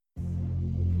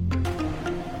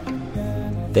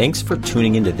Thanks for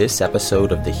tuning into this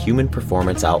episode of the Human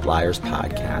Performance Outliers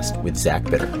podcast with Zach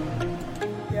Bitter.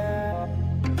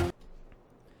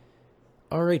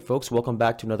 All right, folks, welcome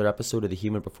back to another episode of the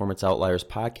Human Performance Outliers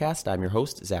podcast. I'm your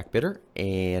host, Zach Bitter,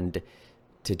 and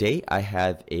today I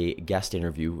have a guest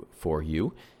interview for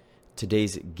you.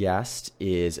 Today's guest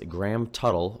is Graham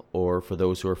Tuttle, or for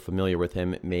those who are familiar with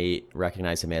him, may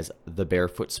recognize him as the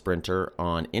Barefoot Sprinter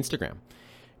on Instagram.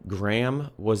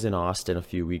 Graham was in Austin a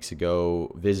few weeks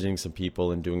ago visiting some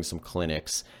people and doing some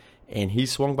clinics, and he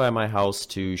swung by my house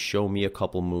to show me a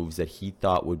couple moves that he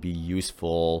thought would be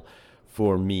useful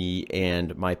for me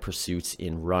and my pursuits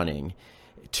in running.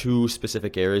 Two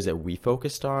specific areas that we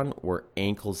focused on were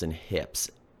ankles and hips,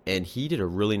 and he did a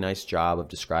really nice job of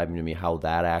describing to me how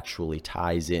that actually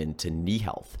ties into knee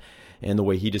health. And the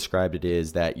way he described it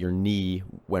is that your knee,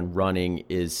 when running,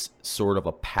 is sort of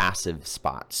a passive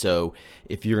spot. So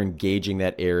if you're engaging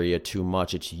that area too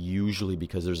much, it's usually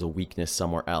because there's a weakness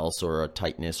somewhere else or a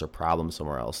tightness or problem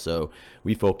somewhere else. So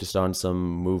we focused on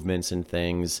some movements and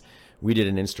things. We did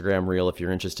an Instagram reel, if you're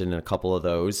interested in a couple of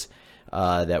those,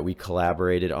 that we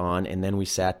collaborated on. And then we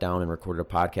sat down and recorded a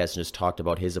podcast and just talked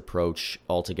about his approach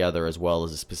altogether, as well as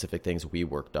the specific things we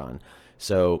worked on.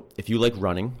 So if you like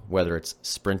running, whether it's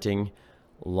sprinting,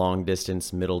 long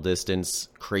distance, middle distance,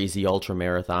 crazy ultra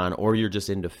marathon, or you're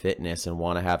just into fitness and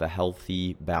want to have a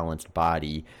healthy, balanced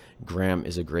body, Graham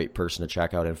is a great person to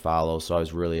check out and follow. So I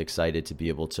was really excited to be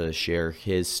able to share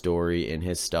his story and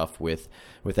his stuff with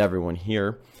everyone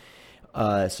here.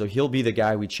 So he'll be the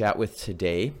guy we chat with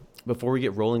today. Before we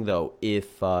get rolling, though,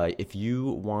 if you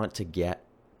want to get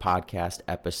podcast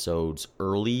episodes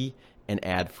early and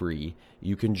ad-free,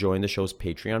 you can join the show's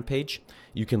Patreon page.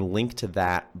 You can link to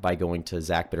that by going to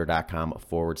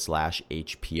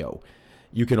zachbitter.com/HPO.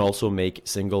 You can also make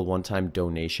single one-time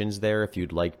donations there if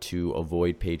you'd like to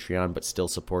avoid Patreon but still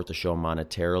support the show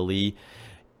monetarily.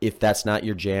 If that's not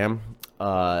your jam,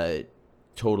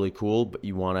 totally cool, but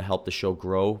you want to help the show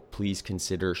grow, please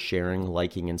consider sharing,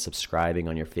 liking, and subscribing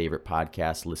on your favorite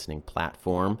podcast listening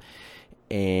platform.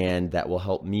 And that will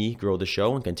help me grow the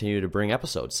show and continue to bring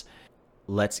episodes.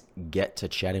 Let's get to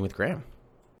chatting with Graham.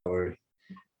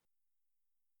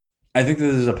 I think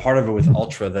there's a part of it with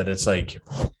ultra that it's like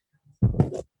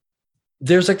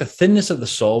there's like the thinness of the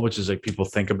sole, which is like people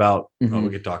think about. Mm-hmm. Oh, we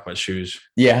could talk about shoes.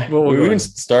 Yeah, well, we can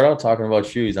start out talking about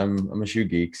shoes. I'm a shoe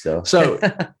geek, so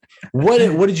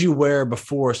what did you wear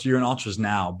before? So you're in ultras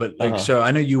now, but like so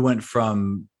I know you went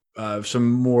from some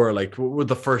more like what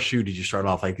the first shoe did you start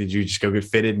off like? Did you just go get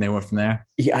fitted and they went from there?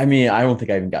 Yeah, I mean, I don't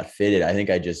think I even got fitted. I think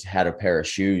I just had a pair of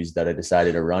shoes that I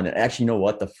decided to run. And actually, you know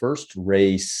what? The first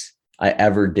race I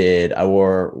ever did, I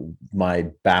wore my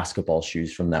basketball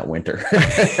shoes from that winter.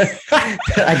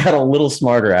 I got a little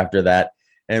smarter after that.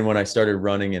 And when I started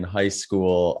running in high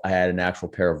school, I had an actual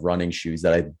pair of running shoes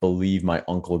that I believe my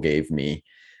uncle gave me.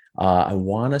 I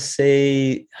want to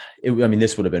say,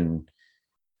 this would have been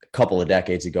couple of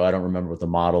decades ago. I don't remember what the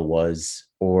model was,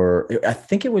 or I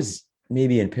think it was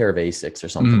maybe a pair of Asics or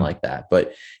something like that.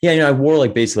 But yeah, I wore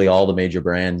like basically all the major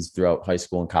brands throughout high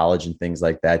school and college and things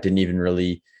like that. Didn't even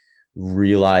really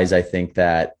realize, I think,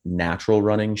 that natural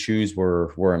running shoes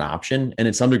were an option. And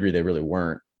in some degree, they really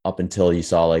weren't up until you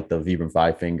saw like the Vibram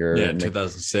Five Finger. Yeah,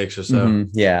 2006 or so.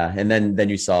 Yeah. And then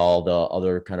you saw all the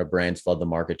other kind of brands flood the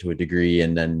market to a degree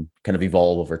and then kind of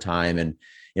evolve over time. And,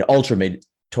 Ultra made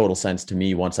total sense to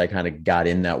me once I kind of got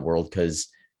in that world because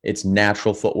it's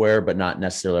natural footwear, but not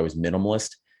necessarily always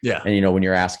minimalist. Yeah. And, when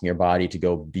you're asking your body to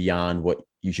go beyond what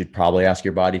you should probably ask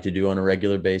your body to do on a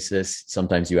regular basis,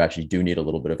 sometimes you actually do need a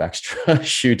little bit of extra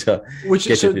shoe to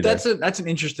that's an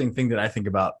interesting thing that I think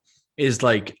about is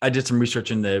like, I did some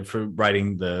research for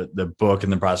writing the book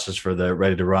and the process for the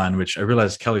Ready to Run, which I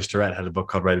realized Kelly Starrett had a book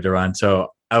called Ready to Run. So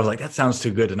I was like, that sounds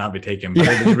too good to not be taken. But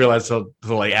I didn't realize till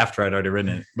like after I'd already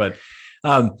written it. But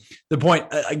the point,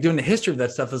 doing the history of that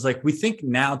stuff is like, we think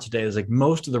now today is like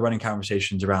most of the running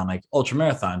conversations around like ultra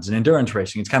marathons and endurance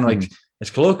racing. It's kind of like it's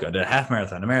colloquial, a half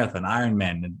marathon, a marathon,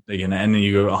 Ironman, and then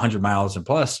you go 100 miles and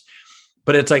plus.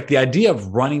 But it's like the idea of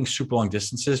running super long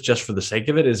distances just for the sake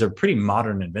of it is a pretty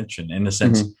modern invention in a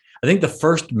sense. I think the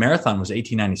first marathon was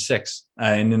 1896.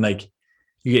 And then like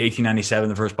you get 1897,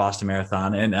 the first Boston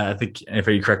Marathon. And I think, if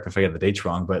you correct me if I get the dates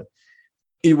wrong, but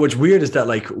what's weird is that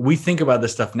like we think about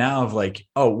this stuff now of like,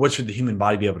 oh, what should the human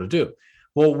body be able to do?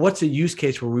 Well, what's a use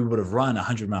case where we would have run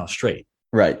 100 miles straight?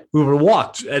 Right. We would have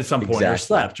walked at some point or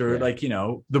slept or like,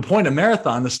 the point of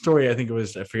marathon, the story, I think I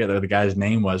forget what the guy's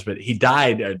name was, but he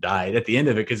died at the end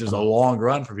of it because it was a long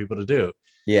run for people to do.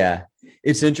 Yeah.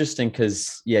 It's interesting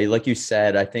because, yeah, like you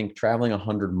said, I think traveling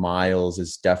 100 miles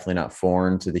is definitely not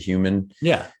foreign to the human.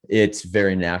 Yeah. It's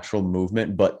very natural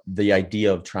movement, but the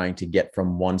idea of trying to get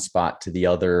from one spot to the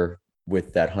other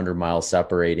with that 100 miles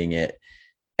separating it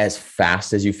as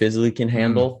fast as you physically can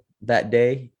handle that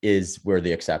day is where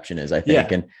the exception is, I think.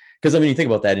 Yeah. And because I mean, you think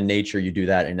about that in nature, you do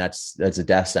that, and that's a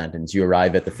death sentence. You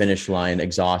arrive at the finish line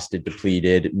exhausted,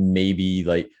 depleted, maybe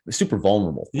like super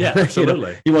vulnerable. Yeah,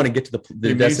 absolutely. You want to get to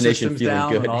the destination feeling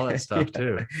good, and all that stuff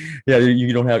too. Yeah,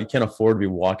 you can't afford to be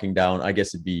walking down. I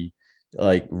guess it'd be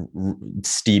like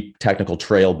steep technical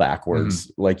trail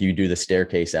backwards, like you do the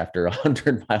staircase after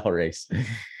 100-mile race.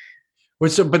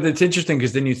 But it's interesting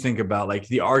because then you think about like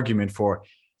the argument for,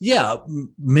 yeah,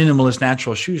 minimalist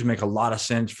natural shoes make a lot of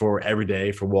sense for every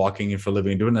day, for walking and for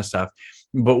living and doing this stuff.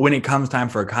 But when it comes time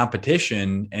for a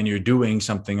competition and you're doing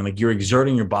something and like you're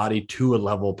exerting your body to a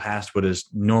level past what is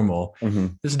normal,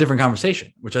 this is a different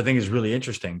conversation, which I think is really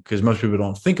interesting because most people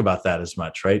don't think about that as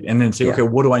much, right? And then say, okay,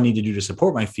 what do I need to do to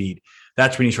support my feet?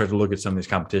 That's when you start to look at some of these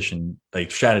competition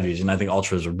like strategies. And I think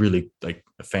ultras are really like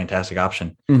a fantastic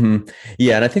option.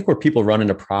 Yeah. And I think where people run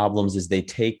into problems is they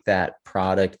take that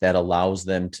product that allows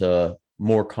them to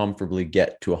more comfortably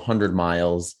get to 100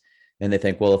 miles. And they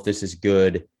think, well, if this is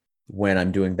good when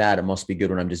I'm doing that, it must be good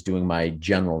when I'm just doing my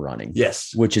general running.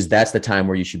 Yes. That's the time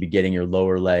where you should be getting your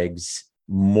lower legs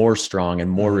more strong and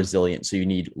more resilient. So you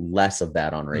need less of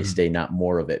that on race day, not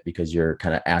more of it, because you're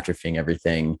kind of atrophying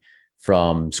everything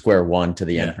from square one to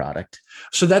the end product.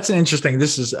 So that's an interesting,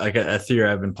 this is like a theory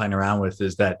I've been playing around with,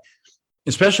 is that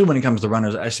especially when it comes to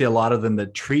runners, I see a lot of them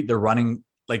that treat their running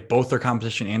like both their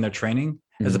competition and their training,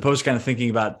 as opposed to kind of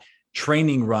thinking about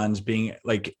training runs being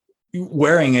like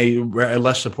wearing a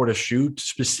less supportive shoe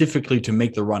specifically to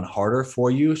make the run harder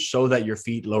for you so that your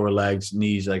feet, lower legs,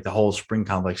 knees, like the whole spring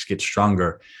complex gets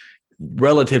stronger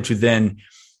relative to then.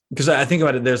 Because I think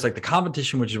about it, there's like the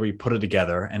competition, which is where you put it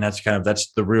together. And that's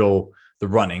the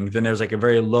running. Then there's like a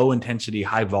very low intensity,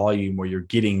 high volume where you're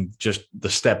getting just the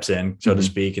steps in, so to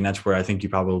speak. And that's where I think you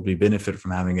probably benefit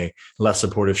from having a less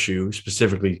supportive shoe,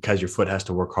 specifically because your foot has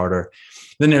to work harder.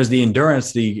 Then there's the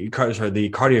endurance, the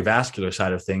cardiovascular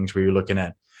side of things, where you're looking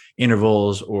at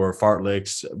intervals or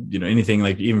fartleks, anything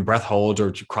like even breath holds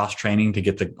or cross training to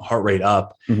get the heart rate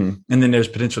up. And then there's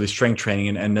potentially strength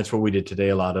training. And that's what we did today.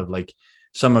 A lot of like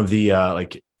some of the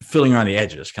like filling around the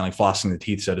edges, kind of like flossing the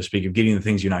teeth, so to speak, of getting the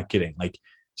things you're not getting. Like,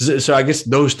 so I guess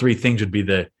those three things would be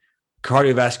the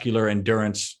cardiovascular,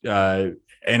 endurance,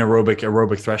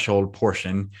 aerobic threshold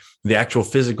portion, the actual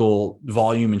physical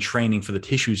volume and training for the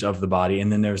tissues of the body.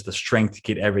 And then there's the strength to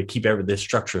keep this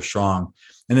structure strong.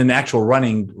 And then the actual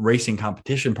running, racing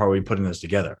competition part where we putting those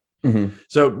together.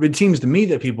 So it seems to me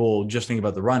that people just think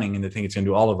about the running and they think it's going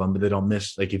to do all of them, but they don't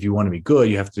miss, like, if you want to be good,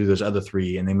 you have to do those other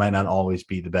three, and they might not always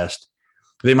be the best.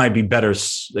 They might be better,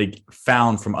 like,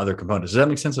 found from other components. Does that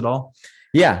make sense at all?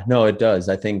 Yeah, no, it does.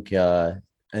 I think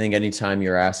anytime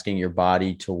you're asking your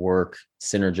body to work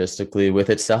synergistically with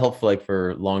itself, like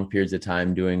for long periods of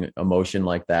time, doing a motion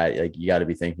like that, like you got to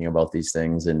be thinking about these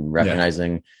things and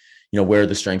recognizing, where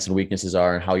the strengths and weaknesses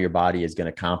are and how your body is going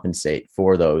to compensate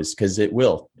for those. Cause it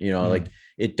will, like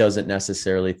it doesn't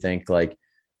necessarily think like,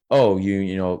 oh,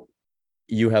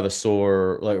 you have a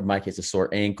sore, like in my case, a sore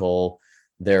ankle.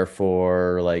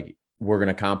 Therefore, like we're going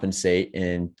to compensate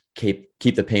and keep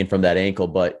the pain from that ankle.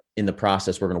 But in the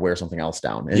process, we're going to wear something else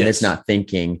down. And it's not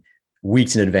thinking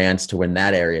weeks in advance to when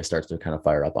that area starts to kind of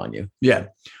fire up on you. Yeah.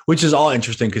 Which is all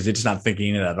interesting because it's not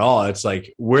thinking it at all. It's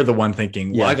like, we're the one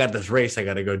thinking, well, I got this race I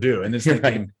got to go do. And it's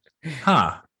thinking,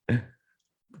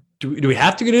 do we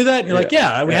have to go do that? And you're like,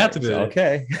 we have to do that.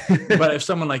 Okay. But if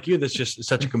someone like you, that's just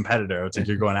such a competitor, it's like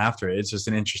you're going after it. It's just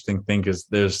an interesting thing because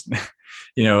there's,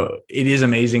 it is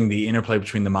amazing the interplay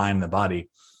between the mind and the body.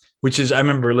 Which is, I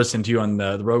remember listening to you on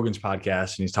the Rogan's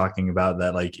podcast, and he's talking about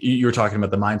that. Like you were talking about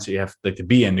the mindset you have to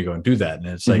be in to go and do that. And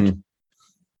it's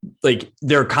like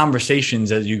there are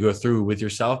conversations as you go through with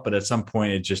yourself, but at some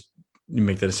point you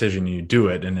make the decision and you do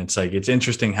it. And it's like, it's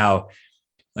interesting how,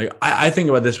 like, I think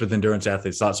about this with endurance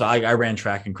athletes. So I ran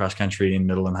track and cross country in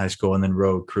middle and high school, and then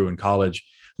road crew in college,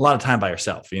 a lot of time by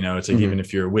yourself. It's like, even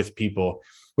if you're with people,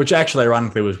 which actually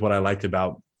ironically was what I liked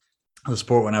about the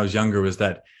sport when I was younger, was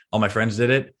that all my friends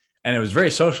did it. And it was very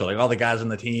social, like all the guys on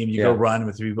the team, you go run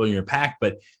with the people in your pack,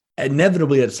 but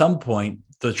inevitably at some point,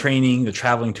 the training, the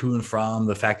traveling to and from,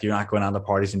 the fact that you're not going out to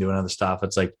parties and doing other stuff,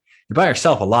 it's like you're by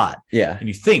yourself a lot. Yeah. And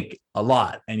you think a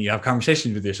lot and you have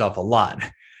conversations with yourself a lot.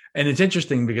 And it's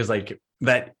interesting because like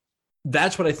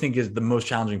that's what I think is the most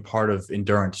challenging part of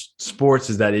endurance sports,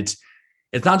 is that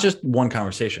it's not just one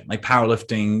conversation, like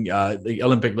powerlifting, the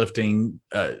Olympic lifting,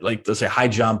 like let's say high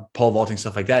jump, pole vaulting,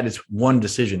 stuff like that. It's one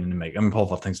decision to make. I mean, pole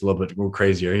vaulting's a little bit more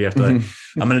crazier. You have to, like,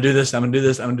 I'm going to do this. I'm going to do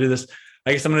this. I'm going to do this.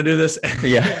 I guess I'm going to do this.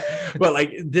 Yeah. But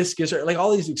like this gives her, like,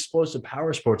 all these explosive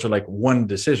power sports are like one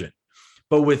decision.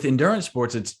 But with endurance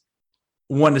sports, it's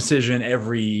one decision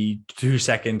every 2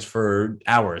 seconds for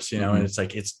hours, and it's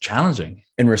like, it's challenging.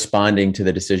 And responding to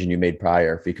the decision you made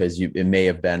prior, because it may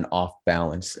have been off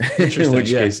balance. Interesting. In which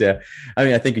case, I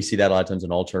mean, I think you see that a lot of times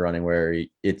in ultra running where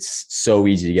it's so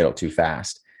easy to get out too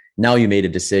fast. Now you made a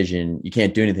decision. You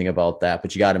can't do anything about that,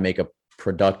 but you got to make a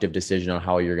productive decision on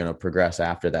how you're going to progress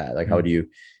after that. Like, how do you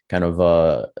kind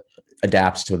of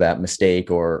adapts to that mistake,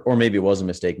 or maybe it was a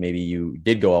mistake. Maybe you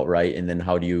did go out right. And then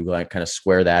how do you like kind of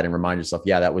square that and remind yourself,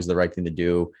 yeah, that was the right thing to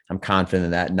do. I'm confident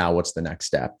in that. Now what's the next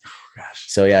step? Gosh.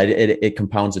 So yeah, it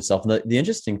compounds itself. And the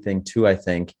interesting thing too, I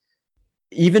think,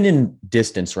 even in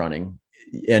distance running,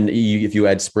 and if you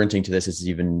add sprinting to this,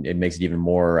 it makes it even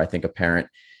more, I think, apparent,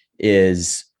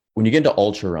 is when you get into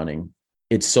ultra running,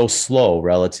 it's so slow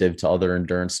relative to other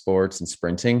endurance sports and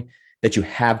sprinting that you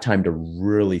have time to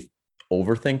really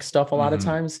overthink stuff a lot of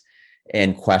times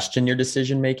and question your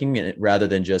decision making, rather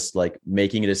than just like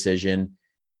making a decision,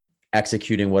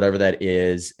 executing whatever that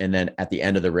is, and then at the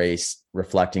end of the race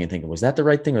reflecting and thinking, was that the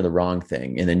right thing or the wrong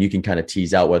thing? And then you can kind of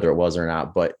tease out whether it was or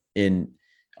not. But in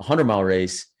a 100-mile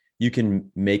race, you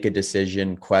can make a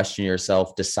decision, question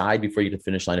yourself, decide before you get to the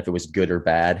finish line if it was good or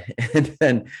bad, and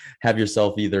then have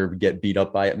yourself either get beat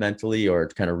up by it mentally or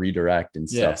kind of redirect and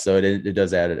stuff. Yeah. So it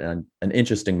does add an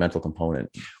interesting mental component.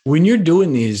 When you're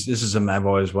doing these, this is something I've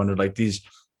always wondered, like these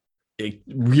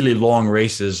really long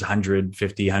races,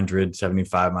 150,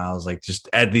 175 miles, like just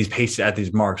at these paces, at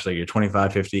these marks, like you're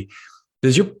 25, 50,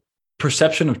 does your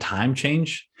perception of time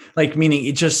change? Like, meaning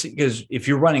it just, because if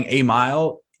you're running a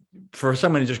mile, for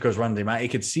someone who just goes run the mile, it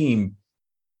could seem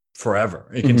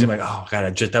forever. It can seem like, oh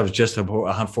God, that was just a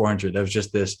 400. That was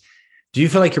just this. Do you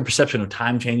feel like your perception of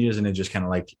time changes and it just kind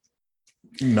of like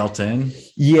melts in?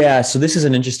 Yeah. So this is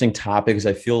an interesting topic, because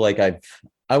I feel like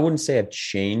I wouldn't say I've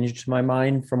changed my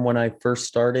mind from when I first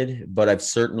started, but I've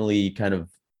certainly kind of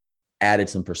added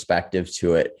some perspective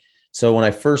to it. So when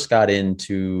I first got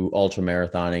into ultra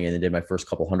marathoning and then did my first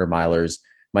couple 100-milers,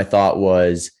 my thought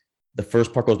was, the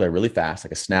first part goes by really fast,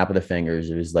 like a snap of the fingers.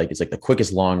 It's like the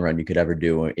quickest long run you could ever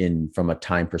do from a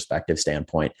time perspective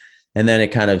standpoint. And then it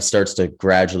kind of starts to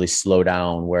gradually slow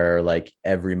down, where like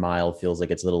every mile feels like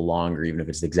it's a little longer, even if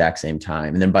it's the exact same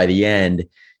time. And then by the end,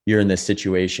 you're in this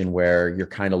situation where you're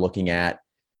kind of looking at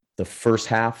the first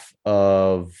half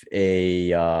of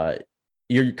you're kind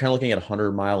of looking at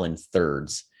 100-mile in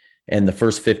thirds. And the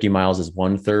first 50 miles is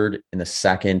 1/3, and the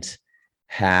second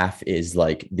half is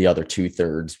like the other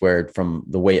 2/3, where from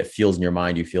the way it feels in your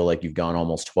mind, you feel like you've gone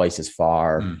almost twice as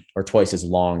far or twice as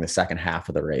long the second half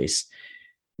of the race.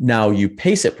 Now you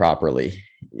pace it properly,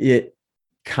 it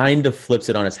kind of flips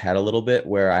it on its head a little bit,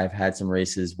 where I've had some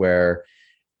races where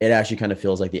it actually kind of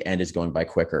feels like the end is going by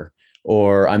quicker,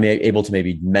 or I'm able to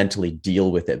maybe mentally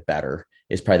deal with it better,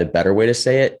 is probably the better way to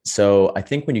say it. So I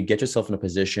think when you get yourself in a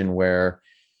position where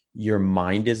your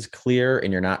mind is clear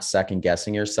and you're not second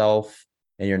guessing yourself,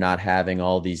 and you're not having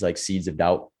all these like seeds of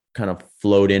doubt kind of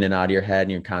float in and out of your head,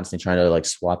 and you're constantly trying to like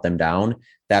swat them down,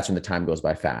 that's when the time goes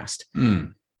by fast.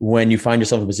 When you find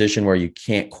yourself in a position where you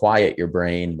can't quiet your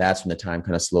brain, that's when the time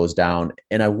kind of slows down.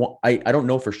 And I don't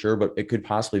know for sure, but it could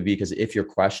possibly be because if you're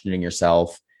questioning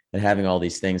yourself and having all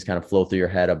these things kind of flow through your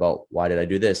head about, why did I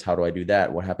do this? How do I do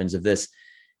that? What happens if this?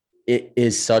 It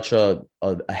is such a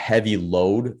heavy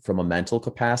load from a mental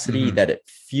capacity that it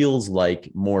feels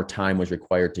like more time was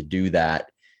required to do that,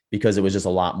 because it was just a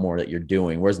lot more that you're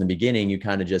doing. Whereas in the beginning, you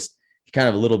kind of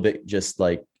a little bit just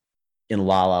like in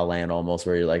la la land almost,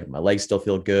 where you're like, my legs still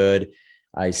feel good.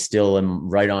 I still am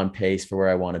right on pace for where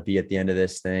I want to be at the end of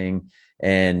this thing.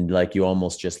 And like, you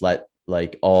almost just let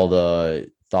like all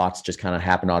the thoughts just kind of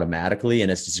happen automatically.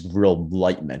 And it's just real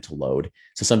light mental load.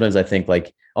 So sometimes I think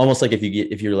like, almost like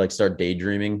if you like start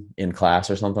daydreaming in class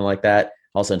or something like that,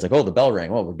 all of a sudden it's like, oh, the bell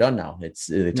rang. Well, we're done now. It's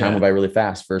the time went by really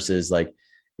fast, versus like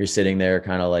you're sitting there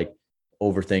kind of like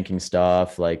overthinking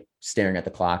stuff, like staring at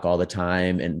the clock all the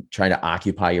time and trying to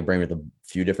occupy your brain with a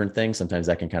few different things. Sometimes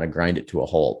that can kind of grind it to a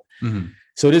halt.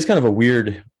 So it is kind of a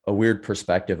weird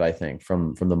perspective, I think,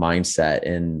 from the mindset.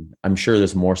 And I'm sure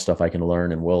there's more stuff I can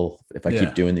learn and will, if I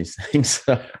keep doing these things.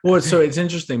 Well, so it's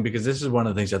interesting because this is one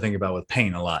of the things I think about with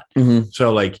pain a lot.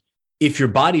 So like, if your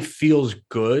body feels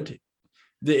good,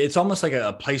 it's almost like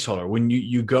a placeholder when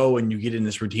you go and you get in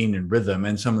this routine and rhythm.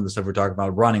 And some of the stuff we're talking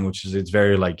about running, which is, it's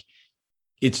very like,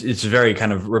 it's very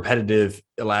kind of repetitive,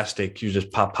 elastic. You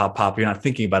just pop, pop, pop. You're not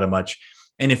thinking about it much.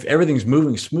 And if everything's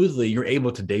moving smoothly, you're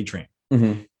able to daydream.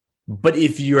 Mm-hmm. But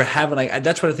if you're having like,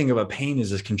 that's what I think about pain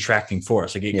is this contracting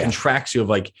force. Like it contracts you of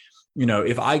like, you know,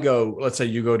 if I go, let's say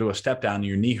you go to a step down and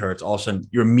your knee hurts, all of a sudden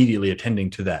you're immediately attending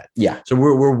to that. Yeah. So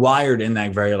we're wired in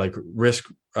that very like risk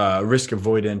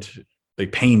avoidant,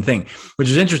 like pain thing, which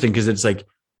is interesting because it's like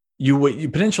you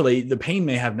potentially the pain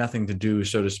may have nothing to do,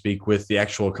 so to speak, with the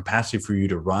actual capacity for you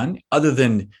to run other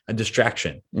than a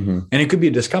distraction. Mm-hmm. And it could be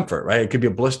a discomfort, right? It could be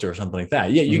a blister or something like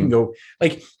that. Yeah. You can go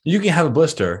like, you can have a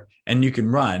blister and you can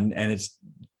run and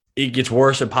it gets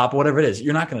worse, it pop, whatever it is.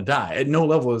 You're not going to die. At no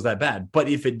level is that bad. But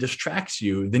if it distracts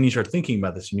you, then you start thinking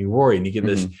about this and you worry and you get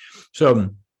this.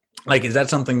 So like, is that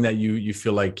something that you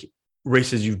feel like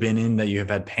races you've been in that you have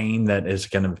had pain that has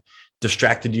kind of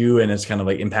distracted you and it's kind of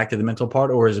like impacted the mental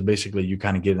part? Or is it basically you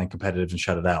kind of get in competitive and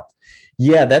shut it out?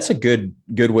 Yeah, that's a good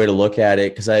way to look at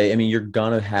it. Cause I mean, you're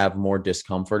going to have more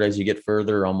discomfort as you get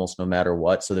further, almost no matter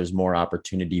what. So there's more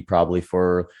opportunity probably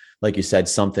for, like you said,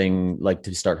 something like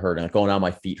to start hurting, like, oh, now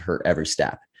my feet hurt every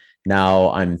step.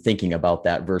 Now I'm thinking about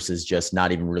that versus just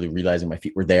not even really realizing my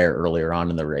feet were there earlier on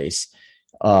in the race.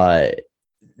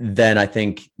 Then I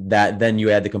think that then you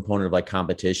add the component of like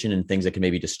competition and things that can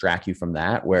maybe distract you from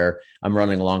that, where I'm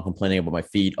running along complaining about my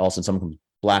feet. All of a sudden someone comes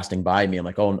blasting by me. I'm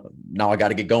like, oh, now I got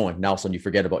to get going. Now all of a sudden you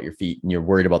forget about your feet and you're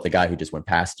worried about the guy who just went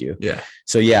past you. Yeah.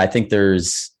 So yeah, I think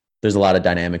there's a lot of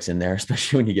dynamics in there,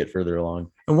 especially when you get further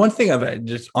along. And one thing I've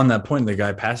just on that point, the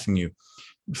guy passing you,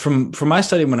 from my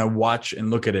study, when I watch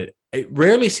and look at it, it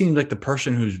rarely seems like the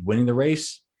person who's winning the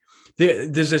race.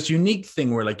 There's this unique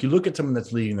thing where like you look at someone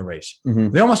that's leading the race,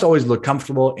 they almost always look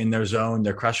comfortable in their zone.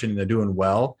 They're crushing and they're doing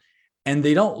well. And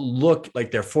they don't look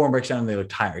like their form breaks down and they look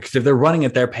tired. Because if they're running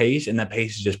at their pace and that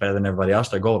pace is just better than everybody else,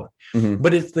 they're golden.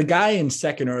 But it's the guy in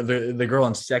second or the girl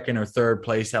in second or third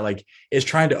place that like is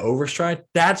trying to overstride.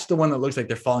 That's the one that looks like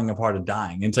they're falling apart and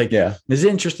dying. And it's like, This is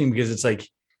interesting because it's like,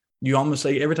 you almost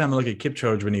like every time I look at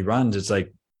Kipchoge when he runs, it's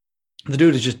like the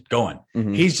dude is just going.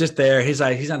 He's just there. He's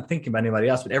not thinking about anybody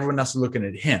else, but everyone else is looking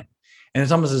at him. And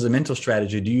it's almost as a mental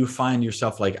strategy. Do you find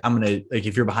yourself like, I'm going to, like,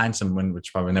 if you're behind someone,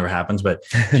 which probably never happens, but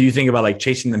do you think about like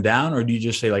chasing them down, or do you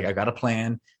just say like, I got a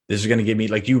plan. This is going to get me,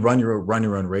 like, do you run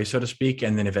your own race, so to speak?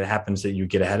 And then if it happens that you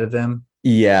get ahead of them?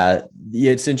 Yeah,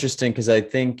 it's interesting because I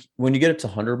think when you get up to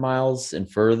 100 miles and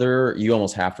further, you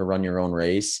almost have to run your own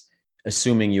race,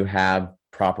 assuming you have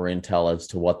proper intel as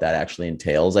to what that actually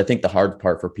entails. I think the hard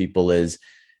part for people is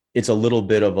it's a little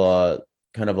bit of a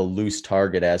kind of a loose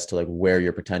target as to like where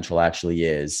your potential actually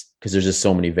is, because there's just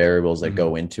so many variables that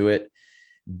go into it.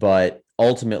 But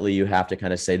ultimately you have to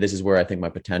kind of say, this is where I think my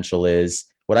potential is.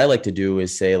 What I like to do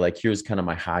is say, like, here's kind of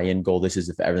my high end goal. This is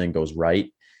if everything goes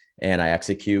right and I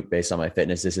execute based on my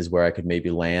fitness, this is where I could maybe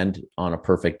land on a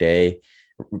perfect day.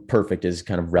 Perfect is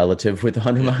kind of relative with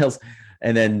 100 miles.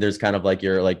 And then there's kind of like,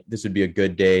 you're like, this would be a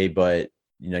good day, but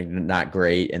you know, not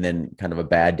great. And then kind of a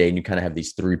bad day. And you kind of have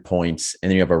these 3 points and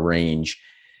then you have a range,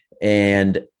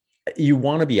 and you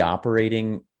want to be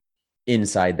operating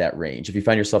inside that range. If you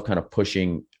find yourself kind of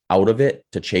pushing out of it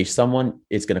to chase someone,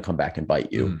 it's going to come back and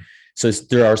bite you. So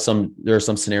there are some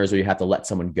scenarios where you have to let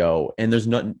someone go, and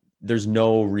there's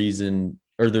no reason,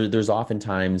 or there's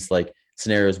oftentimes like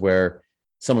scenarios where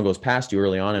someone goes past you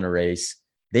early on in a race.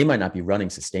 They might not be running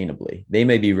sustainably. They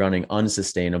may be running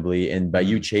unsustainably. And by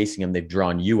you chasing them, they've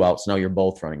drawn you out. So now you're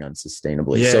both running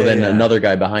unsustainably. So then another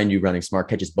guy behind you running smart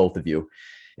catches both of you.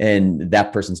 And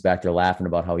that person's back there laughing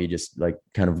about how he just like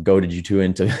kind of goaded you two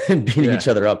into beating each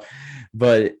other up.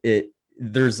 But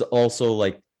there's also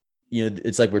like, you know,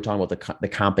 it's like we're talking about the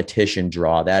competition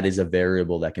draw. That is a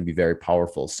variable that can be very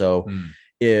powerful. So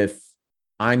if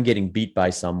I'm getting beat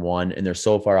by someone and they're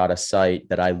so far out of sight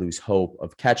that I lose hope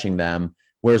of catching them,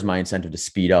 where's my incentive to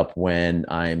speed up when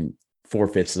I'm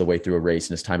 4/5 of the way through a race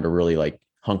and it's time to really like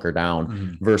hunker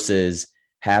down versus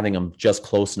having them just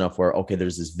close enough where, okay,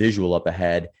 there's this visual up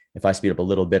ahead. If I speed up a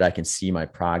little bit, I can see my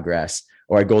progress.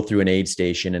 Or I go through an aid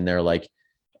station and they're like,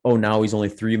 oh, now he's only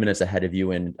 3 minutes ahead of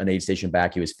you, and an aid station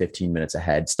back, he was 15 minutes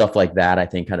ahead. Stuff like that, I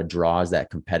think, kind of draws that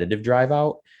competitive drive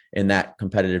out. And that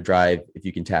competitive drive, if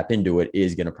you can tap into it,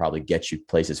 is going to probably get you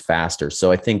places faster.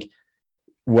 So I think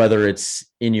whether it's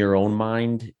in your own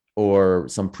mind or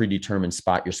some predetermined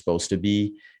spot you're supposed to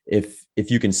be, if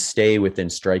you can stay within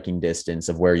striking distance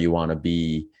of where you want to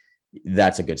be,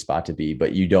 that's a good spot to be.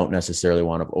 But you don't necessarily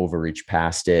want to overreach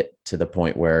past it to the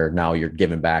point where now you're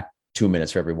giving back 2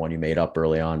 minutes for every one you made up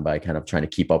early on by kind of trying to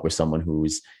keep up with someone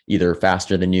who's either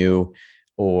faster than you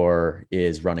or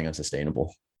is running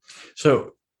unsustainable.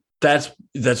 So like,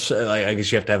 I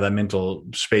guess you have to have that mental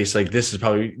space. Like this is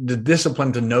probably the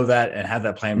discipline to know that and have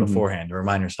that plan beforehand to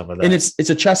remind yourself of that. And it's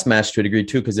a chess match to a degree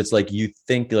too, because it's like you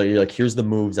think like, you're like, here's the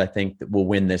moves I think that will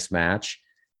win this match,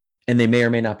 and they may or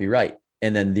may not be right.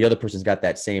 And then the other person's got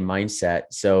that same mindset.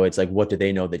 So it's like, what do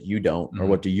they know that you don't, or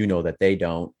what do you know that they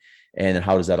don't? And then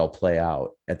how does that all play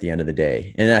out at the end of the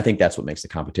day? And I think that's what makes the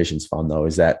competitions fun, though,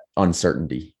 is that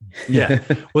uncertainty. Yeah.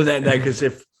 Well, that because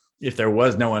if there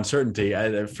was no uncertainty,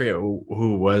 I forget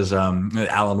who was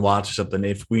Alan Watts or something.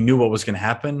 If we knew what was going to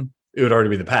happen, it would already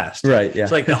be the past. Right. Yeah.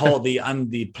 It's like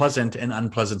the pleasant and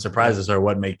unpleasant surprises are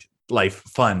what make life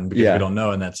fun, because we don't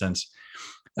know in that sense.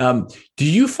 Do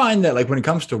you find that, like, when it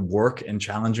comes to work and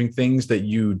challenging things that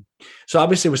so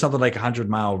obviously with something like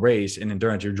 100-mile race in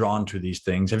endurance, you're drawn to these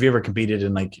things. Have you ever competed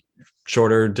in like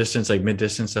shorter distance, like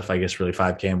mid-distance stuff, I guess really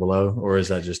 5K and below, or is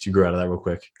that just you grew out of that real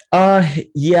quick?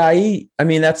 Yeah, I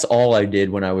mean, that's all I did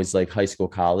when I was like high school,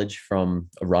 college, from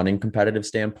a running competitive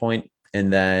standpoint.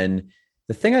 And then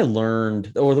the thing I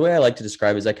learned, or the way I like to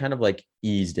describe it, is I kind of like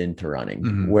eased into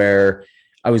running, where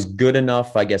I was good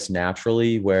enough, I guess,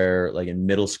 naturally, where like in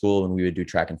middle school, when we would do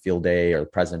track and field day or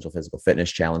presidential physical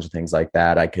fitness challenge and things like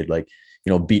that, I could like,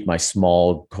 beat my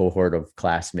small cohort of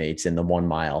classmates in the 1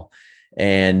 mile.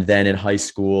 And then in high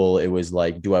school, it was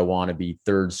like, do I want to be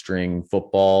third string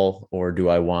football, or do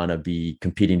I want to be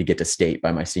competing to get to state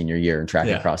by my senior year in track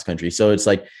and cross country? So it's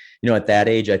like, at that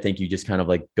age, I think you just kind of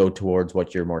like go towards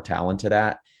what you're more talented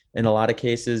at in a lot of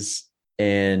cases.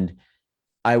 And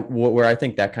where I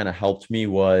think that kind of helped me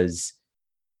was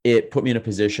it put me in a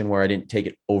position where I didn't take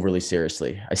it overly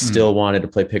seriously. I still wanted to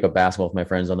play pickup basketball with my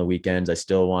friends on the weekends. I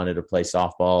still wanted to play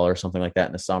softball or something like that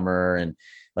in the summer, and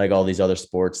like all these other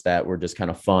sports that were just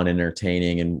kind of fun,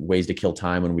 entertaining, and ways to kill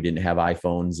time when we didn't have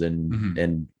iPhones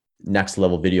and next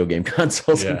level video game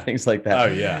consoles and things like that.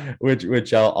 Oh yeah.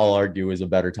 Which I'll argue is a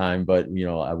better time, but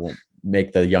I won't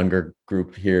make the younger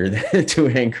group here too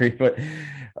angry, but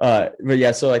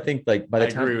yeah, so I think like by the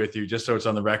time, I agree with you, just so it's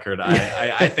on the record.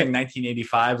 I think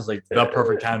 1985 is like the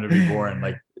perfect time to be born.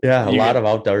 Like, yeah, a lot of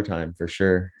outdoor time for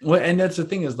sure. Well, and that's the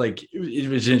thing is like, it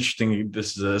was interesting.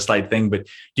 This is a slight thing, but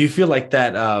do you feel like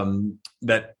that,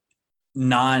 that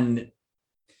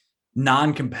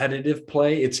non-competitive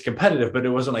play, it's competitive, but it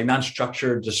wasn't like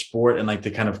non-structured to sport and like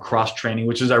the kind of cross training,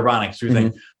 which is ironic. So you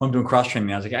think, I'm doing cross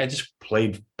training. I was like, I just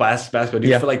played basketball. Do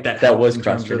you feel like that was in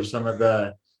terms of some of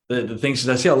the things? Because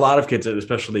I see a lot of kids that,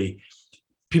 especially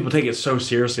people, take it so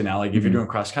seriously now. Like if you're doing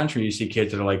cross country, you see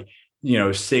kids that are like,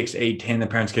 6, 8, 10, the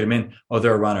parents get them in. Oh,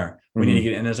 they're a runner. We need to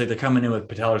get in. And it's like, they're coming in with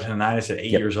patellar tendonitis at 8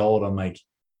 years old. I'm like,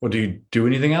 well, do you do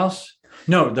anything else?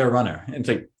 No, they're a runner. And it's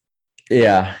like,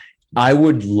 yeah, I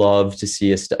would love to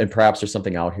see and perhaps there's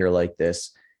something out here like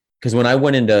this. Because when I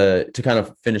went to kind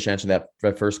of finish answering that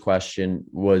first question,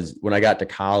 was when I got to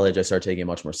college, I started taking it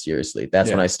much more seriously. That's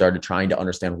when I started trying to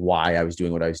understand why I was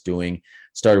doing what I was doing.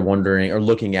 Started wondering or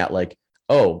looking at like,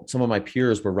 oh, some of my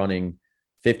peers were running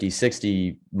 50,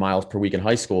 60 miles per week in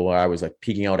high school, where I was like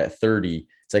peaking out at 30.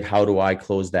 It's like, how do I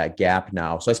close that gap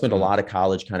now? So I spent a lot of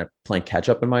college kind of playing catch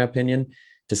up, in my opinion,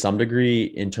 to some degree,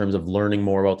 in terms of learning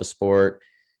more about the sport,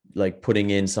 like putting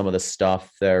in some of the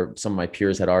stuff there some of my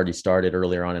peers had already started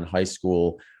earlier on in high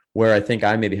school, where I think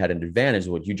I maybe had an advantage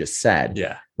of what you just said.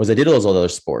 Yeah. Was I did all those other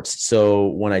sports. So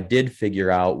when I did figure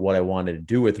out what I wanted to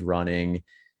do with running,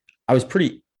 I was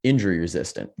pretty injury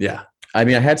resistant. Yeah. I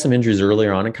mean, I had some injuries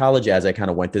earlier on in college as I kind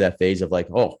of went through that phase of like,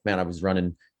 oh man, I was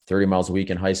running 30 miles a week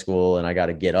in high school and I got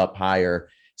to get up higher.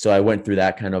 So I went through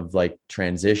that kind of like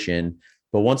transition.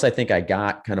 But once I think I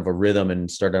got kind of a rhythm and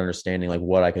started understanding like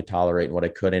what I could tolerate and what I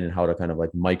couldn't, and how to kind of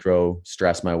like micro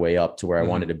stress my way up to where I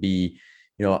wanted to be,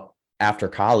 after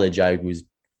college, I was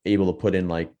able to put in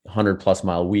like 100+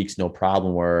 mile weeks, no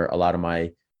problem, where a lot of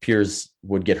my peers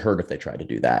would get hurt if they tried to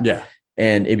do that. Yeah.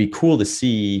 And it'd be cool to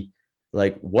see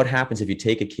like what happens if you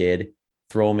take a kid,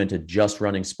 throw them into just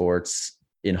running sports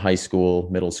in high school,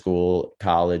 middle school,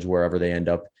 college, wherever they end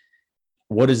up.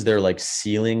 What is their like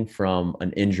ceiling from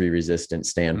an injury resistant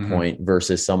standpoint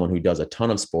versus someone who does a ton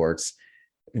of sports,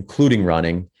 including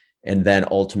running, and then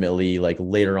ultimately like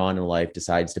later on in life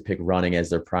decides to pick running as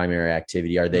their primary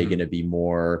activity? Are they going to be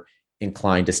more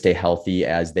inclined to stay healthy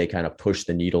as they kind of push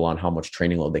the needle on how much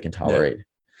training load they can tolerate? Yeah.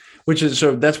 Which is,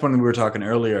 so that's when we were talking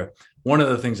earlier. One of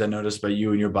the things I noticed about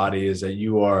you and your body is that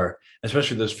you are,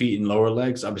 especially those feet and lower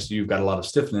legs, obviously you've got a lot of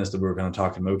stiffness that we were going to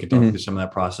talk about. We can talk through some of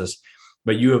that process,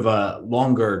 but you have a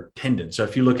longer tendon. So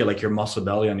if you look at like your muscle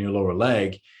belly on your lower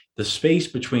leg, the space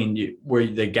between you, where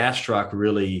the gastroc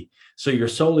really So your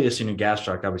soleus and your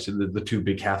gastroc, obviously the two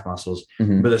big calf muscles,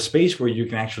 Mhm. but the space where you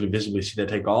can actually visibly see that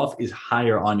take off is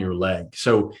higher on your leg.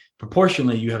 So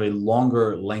proportionally, you have a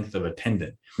longer length of a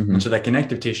tendon. And Mhm. so that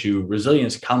connective tissue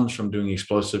resilience comes from doing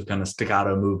explosive kind of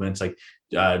staccato movements like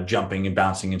jumping and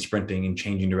bouncing and sprinting and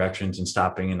changing directions and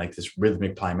stopping and like this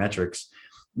rhythmic plyometrics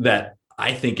that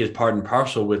I think is part and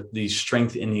parcel with the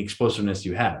strength and the explosiveness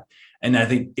you have. And I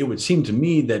think it would seem to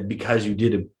me that because you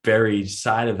did a varied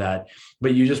side of that,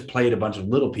 but you just played a bunch of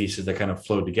little pieces that kind of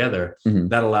flowed together, Mhm.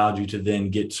 that allowed you to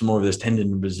then get some more of this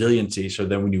tendon resiliency. So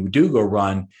then when you do go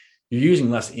run, you're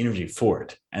using less energy for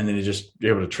it. And then you're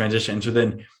able to transition. So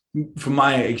then from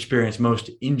my experience, most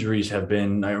injuries have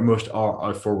been, or most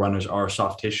are for runners are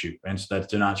soft tissue. And so that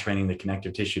they're not training the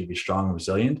connective tissue to be strong and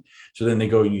resilient. So then they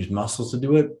go and use muscles to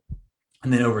do it.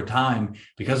 And then over time,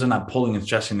 because they're not pulling and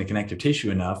stressing the connective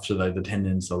tissue enough, so that the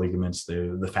tendons, the ligaments,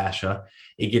 the fascia,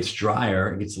 it gets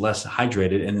drier, it gets less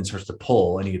hydrated, and then starts to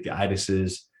pull, and you get the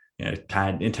itises,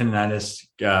 tendonitis,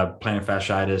 plantar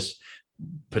fasciitis,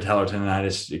 patellar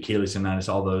tendonitis, Achilles tendonitis,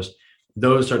 all those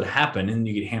start to happen, and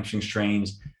you get hamstring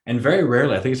strains. And very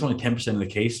rarely, I think it's only 10% of the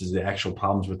cases, the actual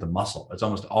problems with the muscle. It's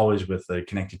almost always with the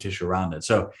connective tissue around it.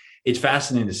 So it's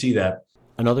fascinating to see that.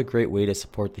 Another great way to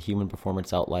support the Human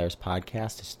Performance Outliers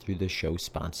podcast is through the show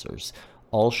sponsors.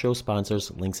 All show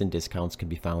sponsors, links, and discounts can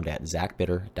be found at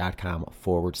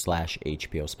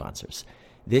zachbitter.com/HPO sponsors.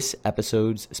 This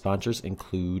episode's sponsors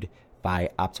include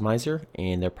Bioptimizer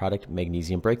and their product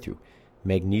Magnesium Breakthrough.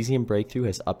 Magnesium Breakthrough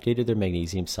has updated their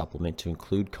magnesium supplement to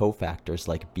include cofactors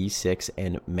like B6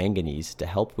 and manganese to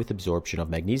help with absorption of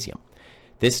magnesium.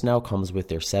 This now comes with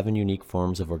their 7 unique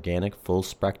forms of organic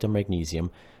full-spectrum magnesium,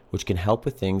 which can help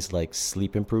with things like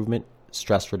sleep improvement,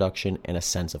 stress reduction, and a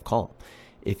sense of calm.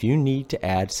 If you need to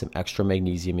add some extra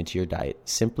magnesium into your diet,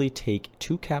 simply take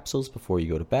 2 capsules before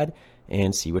you go to bed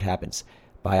and see what happens.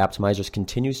 Bioptimizers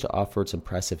continues to offer its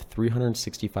impressive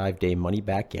 365-day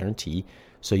money-back guarantee,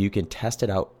 so you can test it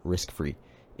out risk-free.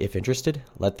 If interested,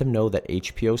 let them know that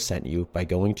HPO sent you by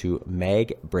going to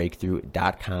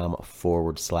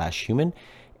magbreakthrough.com/human.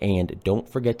 And don't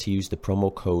forget to use the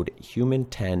promo code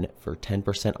HUMAN10 for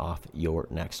 10% off your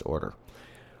next order.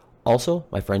 Also,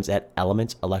 my friends at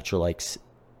Element Electrolytes.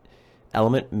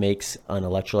 Element makes an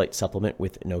electrolyte supplement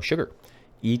with no sugar.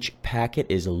 Each packet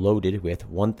is loaded with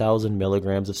 1,000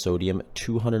 milligrams of sodium,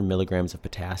 200 milligrams of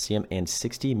potassium, and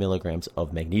 60 milligrams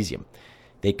of magnesium.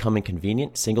 They come in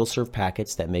convenient single-serve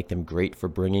packets that make them great for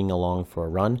bringing along for a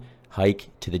run, hike,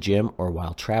 to the gym, or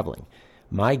while traveling.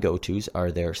 My go-tos are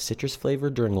their citrus flavor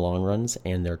during long runs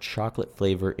and their chocolate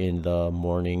flavor in the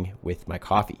morning with my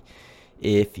coffee.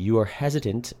 If you are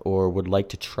hesitant or would like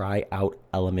to try out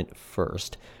Element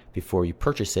first before you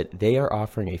purchase it, they are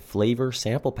offering a flavor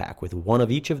sample pack with one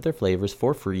of each of their flavors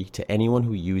for free to anyone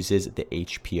who uses the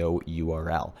HPO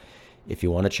URL. If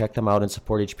you want to check them out and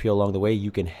support HPO along the way,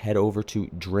 you can head over to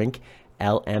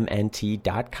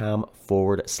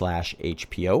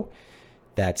drinklmnt.com/HPO.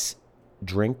 That's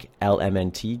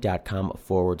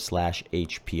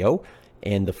drinklmnt.com/HPO.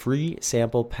 And the free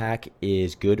sample pack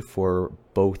is good for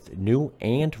both new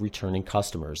and returning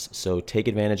customers. So take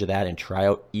advantage of that and try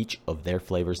out each of their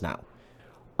flavors now.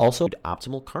 Also,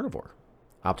 Optimal Carnivore.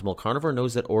 Optimal Carnivore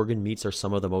knows that organ meats are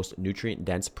some of the most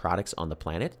nutrient-dense products on the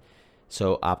planet.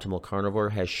 So Optimal Carnivore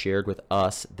has shared with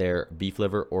us their beef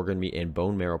liver, organ meat, and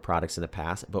bone marrow products in the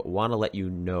past, but want to let you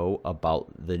know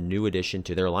about the new addition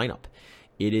to their lineup.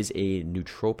 It is a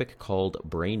nootropic called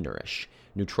Brain Nourish.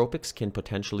 Nootropics can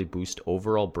potentially boost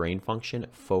overall brain function,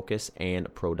 focus, and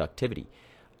productivity.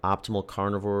 Optimal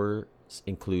Carnivore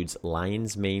includes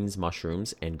lion's manes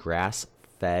mushrooms and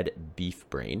grass-fed beef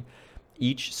brain.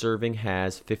 Each serving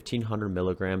has 1,500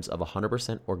 milligrams of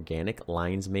 100% organic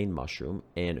lion's mane mushroom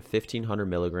and 1,500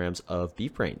 milligrams of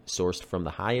beef brain, sourced from the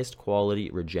highest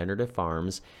quality regenerative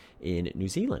farms in New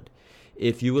Zealand.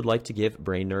 If you would like to give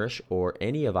Brain Nourish or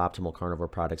any of Optimal Carnivore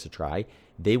products a try,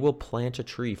 they will plant a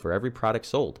tree for every product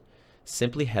sold.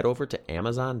 Simply head over to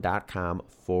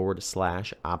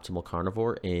amazon.com/Optimal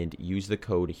Carnivore and use the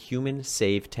code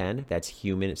HUMANSAVE10, that's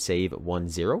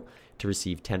HUMANSAVE10, to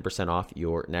receive 10% off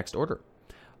your next order.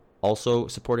 Also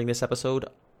supporting this episode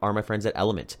are my friends at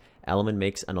Element. Element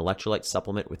makes an electrolyte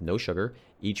supplement with no sugar.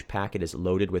 Each packet is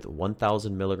loaded with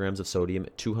 1,000 milligrams of sodium,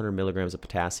 200 milligrams of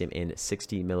potassium, and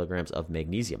 60 milligrams of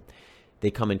magnesium.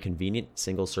 They come in convenient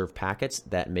single-serve packets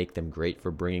that make them great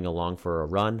for bringing along for a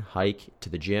run, hike, to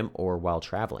the gym, or while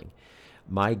traveling.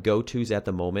 My go-tos at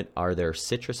the moment are their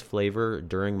citrus flavor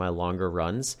during my longer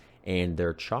runs and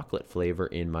their chocolate flavor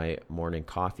in my morning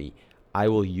coffee. I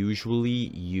will usually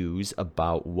use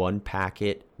about 1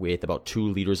 packet with about 2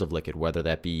 liters of liquid, whether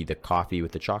that be the coffee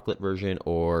with the chocolate version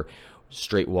or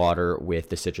straight water with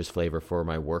the citrus flavor for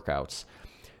my workouts.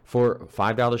 For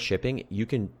 $5 shipping, you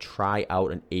can try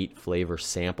out an 8 flavor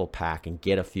sample pack and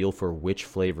get a feel for which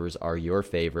flavors are your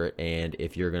favorite and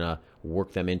if you're going to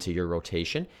work them into your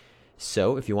rotation.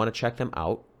 So if you want to check them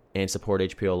out and support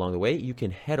HPO along the way, you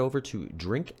can head over to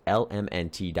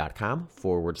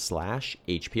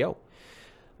drinklmnt.com/HPO.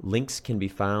 Links can be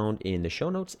found in the show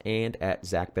notes and at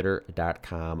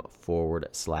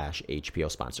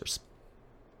zachbitter.com/HPO sponsors.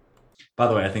 By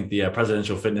the way, I think the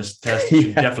presidential fitness test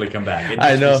should definitely come back. It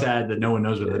I know. makes me sad that no one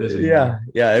knows what that is anymore.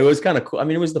 Yeah, it was kind of cool. I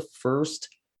mean, it was the first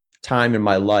time in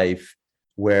my life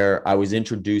where I was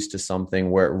introduced to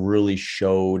something where it really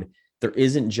showed there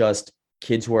isn't just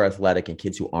kids who are athletic and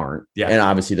kids who aren't. Yeah. And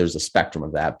obviously there's a spectrum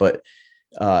of that, but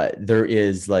there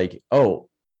is like, oh,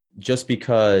 just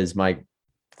because my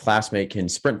classmate can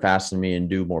sprint faster than me and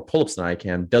do more pull-ups than I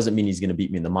can doesn't mean he's going to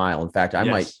beat me in the mile. In fact, I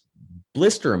might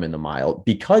blister him in the mile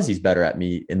because he's better at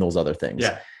me in those other things.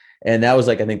 Yeah. And that was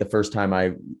like, I think the first time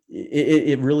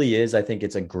it really is, I think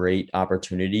it's a great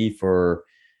opportunity for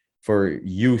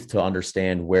youth to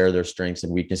understand where their strengths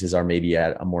and weaknesses are, maybe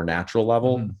at a more natural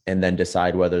level, and then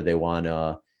decide whether they want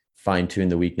to fine tune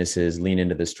the weaknesses, lean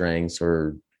into the strengths,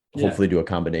 or hopefully do a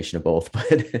combination of both.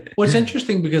 But well, it's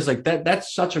interesting because like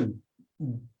that's such a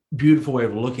beautiful way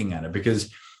of looking at it, because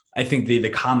I think the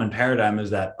common paradigm is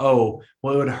that, oh,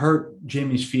 well, it would hurt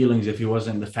Jimmy's feelings if he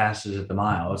wasn't the fastest at the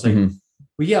mile. It's like,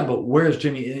 well, yeah, but where's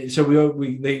Jimmy? So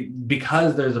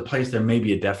because there's a place there may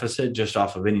be a deficit just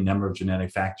off of any number of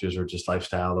genetic factors or just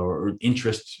lifestyle or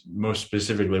interest, most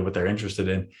specifically what they're interested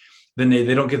in, then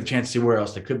they don't get the chance to see where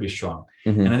else they could be strong.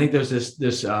 And I think there's this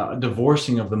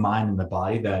divorcing of the mind and the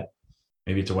body that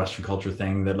maybe it's a Western culture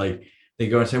thing that like they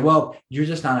go and say, well, you're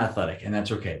just not athletic and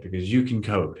that's okay because you can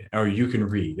code or you can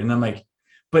read. And I'm like,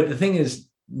 but the thing is,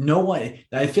 no one,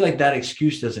 I feel like that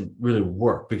excuse doesn't really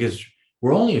work because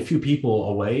we're only a few people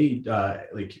away,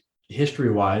 like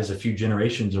history-wise, a few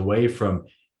generations away from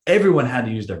everyone had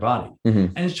to use their body.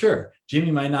 And sure, Jimmy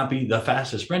might not be the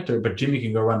fastest sprinter, but Jimmy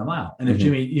can go run a mile. And if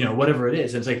Jimmy, whatever it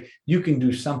is, it's like you can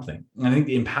do something. And I think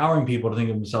empowering people to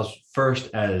think of themselves first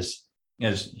as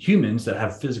humans that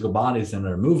have physical bodies and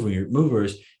are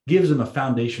movers gives them a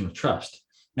foundation of trust.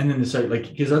 And then it's like,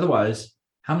 because otherwise,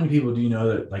 how many people do you know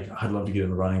that like, I'd love to get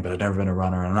into running, but I've never been a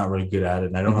runner and I'm not really good at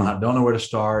it. And I don't know where to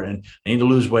start and I need to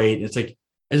lose weight. It's like,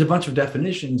 there's a bunch of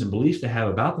definitions and beliefs they have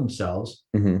about themselves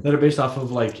that are based off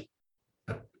of like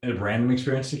a random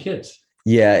experience to kids.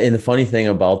 Yeah. And the funny thing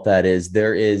about that is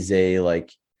there is a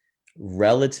like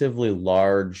relatively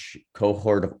large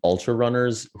cohort of ultra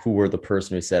runners who were the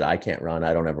person who said, I can't run.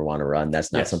 I don't ever want to run.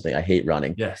 That's not something I hate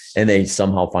running. Yes. And they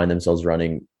somehow find themselves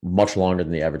running much longer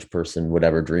than the average person would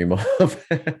ever dream of.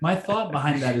 My thought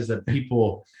behind that is that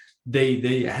people,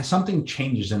 they have something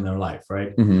changes in their life,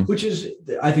 right? Which is,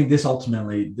 I think this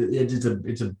ultimately,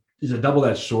 it's a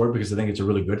double-edged sword because I think it's a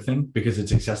really good thing because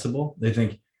it's accessible. They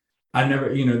think,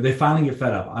 they finally get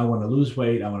fed up. I want to lose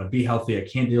weight. I want to be healthy. I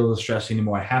can't deal with the stress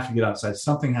anymore. I have to get outside.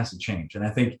 Something has to change. And I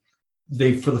think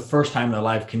they, for the first time in their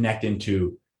life, connect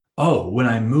into, oh, when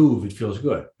I move, it feels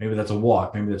good. Maybe that's a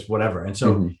walk. Maybe that's whatever. And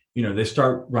so, they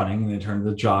start running and then turn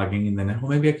to jogging. And then, well,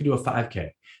 maybe I could do a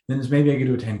 5K. Then maybe I could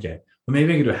do a 10K. Well,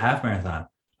 maybe I could do a half marathon.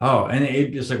 Oh, and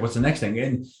it's just like, what's the next thing?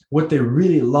 And what they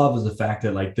really love is the fact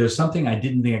that like, there's something I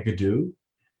didn't think I could do.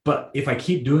 But if I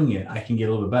keep doing it, I can get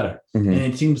a little bit better. And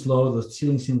it seems low. The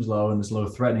ceiling seems low and it's low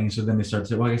threatening. So then they start to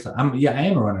say, well, I guess I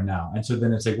am a runner now. And so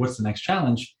then it's like, what's the next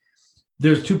challenge?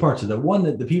 There's two parts of that. One,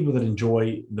 that the people that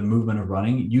enjoy the movement of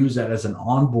running use that as an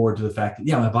onboard to the fact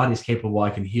that, my body's capable. I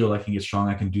can heal. I can get strong.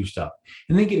 I can do stuff.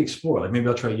 And then get explore. Like maybe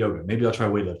I'll try yoga. Maybe I'll try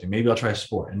weightlifting. Maybe I'll try a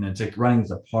sport. And then it's like running is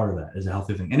a part of that, is a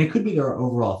healthy thing. And it could be their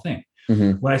overall thing.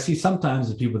 What I see sometimes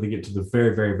the people that get to the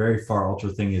very, very, very far ultra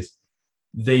thing is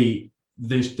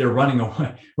they're running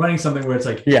something where it's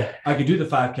like, I could do the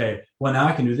 5K. Well, now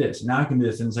I can do this. Now I can do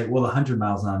this. And it's like, well, 100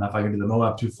 miles not enough. I can do the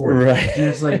Moab 240. Right. And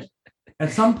it's like,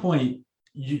 at some point,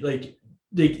 you like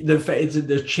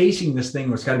they're chasing this thing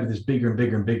where it's got to be this bigger and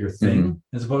bigger and bigger thing,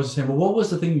 as opposed to saying, well, what was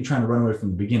the thing you're trying to run away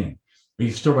from the beginning? Are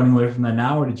you still running away from that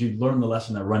now, or did you learn the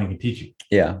lesson that running can teach you?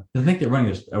 I think that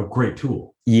running is a great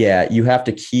tool. You have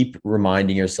to keep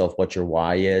reminding yourself what your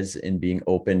why is and being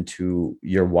open to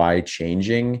your why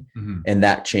changing and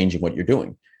that changing what you're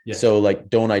doing. So like,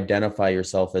 don't identify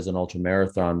yourself as an ultra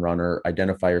marathon runner,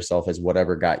 identify yourself as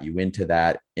whatever got you into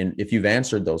that. And if you've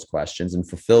answered those questions and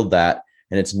fulfilled that,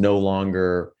 and it's no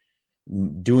longer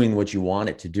doing what you want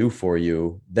it to do for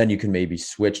you, then you can maybe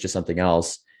switch to something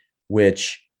else,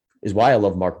 which is why I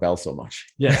love Mark Bell so much.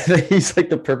 Yeah. He's like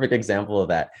the perfect example of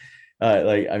that.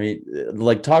 Like, I mean,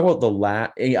 like talk about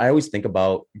I always think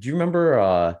about, do you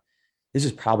remember, this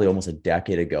is probably almost a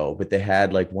decade ago, but they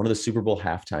had like one of the Super Bowl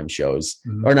halftime shows,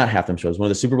 or not halftime shows, one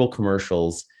of the Super Bowl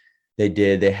commercials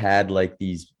they had like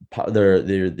these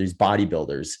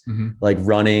bodybuilders like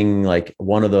running like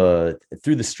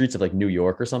through the streets of like New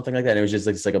York or something like that. And it was just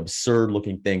like this like absurd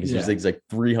looking thing. Cause there's like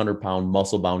 300-pound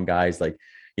muscle bound guys, like,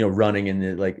 you know, running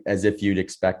in like, as if you'd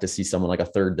expect to see someone like a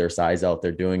third their size out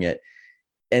there doing it.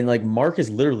 And like Mark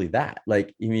is literally that.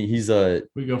 Like, I mean,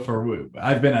 we go for a whoop.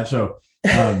 I've been at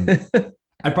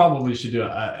I probably should do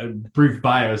a brief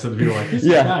bio so that people are like,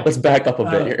 yeah, let's back up a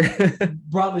bit here.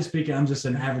 Broadly speaking, I'm just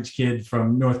an average kid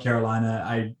from North Carolina.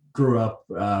 I grew up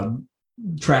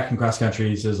track and cross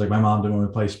country. So it's like my mom didn't want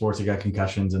to play sports. He got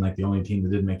concussions, and like the only team that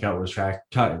didn't make out was track.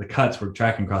 The cuts were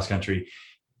track and cross country.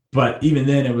 But even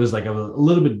then, it was like a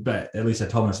little bit. At least I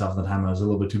told myself at the time I was a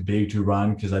little bit too big to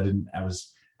run because I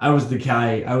was the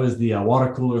guy. I was the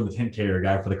water cooler and the tent carrier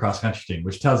guy for the cross country team,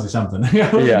 which tells you something.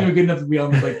 I wasn't even good enough to be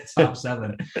on like the top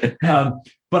 7.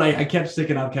 But I kept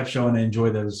sticking out, kept showing. I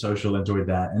enjoyed that as social, enjoyed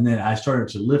that, and then I started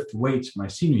to lift weights my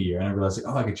senior year, and I realized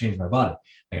like, I could change my body.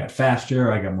 I got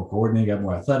faster, I got more coordinated, got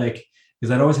more athletic.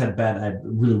 Because I'd always had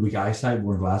really weak eyesight,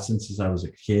 worn glasses since I was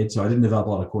a kid, so I didn't develop a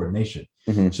lot of coordination.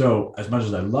 So as much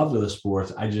as I loved the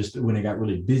sports, when it got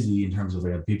really busy in terms of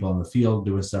like people on the field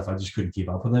doing stuff, I just couldn't keep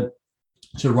up with it.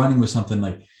 So running was something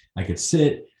like I could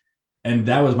sit, and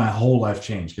that was my whole life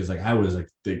changed because like I was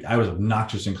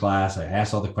obnoxious in class. I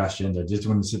asked all the questions. I just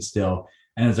wanted to sit still,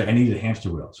 and it's like I needed a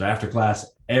hamster wheel. So after class,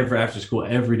 after school,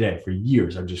 every day for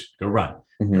years, I'd just go run,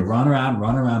 run around,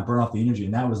 burn off the energy,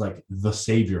 and that was like the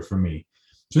savior for me.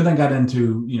 So then I got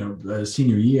into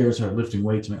senior year, started lifting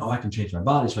weights. I'm like, I can change my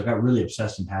body. So I got really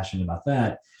obsessed and passionate about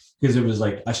that because it was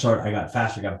like I got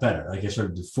faster, got better. Like I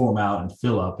started to form out and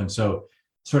fill up, and so.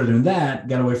 Started doing that,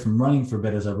 got away from running for a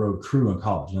bit as I rode crew in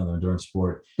college, another endurance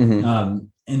sport. And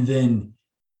then,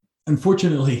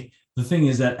 unfortunately, the thing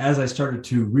is that as I started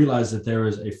to realize that there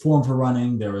was a form for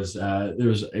running, there was a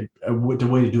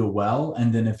way to do it well.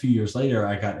 And then a few years later,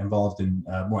 I got involved in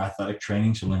more athletic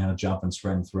training, so learning how to jump and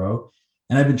sprint and throw.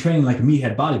 And I've been training like a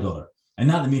meathead bodybuilder, and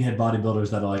not the meathead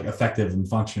bodybuilders that are like effective and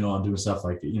functional and doing stuff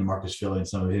like Marcus Filly and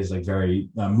some of his like very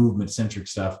movement centric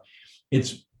stuff.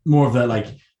 It's more of that like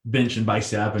bench and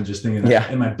bicep and just thinking that,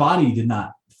 and my body did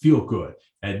not feel good.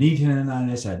 I had knee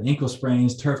tendonitis, I had ankle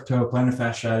sprains, turf toe, plantar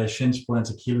fasciitis, shin splints,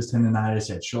 Achilles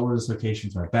tendonitis, I had shoulder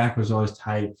dislocations, my back was always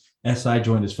tight, SI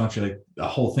joint dysfunction, like the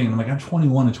whole thing. And I'm like, I'm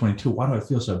 21 and 22. Why do I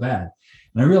feel so bad?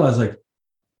 And I realized like,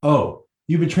 oh,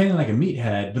 you've been training like a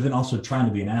meathead, but then also trying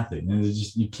to be an athlete. And it's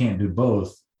just, you can't do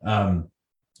both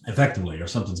effectively, or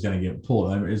something's going to get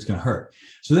pulled. It's going to hurt.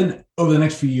 So then over the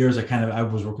next few years, I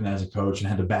was working as a coach and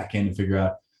had to back in and figure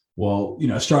out, well,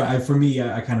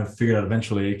 I kind of figured out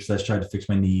eventually because I tried to fix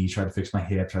my knee, tried to fix my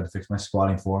hip, tried to fix my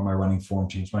squatting form, my running form,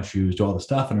 change my shoes, do all the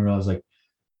stuff. And I realized like,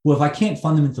 well, if I can't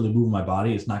fundamentally move my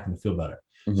body, it's not going to feel better.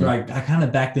 So I kind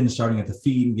of backed into starting at the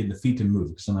feet and getting the feet to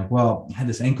move because I'm like, well, I had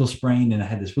this ankle sprain and I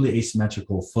had this really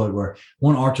asymmetrical foot where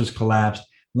one arch was collapsed,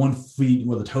 one feet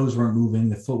where the toes weren't moving,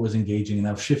 the foot was engaging, and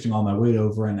I was shifting all my weight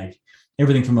over, and like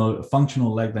everything from a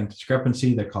functional leg length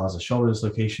discrepancy that caused the shoulder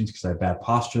dislocations because I had bad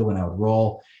posture when I would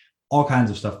roll, all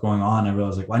kinds of stuff going on. I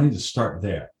realized like, well, I need to start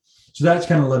there. So that's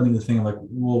kind of led me to think like,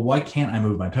 well, why can't I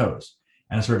move my toes?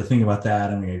 And I started thinking about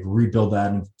that and I rebuild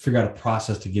that and figure out a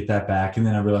process to get that back. And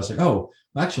then I realized like, oh,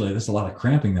 actually, there's a lot of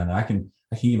cramping then. I can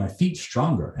get my feet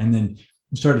stronger. And then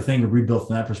started thinking of rebuild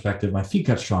from that perspective. My feet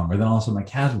got stronger. Then also my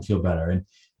calves would feel better. And,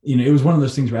 it was one of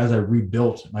those things where as I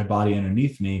rebuilt my body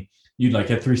underneath me, you'd like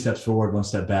have 3 steps forward, 1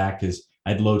 step back because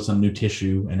I'd load some new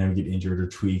tissue and I would get injured or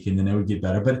tweak and then it would get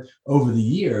better. But over the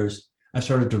years, I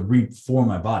started to reform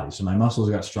my body. So my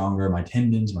muscles got stronger, my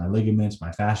tendons, my ligaments,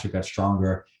 my fascia got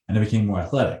stronger, and I became more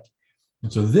athletic.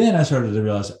 And so then I started to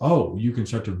realize, oh, you can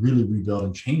start to really rebuild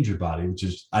and change your body, which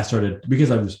is, I started,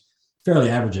 because I was fairly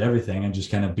average at everything, I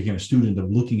just kind of became a student of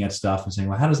looking at stuff and saying,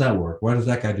 well, how does that work? Why does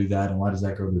that guy do that? And why does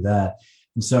that girl do that?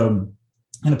 And so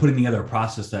kind of putting together a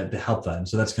process to help that. And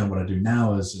so that's kind of what I do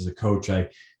now as a coach. I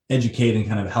educate and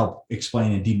kind of help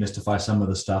explain and demystify some of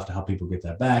the stuff to help people get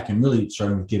that back and really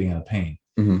starting with getting out of pain.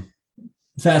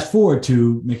 Fast forward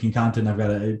to making content. I've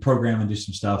got a program and do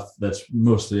some stuff that's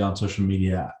mostly on social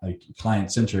media, like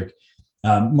client centric.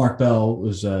 Mark Bell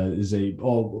is a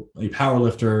power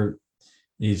lifter.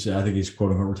 I think he's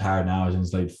quote unquote retired now.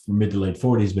 He's in his mid to late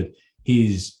 40s, but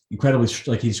he's incredibly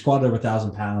he's squatted over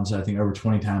 1,000 pounds. I think over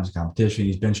 20 times in competition.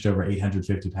 He's benched over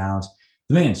 850 pounds.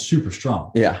 the man's super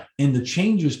strong. Yeah. And the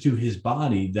changes to his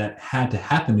body that had to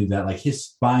happen to that, like his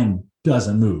spine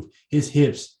doesn't move. His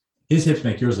hips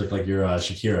make yours look like you're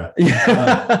Shakira.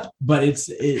 But it's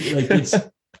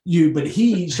you, but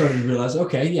he started to realize,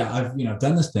 okay, yeah, I've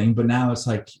done this thing, but now it's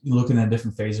like looking at a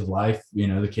different phase of life.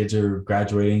 The kids are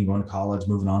graduating, going to college,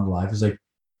 moving on to life. It's like,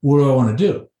 what do I want to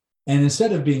do? And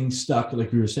instead of being stuck,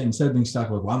 like we were saying, instead of being stuck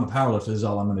like, well, I'm a powerlifter, this is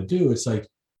all I'm going to do. It's like,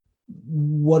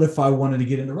 what if I wanted to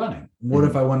get into running? What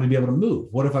if I wanted to be able to move?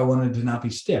 What if I wanted to not be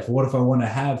stiff? What if I want to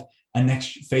have a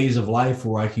next phase of life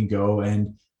where I can go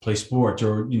and play sports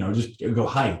or, just go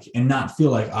hike and not feel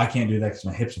like I can't do that because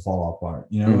my hips will fall apart,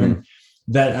 and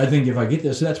that I think if I get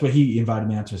this, so that's what he invited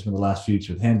me out to spend the last few weeks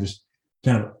with him, just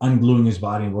kind of ungluing his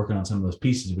body and working on some of those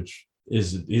pieces, which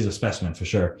is a specimen for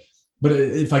sure. But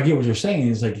if I get what you're saying,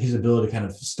 is like his ability to kind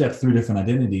of step through different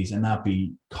identities and not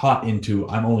be caught into,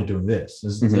 I'm only doing this.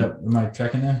 Is that, am I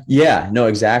tracking there? Yeah, no,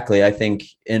 exactly. I think,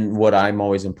 and what I'm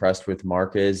always impressed with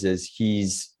Mark is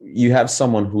you have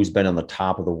someone who's been on the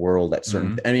top of the world at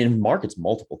certain, I mean, Mark, it's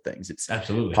multiple things. It's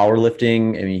absolutely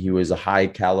powerlifting. I mean, he was a high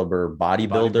caliber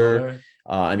bodybuilder.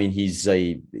 I mean, he's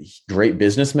a great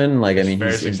businessman. Like, I mean,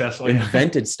 very he's successful.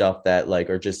 Invented stuff that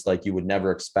like, are just like, you would never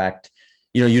expect.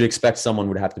 You'd expect someone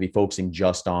would have to be focusing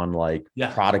just on like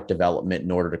product development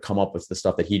in order to come up with the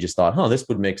stuff that he just thought, this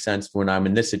would make sense when I'm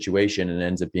in this situation, and it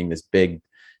ends up being this big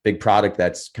product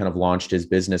that's kind of launched his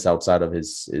business outside of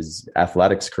his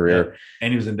athletics career. Yeah.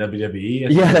 And he was in WWE.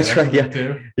 Yeah, that's right. Yeah.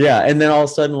 Too. Yeah. And then all of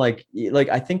a sudden, like,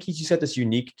 I think he's just got this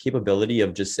unique capability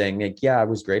of just saying like, yeah, I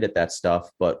was great at that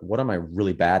stuff, but what am I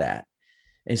really bad at?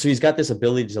 And so he's got this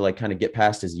ability to like kind of get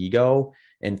past his ego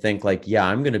and think like, yeah,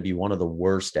 I'm going to be one of the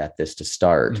worst at this to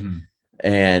start.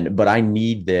 But I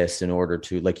need this in order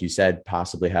to, like you said,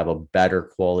 possibly have a better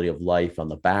quality of life on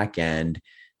the back end.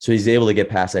 So he's able to get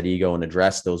past that ego and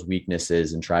address those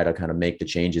weaknesses and try to kind of make the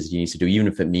changes he needs to do, even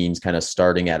if it means kind of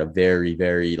starting at a very,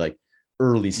 very like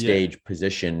early stage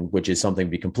position, which is something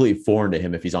to be completely foreign to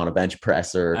him if he's on a bench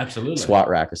press or squat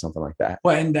rack or something like that.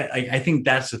 Well, and I think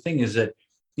that's the thing is that,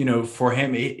 for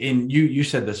him, and you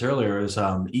said this earlier, is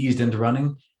eased into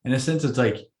running. In a sense, it's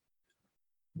like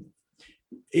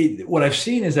what I've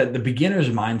seen is that the beginner's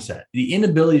mindset, the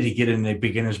inability to get in the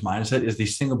beginner's mindset is the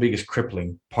single biggest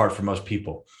crippling part for most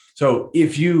people. So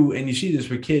if you see this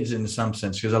with kids in some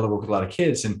sense, because I work with a lot of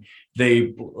kids and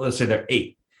let's say they're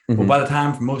 8. Well, by the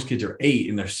time most kids are 8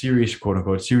 and they're serious, quote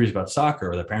unquote, serious about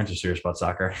soccer, or their parents are serious about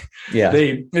soccer,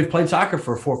 they've played soccer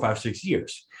for 4, 5, 6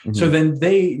 years. So then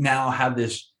they now have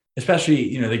this,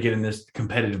 especially, they get in this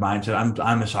competitive mindset.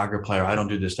 I'm a soccer player. I don't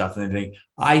do this stuff. And they think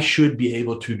I should be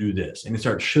able to do this. And they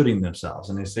start shooting themselves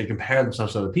and they compare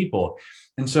themselves to other people.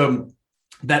 And so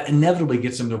that inevitably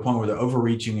gets them to a point where they're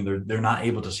overreaching and they're not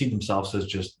able to see themselves as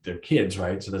just their kids,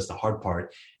 right? So that's the hard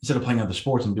part. Instead of playing other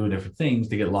sports and doing different things,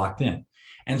 they get locked in.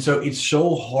 And so it's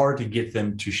so hard to get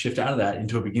them to shift out of that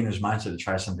into a beginner's mindset to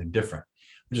try something different,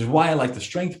 which is why I like the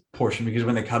strength portion, because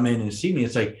when they come in and see me,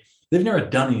 it's like, they've never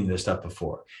done any of this stuff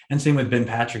before. And same with Ben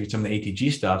Patrick and some of the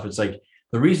ATG stuff. It's like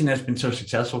the reason that's been so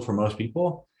successful for most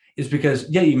people is because,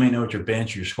 you may know what your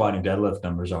bench, your squat and deadlift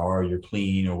numbers are, your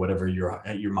clean or whatever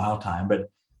your mile time, but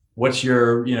what's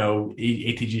your,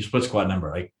 ATG split squat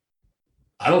number? Like,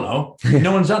 I don't know.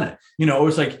 No one's done it.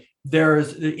 It's like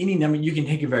there's any number, you can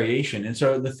take a variation. And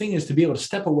so the thing is to be able to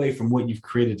step away from what you've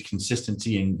created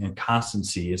consistency and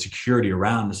constancy and security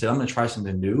around and say, I'm going to try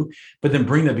something new, but then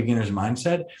bring that beginner's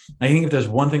mindset. I think if there's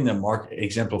one thing that Mark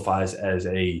exemplifies as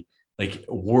a like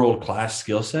world-class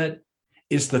skill set,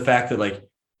 it's the fact that like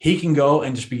he can go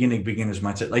and just begin a beginner's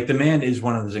mindset. Like the man is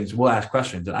one of those things. We'll ask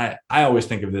questions. And I always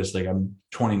think of this, like I'm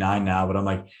 29 now, but I'm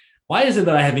like, why is it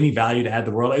that I have any value to add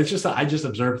to the world? It's just I just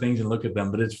observe things and look at them.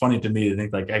 But it's funny to me to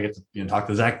think like I get to talk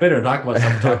to Zach Bitter, talk about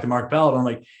something, talk to Mark Bell. And I'm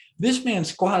like, this man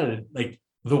squatted like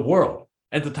the world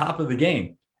at the top of the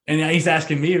game. And he's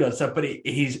asking me about stuff, but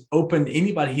he's open.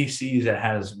 Anybody he sees that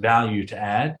has value to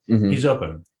add, he's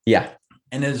open. Yeah.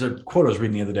 And there's a quote I was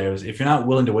reading the other day was, if you're not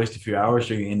willing to waste a few hours,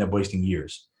 you're going to end up wasting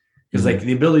years. Because like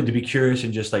the ability to be curious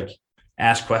and just like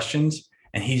ask questions,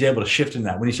 and he's able to shift in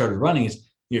that. When he started running,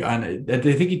 did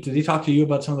he talk to you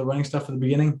about some of the running stuff at the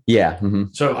beginning? Yeah.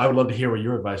 So I would love to hear what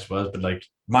your advice was, but like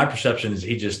my perception is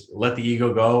he just let the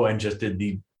ego go and just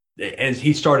as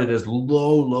he started as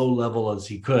low level as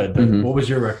he could. But what was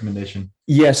your recommendation?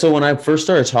 Yeah. So when I first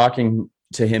started talking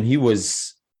to him, he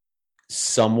was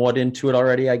somewhat into it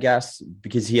already, I guess,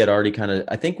 because he had already kind of,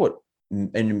 I think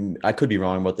and I could be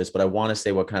wrong about this, but I want to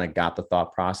say what kind of got the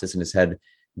thought process in his head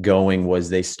going was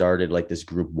they started like this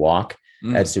group walk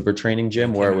at Super Training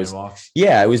Gym where it was,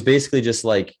 it was basically just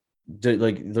like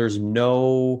there's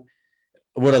no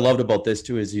what I loved about this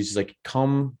too is he's just like,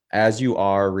 come as you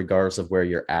are, regardless of where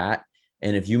you're at.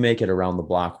 And if you make it around the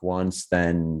block once,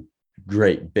 then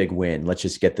great, big win. Let's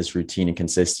just get this routine and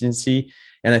consistency.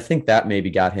 And I think that maybe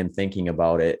got him thinking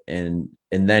about it. And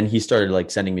then he started like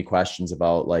sending me questions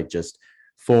about like just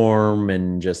form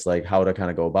and just like how to kind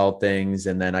of go about things.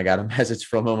 And then I got a message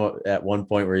from him at one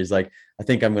point where he's like, I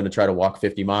think I'm going to try to walk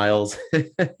 50 miles. He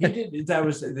did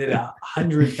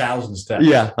 100,000 steps.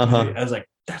 Yeah. I was like,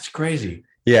 that's crazy.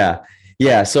 Yeah.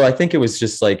 Yeah. So I think it was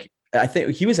just like, I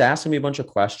think he was asking me a bunch of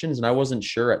questions and I wasn't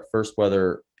sure at first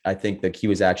whether I think that he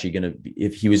was actually going to,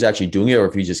 if he was actually doing it or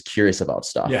if he's just curious about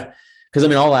stuff. Yeah. Cause I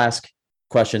mean, I'll ask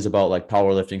questions about like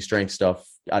powerlifting, strength stuff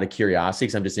out of curiosity.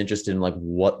 Cause I'm just interested in like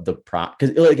what the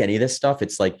cause like any of this stuff,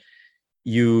 it's like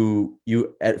you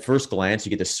at first glance, you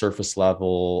get the surface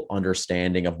level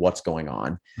understanding of what's going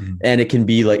on. Mm-hmm. And it can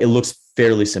be like, it looks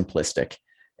fairly simplistic.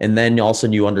 And then all of a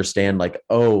sudden you understand like,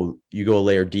 oh, you go a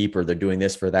layer deeper, they're doing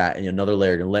this for that. And another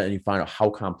layer and you find out how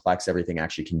complex everything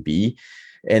actually can be.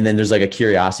 And then there's like a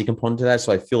curiosity component to that.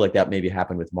 So I feel like that maybe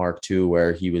happened with Mark too,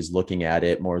 where he was looking at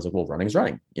it more as like, well, running's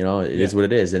running, you know, it is what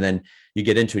it is. And then you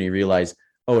get into it and you realize,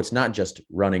 oh, it's not just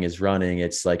running is running.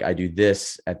 It's like, I do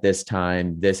this at this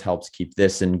time. This helps keep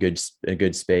this in a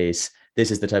good space. This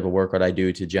is the type of workout I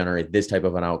do to generate this type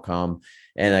of an outcome.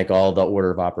 And like all the order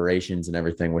of operations and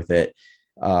everything with it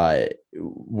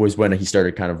was when he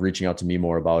started kind of reaching out to me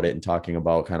more about it and talking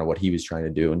about kind of what he was trying to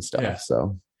do and stuff. Yeah.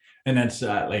 So, and that's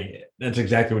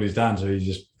exactly what he's done. So he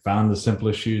just found the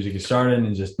simplest shoes he could start in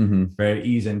and just very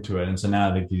ease into it. And so now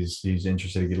I think he's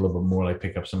interested to get a little bit more, like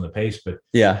pick up some of the pace. But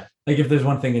yeah, like if there's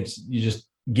one thing, it's you just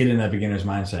get in that beginner's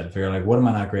mindset and figure like, what am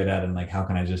I not great at? And like, how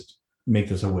can I just make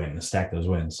this a win and stack those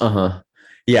wins?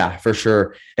 Yeah, for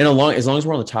sure. And as long as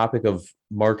we're on the topic of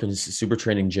Mark and his super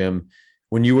training gym,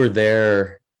 when you were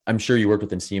there, I'm sure you worked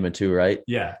with Nsima too, right?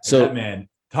 Yeah. So that man,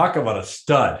 talk about a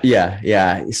stud. Yeah.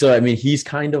 Yeah. So, I mean, he's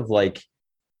kind of like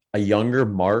a younger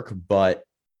Mark, but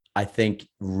I think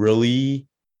really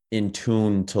in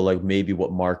tune to like maybe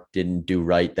what Mark didn't do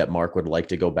right, that Mark would like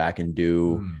to go back and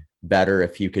do better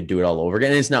if he could do it all over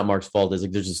again. And it's not Mark's fault. It's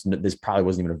like, this probably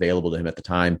wasn't even available to him at the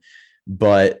time,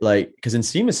 but like, cause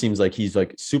Nsima seems like he's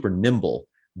like super nimble,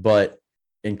 but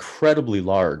incredibly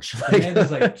large. Man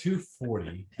is like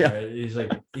 240. Yeah. Right? He's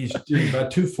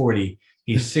about 240.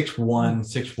 He's 6'1",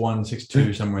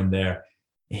 6'2", somewhere in there.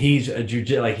 He's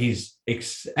he's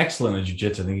excellent at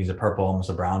jiu-jitsu. I think he's a purple, almost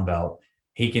a brown belt.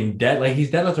 He can he's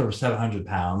deadlift over 700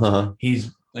 pounds.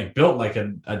 He's like built like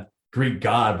a Greek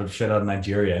god, but shit out of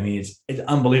Nigeria. I mean, it's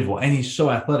unbelievable. And he's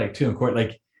so athletic too. In court,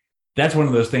 like that's one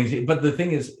of those things. But the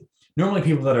thing is, normally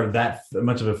people that are that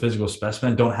much of a physical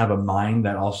specimen don't have a mind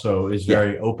that also is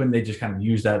very open. They just kind of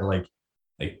use that like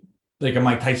a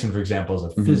Mike Tyson, for example, is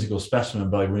a physical specimen,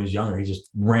 but like when he was younger, he just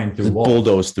ran through walls.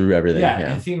 Bulldozed through everything. Yeah.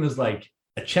 And Nsima is like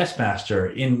a chess master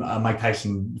in a Mike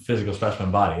Tyson physical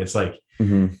specimen body. It's like, I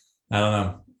don't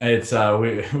know. It's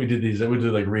we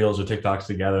did like reels or TikToks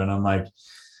together, and I'm like,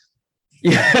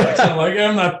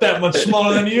 I'm not that much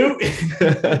smaller than you.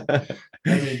 I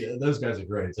mean, those guys are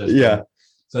great. So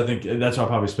so I think that's why I'll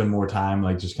probably spend more time,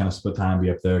 like just kind of split time, be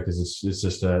up there, because it's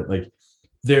just like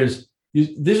this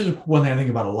is one thing I think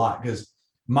about a lot, because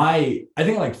I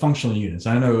think like functional units.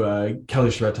 I know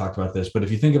Kelly Starrett talked about this, but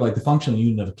if you think of like the functional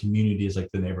unit of a community is like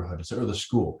the neighborhood or the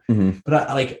school,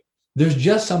 but there's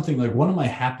just something like one of my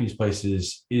happiest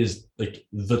places is like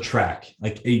the track,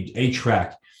 like a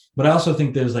track. But I also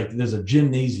think there's a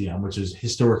gymnasium, which is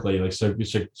historically like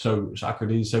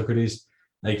Socrates,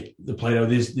 like the Plato,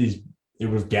 these they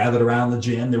would have gathered around the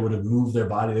gym, they would have moved their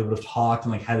body, they would have talked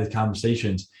and like had these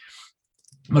conversations.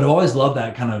 But I've always loved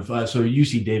that kind of so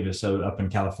UC Davis up in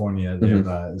California, they have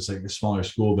it's like a smaller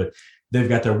school, but they've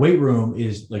got their weight room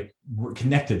is like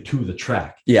connected to the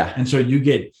track. Yeah. And so you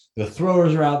get the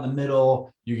throwers are out in the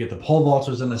middle, you get the pole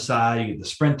vaulters on the side, you get the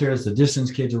sprinters, the distance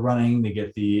kids are running, they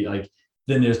get the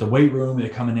then there's the weight room, they're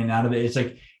coming in and out of it. It's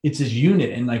like it's this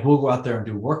unit, and like we'll go out there and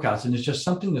do workouts, and it's just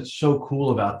something that's so cool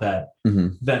about that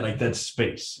that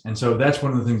space. And so that's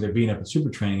one of the things that being up at Super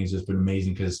Training has just been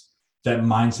amazing, because that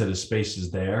mindset of space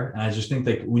is there. And I just think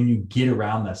that when you get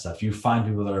around that stuff, you find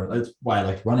people that's why I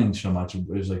like running so much,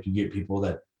 is like you get people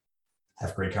that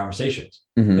have great conversations.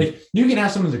 Like you can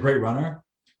have someone who's a great runner,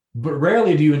 but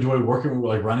rarely do you enjoy working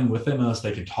like running with them unless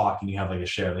they can talk and you have like a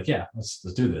share, like, yeah, let's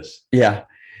do this. Yeah,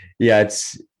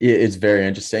 it's very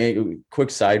interesting. Quick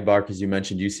sidebar, because you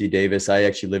mentioned UC Davis. I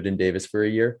actually lived in Davis for a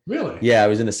year. Really? Yeah, I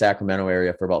was in the Sacramento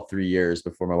area for about 3 years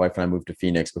before my wife and I moved to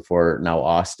Phoenix, before now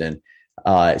Austin.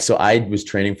 So I was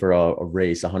training for a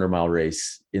race, a 100-mile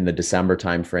race in the December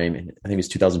timeframe. I think it was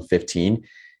 2015.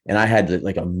 And I had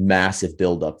like a massive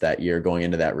buildup that year going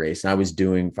into that race. And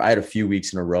I had a few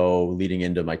weeks in a row leading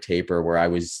into my taper where I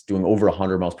was doing over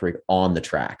 100 miles per week on the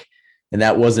track. And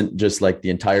that wasn't just like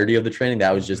the entirety of the training.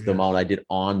 That was just the amount I did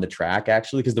on the track,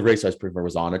 actually, because the race I was preparing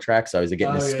was on a track. So I was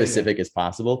getting as specific as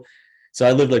possible. So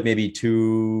I lived like maybe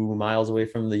 2 miles away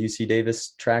from the UC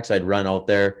Davis track. So I'd run out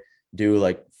there, do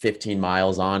like 15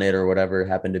 miles on it or whatever it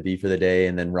happened to be for the day,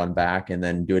 and then run back and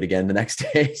then do it again the next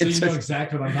day. So you know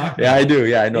exactly what I'm talking about. Yeah, I do.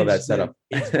 Yeah, I know that setup.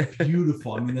 It's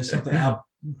beautiful. I mean, there's something I'll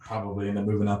probably end up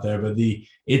moving out there, but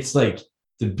it's like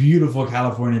the beautiful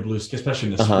California blue,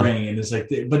 especially in the spring. And it's like,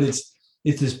 but it's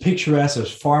this picturesque.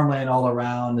 There's farmland all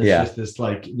around. It's just this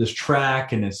like this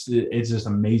track, and it's just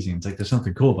amazing. It's like there's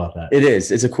something cool about that. It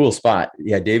is. It's a cool spot.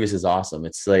 Yeah, Davis is awesome.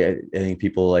 It's like I think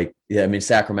people like. Yeah, I mean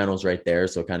Sacramento's right there,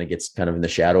 so it kind of gets kind of in the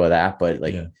shadow of that. But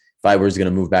like, if I was going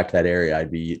to move back to that area, I'd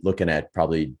be looking at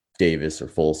probably Davis or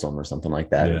Folsom or something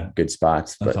like that. Yeah. Good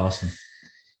spots. That's awesome.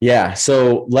 Yeah.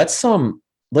 So let's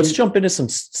jump into some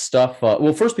stuff.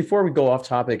 Well, first, before we go off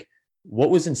topic,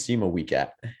 what was NSEMA week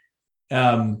at?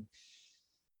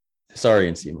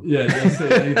 Sorry, NSEMA. Yeah,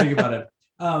 you think about it.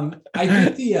 I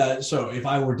think so if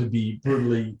I were to be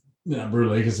brutally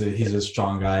because he's a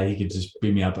strong guy, he could just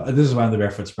beat me up. This is why I'm the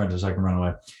barefoot sprinter, so I can run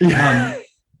away.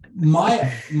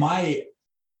 My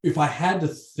if I had to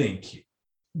think,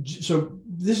 so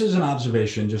this is an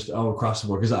observation just all across the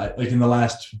board, because I like in the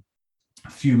last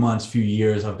few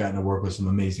years, I've gotten to work with some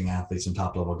amazing athletes and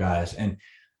top level guys, and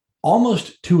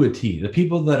almost to a T, the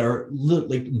people that are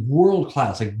like world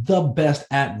class, like the best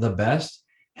at the best,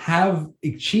 have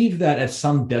achieved that at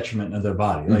some detriment of their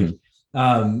body. Like,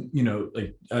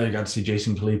 like I got to see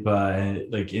Jason Khalipa,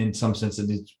 and like in some sense,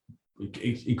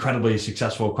 he's incredibly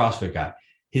successful CrossFit guy.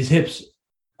 His hips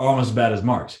are almost as bad as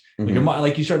Mark's.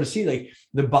 Like you start to see, like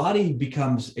the body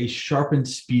becomes a sharpened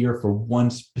spear for one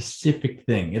specific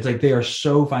thing. It's like they are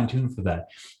so fine tuned for that,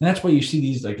 and that's why you see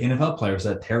these like NFL players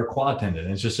that tear a quad tendon.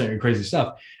 And it's just certain crazy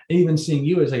stuff. And even seeing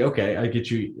you, it's like, okay, I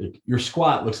get you. Like, your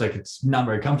squat looks like it's not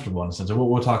very comfortable in a sense. So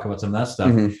we'll talk about some of that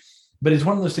stuff. But it's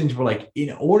one of those things where, like,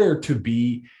 in order to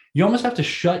be, you almost have to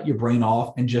shut your brain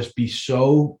off and just be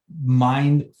so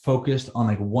mind focused on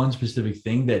like one specific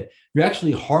thing that you're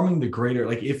actually harming the greater.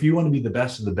 Like, if you want to be the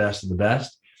best of the best of the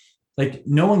best, like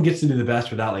no one gets to do the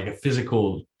best without like a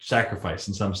physical sacrifice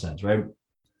in some sense, right?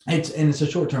 It's a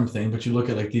short-term thing, but you look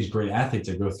at like these great athletes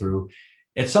that go through.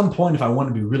 At some point, if I want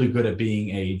to be really good at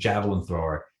being a javelin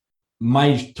thrower,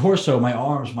 my torso, my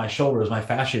arms, my shoulders, my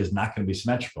fascia is not going to be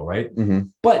symmetrical, right?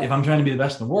 But if I'm trying to be the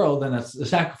best in the world, then that's a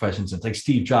sacrifice in a sense. Like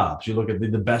Steve Jobs, you look at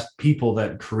the best people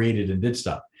that created and did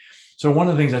stuff. So one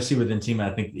of the things I see with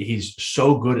NSEMA, I think he's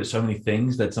so good at so many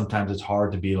things that sometimes it's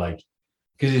hard to be like,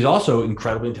 because he's also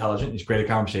incredibly intelligent. He's great at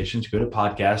conversations, good at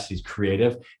podcasts. He's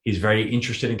creative. He's very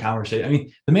interested in conversation. I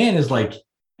mean, the man is like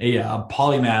a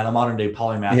polymath, a modern day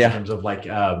polymath in terms of like,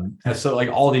 so like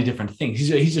all these different things.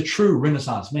 He's a true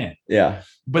Renaissance man. Yeah.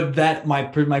 But that my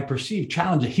perceived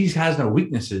challenge, he has no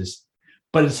weaknesses,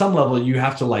 but at some level you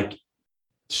have to like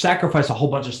sacrifice a whole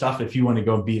bunch of stuff if you want to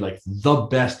go be like the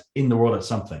best in the world at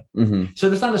something. So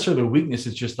that's not necessarily a weakness.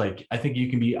 It's just like, I think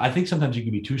sometimes you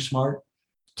can be too smart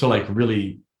to like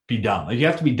really be dumb. Like you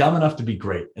have to be dumb enough to be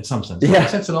great in some sense. Does that make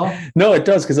sense at all? No, it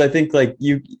does. Cause I think like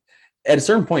you, at a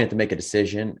certain point, you have to make a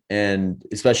decision, and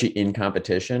especially in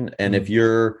competition. And if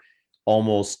you're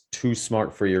almost too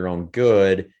smart for your own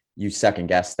good, you second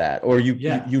guess that, or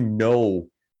you know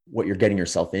what you're getting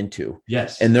yourself into.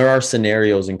 Yes. And there are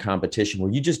scenarios in competition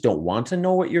where you just don't want to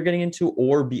know what you're getting into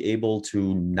or be able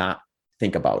to not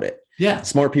think about it. Yeah.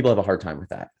 Smart people have a hard time with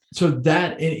that. So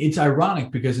that it's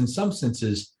ironic because in some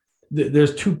senses,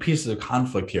 there's two pieces of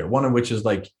conflict here. One of which is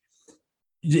like,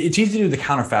 it's easy to do the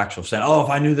counterfactual, saying, oh, if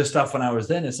I knew this stuff when I was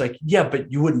then, it's like, yeah,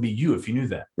 but you wouldn't be you if you knew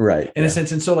that. Right. In a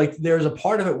sense. And so like, there's a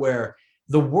part of it where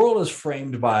the world is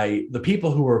framed by the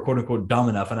people who are quote unquote dumb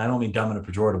enough. And I don't mean dumb in a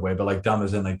pejorative way, but like dumb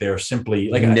as in like, they're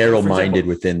simply like narrow-minded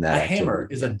within that. A hammer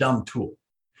is a dumb tool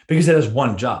because it has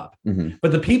one job.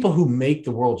 But the people who make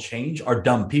the world change are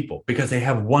dumb people because they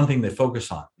have one thing they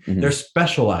focus on. They're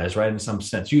specialized, right? In some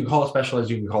sense, you can call it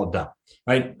specialized, you can call it dumb,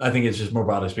 right? I think it's just more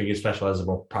broadly speaking, specialized is a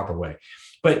more proper way.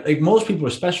 But like most people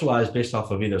are specialized based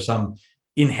off of either some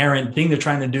inherent thing they're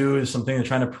trying to do, something they're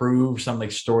trying to prove, some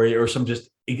like story, or some just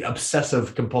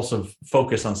obsessive compulsive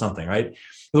focus on something, right?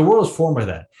 The world is formed by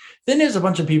that. Then there's a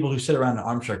bunch of people who sit around an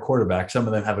armchair quarterback. Some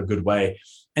of them have a good way.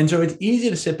 And so it's easy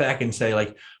to sit back and say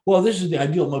like, well, this is the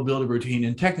ideal mobility routine.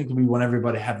 And technically we want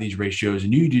everybody to have these ratios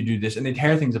and you do this, and they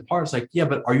tear things apart. It's like, yeah,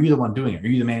 but are you the one doing it? Are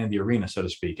you the man in the arena, so to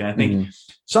speak? And I think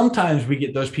sometimes we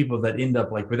get those people that end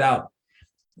up like without,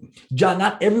 John,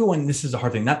 not everyone, this is a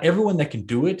hard thing. Not everyone that can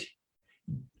do it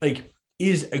like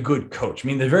is a good coach. I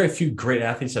mean, there's very few great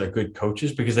athletes that are good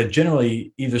coaches because they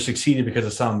generally either succeeded because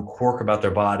of some quirk about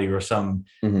their body or some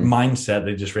mindset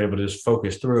they just were able to just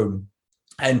focus through.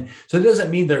 And so it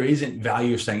doesn't mean there isn't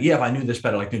value of saying, yeah, if I knew this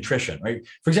better, like nutrition, right?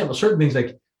 For example, certain things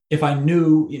like if I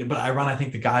knew, but I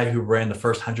think the guy who ran the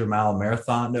first 100-mile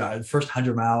marathon, first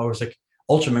 100-mile was like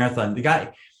ultra marathon, the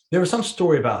guy, there was some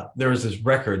story about, there was this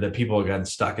record that people had gotten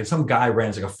stuck and some guy ran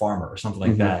as like a farmer or something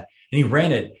like that. And he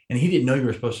ran it and he didn't know you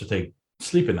were supposed to take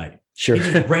sleep at night. Sure.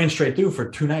 He just ran straight through for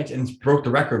 2 nights and broke the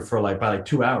record for by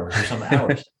 2 hours or some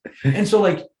hours. And so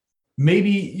like,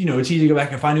 maybe, it's easy to go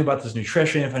back if I knew about this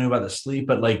nutrition, if I knew about the sleep,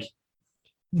 but like,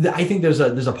 I think there's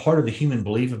a part of the human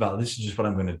belief about this is just what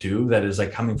I'm going to do that is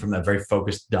like coming from that very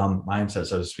focused, dumb mindset,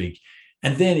 so to speak.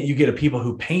 And then you get a people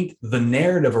who paint the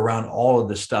narrative around all of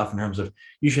this stuff in terms of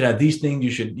you should have these things,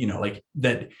 you should, like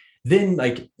that. Then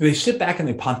like they sit back and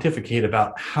they pontificate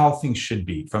about how things should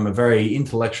be from a very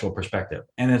intellectual perspective.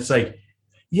 And it's like,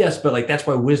 yes, but like, that's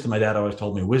why wisdom, my dad always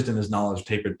told me, wisdom is knowledge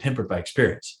tempered by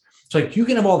experience. It's like, you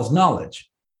can have all this knowledge,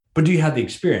 but do you have the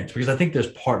experience? Because I think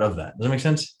there's part of that. Does that make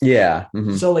sense? Yeah.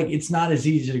 So like, it's not as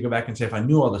easy to go back and say, if I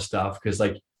knew all this stuff, because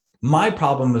like my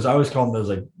problem is I always call them those,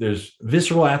 like there's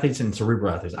visceral athletes and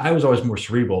cerebral athletes. I was always more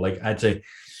cerebral. Like I'd say,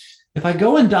 if I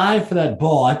go and dive for that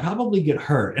ball, I probably get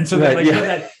hurt. And so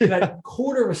that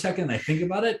quarter of a second I think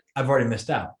about it, I've already missed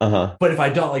out. But if I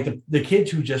don't, like the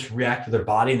kids who just react to their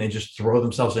body and they just throw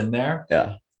themselves in there,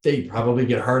 they probably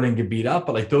get hurt and get beat up.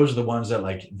 But like those are the ones that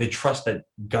like they trust that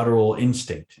guttural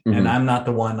instinct. And I'm not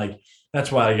the one, like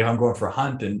that's why I'm going for a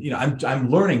hunt and I'm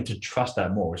learning to trust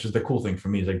that more, which is the cool thing for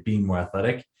me is like being more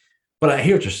athletic. But I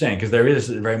hear what you're saying, because there is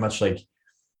very much like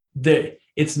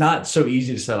it's not so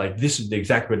easy to say like this is the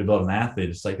exact way to build an athlete.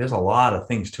 It's like there's a lot of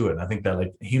things to it. And I think that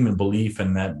like human belief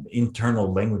and that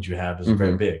internal language you have is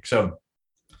very big. So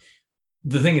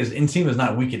the thing is, Nsima is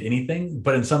not weak at anything,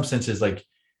 but in some senses, like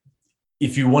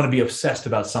if you want to be obsessed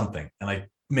about something and like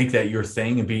make that your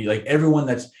thing and be like everyone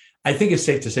I think it's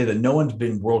safe to say that no one's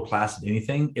been world class at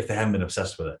anything if they haven't been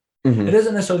obsessed with it. It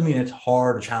doesn't necessarily mean it's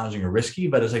hard or challenging or risky,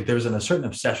 but it's like there's a certain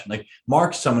obsession. Like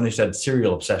Mark's someone who said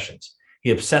serial obsessions. He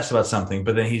obsessed about something,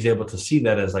 but then he's able to see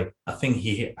that as like a thing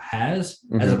he has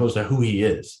as opposed to who he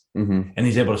is. And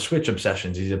he's able to switch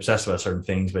obsessions. He's obsessed about certain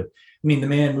things. But I mean, the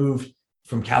man moved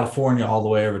from California all the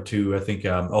way over to, I think,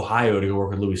 Ohio to go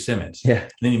work with Louis Simmons. Yeah.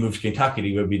 And then he moved to Kentucky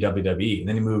to go be WWE. And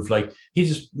then he moved he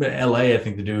just LA, I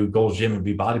think, to do Gold's Gym and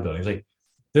be bodybuilding. It's like,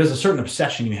 there's a certain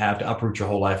obsession you have to uproot your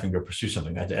whole life and go pursue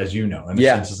something, as you know. And the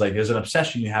sense is like, there's an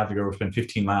obsession you have to go spend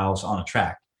 15 miles on a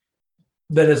track.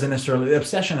 That isn't necessarily,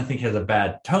 obsession, I think, has a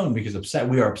bad tone because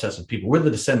we are obsessive people. We're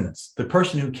the descendants. The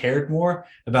person who cared more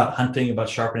about hunting, about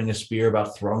sharpening a spear,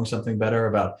 about throwing something better,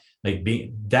 about like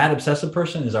being that obsessive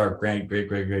person is our great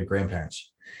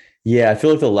grandparents. Yeah. I feel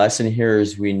like the lesson here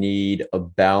is we need a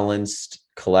balanced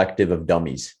collective of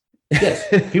dummies. Yes,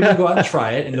 people go out and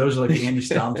try it, and those are like the Andy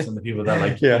Stumps and the people that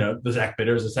like the Zach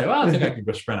Bitters that say, "Well, I think I could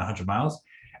go sprint 100 miles,"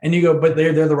 and you go, "But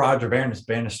they're the Roger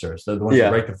Bannisters. They're the ones that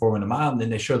break the 4-minute mile," and then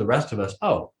they show the rest of us,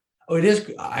 "Oh, it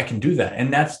is. I can do that,"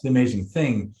 and that's the amazing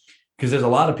thing because there's a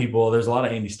lot of people. There's a lot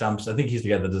of Andy Stumps. I think he's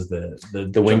the guy that does the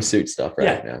wingsuit stuff,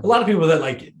 right? Yeah, a lot of people that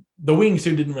like the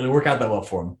wingsuit didn't really work out that well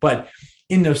for him, but.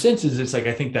 In those senses, it's like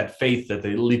I think that faith that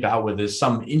they leap out with is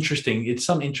some interesting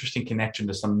connection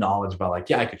to some knowledge about like,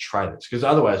 yeah, I could try this. Because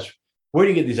otherwise, where do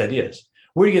you get these ideas?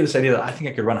 Where do you get this idea that I think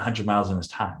I could run 100 miles in this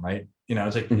time, right?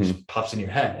 It's like it just pops in your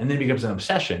head and then it becomes an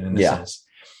obsession in a sense.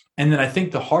 And then I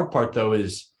think the hard part though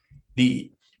is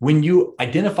when you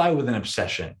identify with an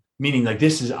obsession, meaning like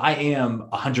I am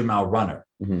a 100-mile runner.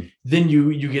 Then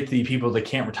you get the people that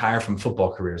can't retire from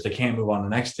football careers. They can't move on to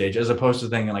the next stage, as opposed to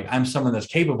thinking like I'm someone that's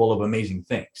capable of amazing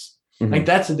things. Like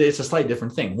it's a slight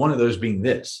different thing. One of those being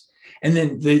this. And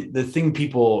then the thing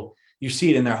people, you see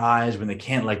it in their eyes when they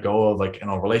can't let go of like an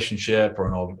old relationship or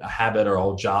an old habit or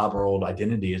old job or old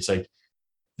identity. It's like,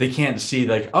 they can't see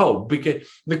like, oh, because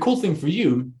the cool thing for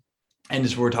you, and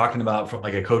as we're talking about from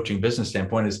like a coaching business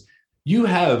standpoint is you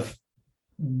have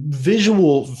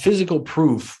visual, physical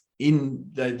proof in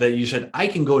that you said, I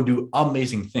can go and do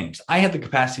amazing things. I have the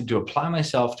capacity to apply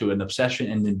myself to an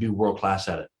obsession and then be world-class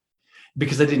at it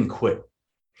because I didn't quit.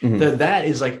 That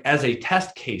is like as a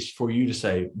test case for you to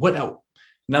say, what else?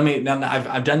 Now,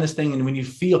 I've done this thing. And when you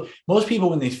feel, most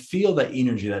people, when they feel that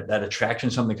energy, that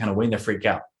attraction, something kind of way, they freak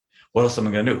out. What else am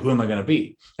I going to do? Who am I going to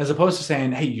be? As opposed to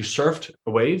saying, hey, you surfed a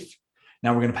wave.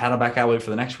 Now we're going to paddle back out, wait for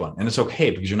the next one. And it's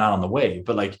okay because you're not on the wave,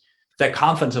 but like, that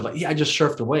confidence of like, yeah, I just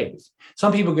surfed a wave.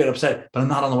 Some people get upset, but I'm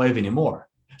not on the wave anymore.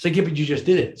 It's like, yeah, but you just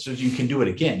did it. So you can do it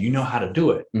again. You know how to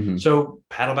do it. Mm-hmm. So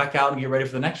paddle back out and get ready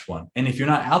for the next one. And if you're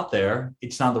not out there,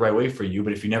 it's not the right wave for you.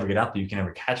 But if you never get out there, you can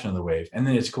never catch another wave. And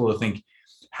then it's cool to think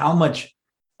how much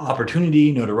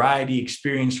opportunity, notoriety,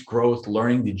 experience, growth,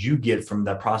 learning did you get from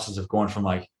that process of going from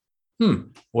like,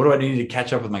 what do I need to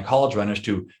catch up with my college runners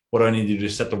to what do I need to do to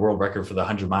set the world record for the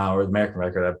 100-mile or the American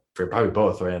record? Probably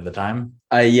both right at the time.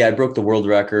 I broke the world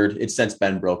record. It's since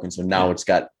been broken. So now it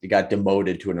got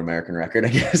demoted to an American record, I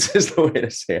guess is the way to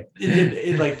say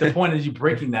it. Like the point is you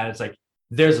breaking that, it's like,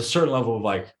 there's a certain level of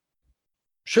like,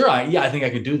 sure, I think I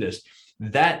could do this.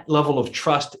 That level of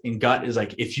trust in gut is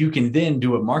like, if you can then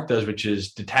do what Mark does, which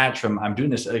is detach from, I'm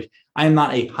doing this. Like, I am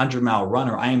not a 100-mile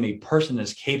runner. I am a person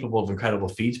that's capable of incredible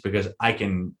feats because I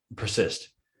can persist.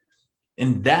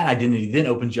 And that identity then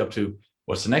opens you up to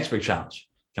what's the next big challenge?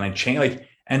 Can I change?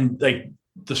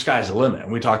 The sky's the limit.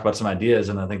 And we talked about some ideas.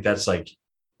 And I think that's like,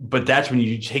 but that's when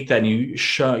you take that and you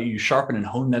sharpen and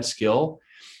hone that skill.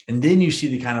 And then you see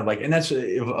the kind of like, and that's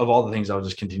of all the things I'll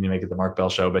just continue to make at the Mark Bell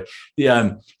Show. But the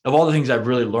of all the things I've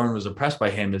really learned, was impressed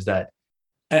by him, is that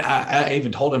I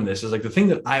even told him this is like the thing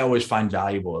that I always find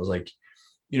valuable is like,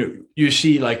 you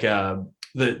see like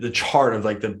the chart of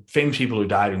like the famous people who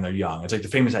died when they're young. It's like the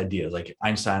famous ideas like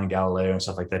Einstein and Galileo and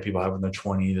stuff like that. People have when they're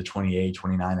 20, the 28,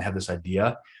 29, they have this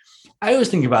idea. I always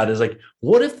think about it as like,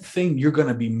 what if the thing you're going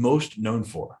to be most known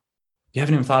for, you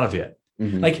haven't even thought of yet?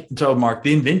 Mm-hmm. Like, so Mark,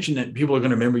 the invention that people are going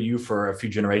to remember you for a few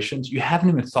generations, you haven't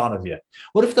even thought of yet.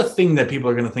 What if the thing that people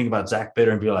are going to think about Zach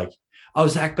Bitter and be like, oh,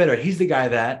 Zach Bitter, he's the guy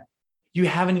that you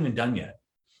haven't even done yet.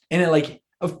 And it like,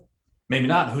 maybe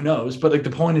not, who knows? But like the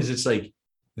point is, it's like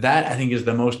that I think is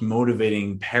the most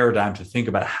motivating paradigm to think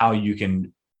about how you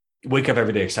can wake up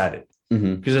every day excited.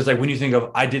 Because it's like when you think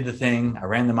of, I did the thing, I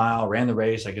ran the mile, ran the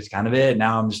race, like it's kind of it.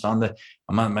 Now I'm just on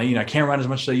my, I can't run as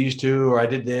much as I used to, or I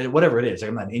did it, whatever it is. Like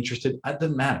I'm not interested. It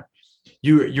doesn't matter.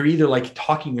 You're either like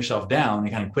talking yourself down and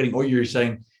kind of quitting, or you're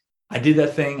saying, I did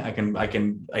that thing. I can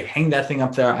like hang that thing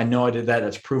up there. I know I did that.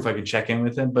 That's proof I can check in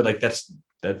with him. But like that's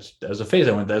as a phase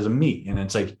I went, that as a me. And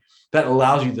it's like, that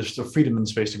allows you the freedom and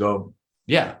space to go,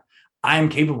 yeah, I am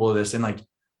capable of this. And like,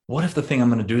 what if the thing I'm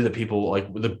going to do that people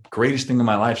like the greatest thing in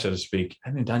my life, so to speak, I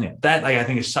haven't done yet? That like, I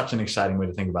think is such an exciting way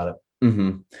to think about it.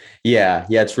 Mm-hmm. Yeah.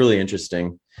 It's really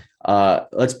interesting.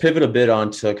 Let's pivot a bit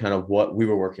onto kind of what we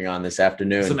were working on this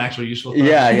afternoon. Some actually useful things.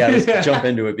 Yeah. Let's jump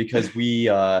into it because we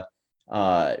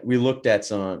looked at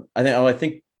some. I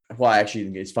think. Well,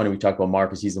 actually, it's funny we talk about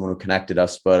Mark because he's the one who connected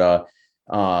us, but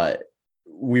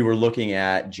we were looking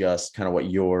at just kind of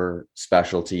what your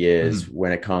specialty is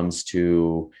when it comes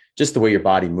to just the way your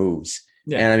body moves.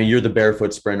 Yeah. And I mean, you're the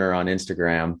barefoot sprinter on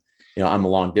Instagram. I'm a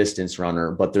long distance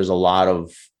runner, but there's a lot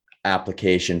of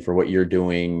application for what you're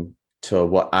doing to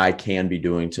what I can be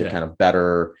doing to kind of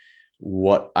better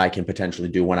what I can potentially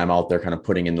do when I'm out there kind of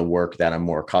putting in the work that I'm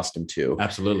more accustomed to.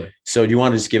 Absolutely. So do you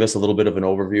want to just give us a little bit of an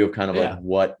overview of kind of like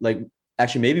what, like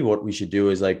actually maybe what we should do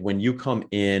is like when you come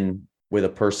in with a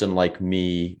person like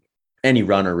me, any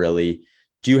runner really,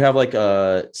 do you have like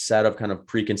a set of kind of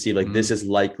preconceived, like this is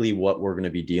likely what we're going to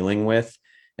be dealing with,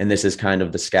 and this is kind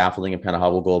of the scaffolding and kind of how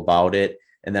we'll go about it,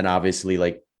 and then obviously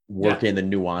like work in the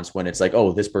nuance when it's like,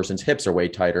 oh, this person's hips are way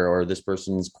tighter, or this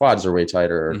person's quads are way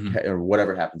tighter, or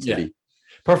whatever happens to be.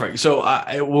 Perfect. So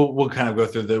we'll kind of go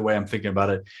through the way I'm thinking about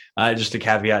it. Just a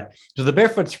caveat. So the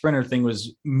barefoot sprinter thing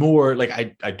was more like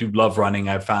I do love running.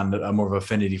 I've found more of an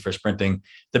affinity for sprinting.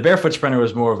 The barefoot sprinter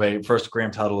was more of a first.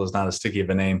 Graham Tuttle is not as sticky of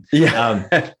a name.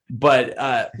 Yeah. But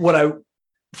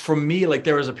for me, like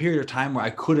there was a period of time where I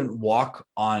couldn't walk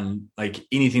on like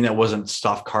anything that wasn't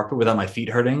soft carpet without my feet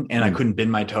hurting, and I couldn't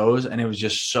bend my toes, and it was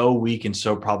just so weak and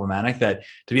so problematic that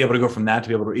to be able to go from that to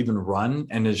be able to even run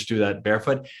and just do that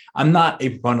barefoot. I'm not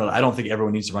a runner. I don't think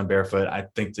everyone needs to run barefoot. I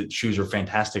think that shoes are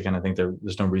fantastic, and I think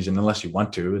there's no reason unless you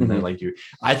want to, and they're like you.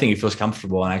 I think it feels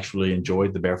comfortable and actually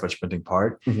enjoyed the barefoot sprinting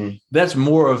part. That's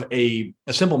more of a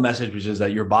simple message, which is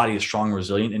that your body is strong and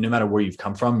resilient, and no matter where you've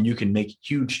come from, you can make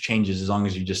huge changes as long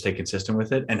as you just stay consistent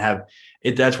with it and have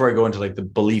it. That's where I go into like the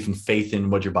belief and faith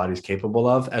in what your body is capable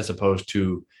of, as opposed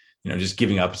to, just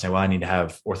giving up and saying, well, I need to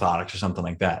have orthotics or something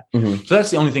like that. So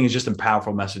that's the only thing, is just a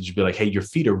powerful message to be like, hey, your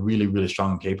feet are really, really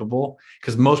strong and capable.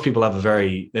 Because most people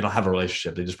they don't have a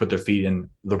relationship. They just put their feet in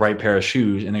the right pair of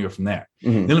shoes and they go from there. They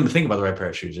don't even think about the right pair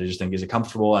of shoes. They just think, is it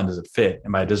comfortable and does it fit?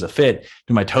 And by does it fit,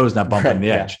 do my toes not bump on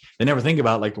the edge? They never think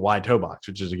about like the wide toe box,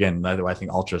 which is again, why I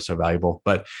think ultra is so valuable.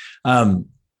 But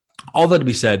all that to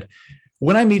be said,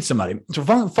 when I meet somebody, so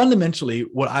fundamentally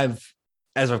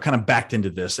as I've kind of backed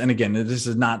into this, and again, this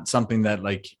is not something that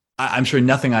like, I'm sure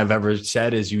nothing I've ever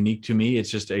said is unique to me. It's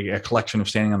just a collection of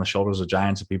standing on the shoulders of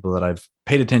giants of people that I've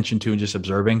paid attention to and just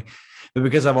observing. But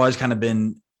because I've always kind of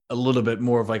been a little bit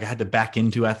more of like, I had to back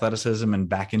into athleticism and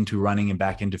back into running and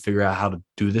back into figure out how to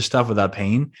do this stuff without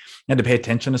pain. I had to pay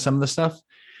attention to some of the stuff.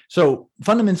 So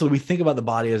fundamentally, we think about the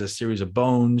body as a series of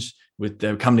bones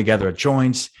that come together at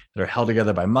joints that are held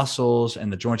together by muscles,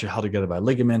 and the joints are held together by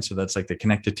ligaments. So that's like the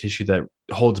connective tissue that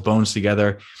holds bones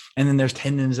together. And then there's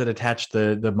tendons that attach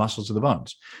the muscles to the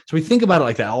bones. So we think about it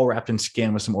like that, all wrapped in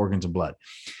skin with some organs and blood.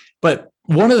 But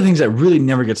one of the things that really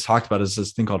never gets talked about is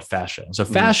this thing called fascia. So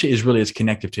fascia is really its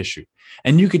connective tissue.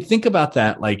 And you could think about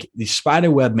that like the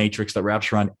spider web matrix that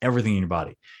wraps around everything in your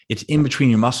body. It's in between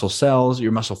your muscle cells,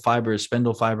 your muscle fibers,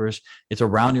 spindle fibers. It's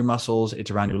around your muscles. It's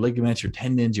around your ligaments, your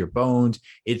tendons, your bones.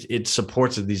 It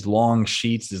supports these long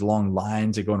sheets, these long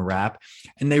lines that go and wrap.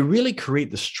 And they really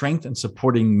create the strength and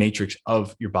supporting matrix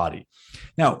of your body.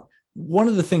 Now, one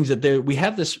of the things that we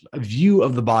have this view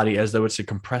of the body as though it's a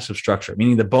compressive structure,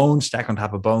 meaning the bones stack on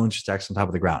top of bones, stacks on top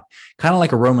of the ground, kind of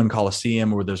like a Roman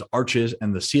Colosseum where there's arches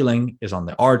and the ceiling is on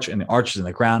the arch and the arch is in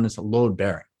the ground. It's a load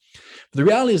bearing. But the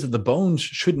reality is that the bones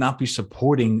should not be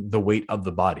supporting the weight of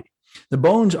the body. The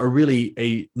bones are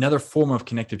really another form of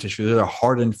connective tissue. They're a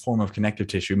hardened form of connective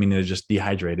tissue, meaning they're just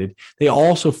dehydrated. They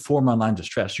also form on lines of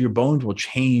stress. So your bones will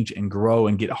change and grow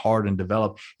and get hard and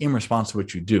develop in response to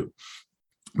what you do.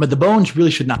 But the bones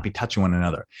really should not be touching one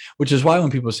another, which is why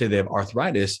when people say they have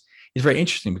arthritis, it's very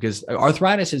interesting because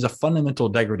arthritis is a fundamental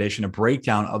degradation, a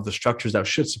breakdown of the structures that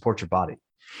should support your body.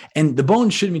 And the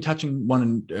bones shouldn't be touching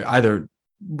one either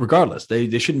regardless.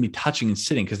 They shouldn't be touching and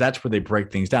sitting because that's where they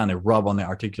break things down. They rub on the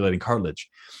articulating cartilage.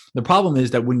 The problem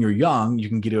is that when you're young, you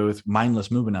can get away with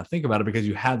mindless movement, not think about it because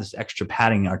you have this extra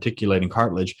padding articulating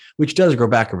cartilage, which does grow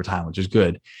back over time, which is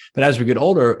good. But as we get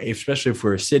older, especially if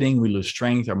we're sitting, we lose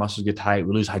strength, our muscles get tight,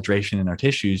 we lose hydration in our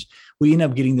tissues. We end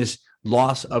up getting this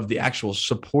loss of the actual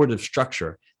supportive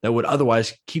structure that would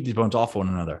otherwise keep these bones off one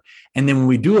another. And then when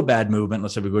we do a bad movement,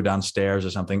 let's say we go downstairs or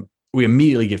something, we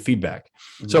immediately get feedback.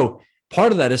 Mm-hmm. So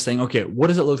part of that is saying, okay, what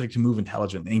does it look like to move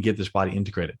intelligently and get this body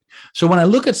integrated? So when I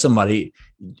look at somebody,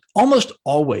 almost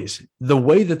always the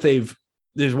way that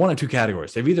there's one of two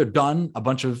categories. They've either done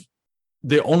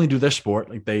they only do their sport.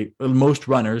 Like most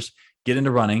runners get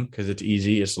into running because it's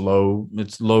easy, it's low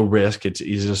risk, it's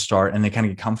easy to start, and they kind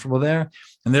of get comfortable there.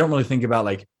 And they don't really think about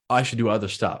like, I should do other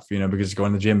stuff, because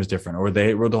going to the gym is different, or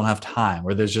they don't have time,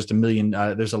 or there's just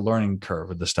there's a learning curve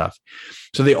with the stuff.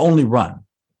 So they only run.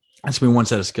 That's been one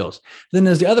set of skills. Then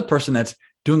there's the other person that's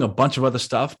doing a bunch of other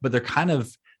stuff, but they're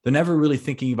never really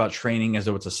thinking about training as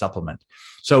though it's a supplement.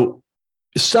 So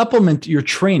supplement your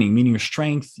training, meaning your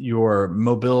strength, your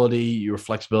mobility, your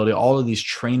flexibility, all of these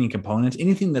training components,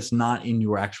 anything that's not in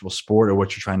your actual sport or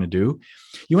what you're trying to do.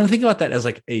 You want to think about that as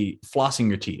like a flossing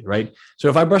your teeth, right? So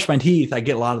if I brush my teeth, I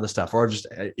get a lot of the stuff, or just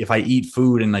if I eat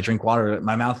food and I drink water,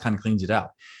 my mouth kind of cleans it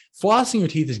out. Flossing your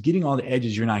teeth is getting all the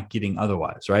edges you're not getting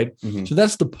otherwise, right? Mm-hmm. So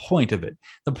that's the point of it.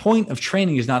 The point of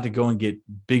training is not to go and get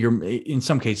bigger. In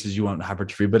some cases, you want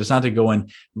hypertrophy, but it's not to go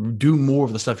and do more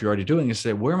of the stuff you're already doing. It's to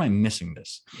say, where am I missing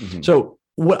this? Mm-hmm. So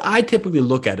what I typically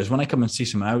look at is when I come and see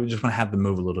someone, I just want to have them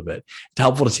move a little bit. It's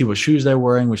helpful to see what shoes they're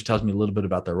wearing, which tells me a little bit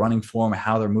about their running form,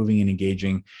 how they're moving and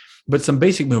engaging. But some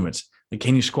basic movements, like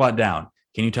can you squat down?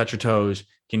 Can you touch your toes?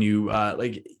 Can you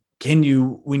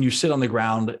when you sit on the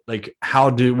ground, like where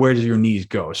do your knees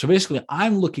go? So basically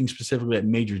I'm looking specifically at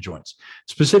major joints,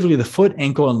 specifically the foot,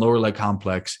 ankle, and lower leg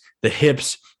complex, the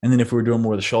hips. And then if we were doing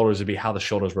more of the shoulders, it'd be how the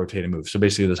shoulders rotate and move. So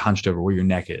basically this hunched over where your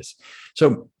neck is.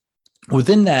 So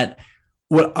within that,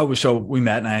 we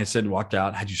met and I said, walked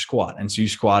out, had you squat. And so you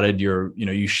squatted,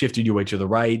 you shifted your weight to the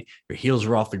right, your heels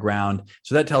were off the ground.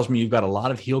 So that tells me you've got a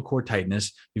lot of heel core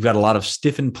tightness. You've got a lot of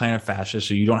stiffened plantar fascia.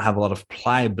 So you don't have a lot of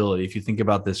pliability. If you think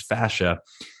about this fascia,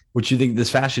 this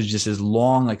fascia is just as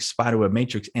long like spiderweb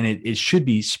matrix, and it should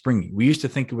be springy. We used to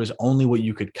think it was only what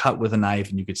you could cut with a knife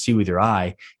and you could see with your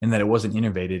eye, and that it wasn't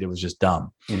innervated. It was just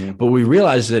dumb. Mm-hmm. But we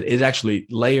realized that it's actually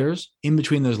layers. In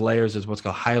between those layers is what's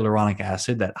called hyaluronic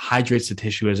acid that hydrates the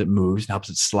tissue as it moves and helps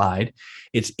it slide.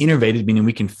 It's innervated, meaning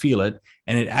we can feel it,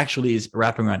 and it actually is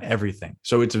wrapping around everything.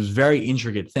 So it's a very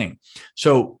intricate thing.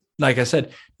 So like I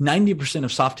said, 90%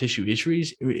 of soft tissue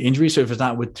injuries. So if it's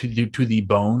not to the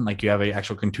bone, like you have an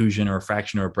actual contusion or a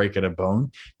fraction or a break at a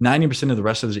bone, 90% of the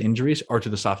rest of those injuries are to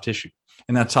the soft tissue.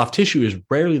 And that soft tissue is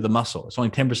rarely the muscle. It's only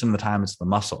 10% of the time it's the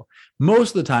muscle.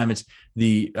 Most of the time it's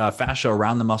the fascia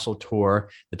around the muscle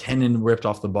tore, the tendon ripped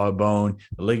off the bone,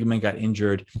 the ligament got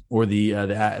injured, or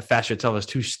the fascia itself is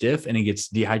too stiff and it gets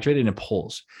dehydrated and it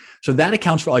pulls. So that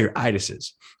accounts for all your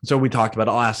itises. So we talked about,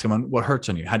 I'll ask someone, what hurts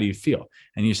on you? How do you feel?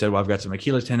 And you said, well, I've got some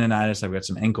Achilles tendonitis, I've got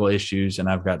some ankle issues, and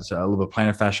I've got a little bit of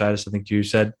plantar fasciitis, I think you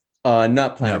said.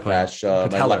 Not plantar fascia,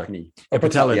 my patellar. left knee.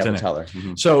 Patellar tendon. Patellar.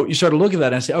 Mm-hmm. So you start to look at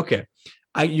that and say, okay,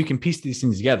 you can piece these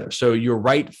things together. So your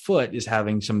right foot is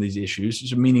having some of these issues,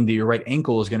 so meaning that your right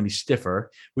ankle is going to be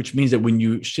stiffer, which means that when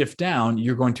you shift down,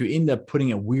 you're going to end up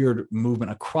putting a weird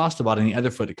movement across the body and the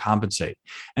other foot to compensate.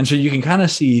 And so you can kind of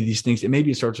see these things.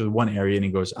 Maybe it starts with one area and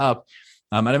it goes up.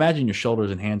 I'd imagine your shoulders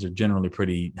and hands are generally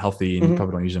pretty healthy and you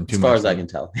probably don't use them too much. As far as I can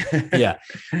tell. Yeah.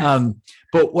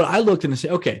 But what I looked and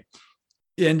said, okay,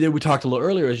 and we talked a little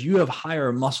earlier, is you have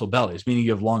higher muscle bellies, meaning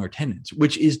you have longer tendons,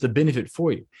 which is the benefit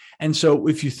for you. And so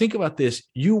if you think about this,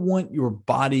 you want your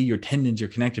body, your tendons, your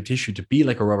connective tissue to be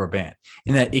like a rubber band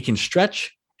in that it can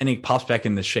stretch and it pops back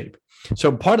into shape.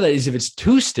 So part of that is if it's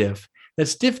too stiff, that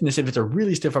stiffness, if it's a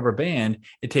really stiff rubber band,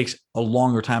 it takes a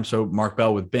longer time. So Mark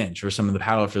Bell with bench, or some of the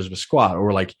powerlifters with squat,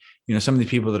 or like, some of these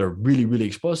people that are really, really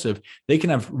explosive, they can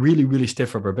have really, really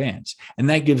stiff rubber bands. And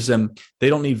that gives them, they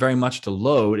don't need very much to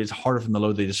load. It's harder for them to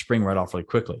load. They just spring right off really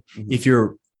quickly. Mm-hmm. If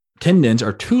your tendons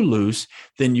are too loose,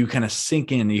 then you kind of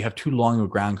sink in and you have too long of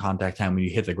ground contact time when you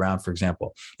hit the ground, for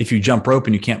example. If you jump rope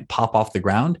and you can't pop off the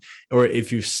ground, or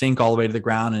if you sink all the way to the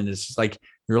ground and it's like,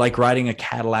 you're like riding a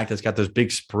Cadillac that's got those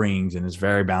big springs and it's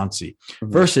very bouncy,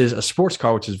 versus a sports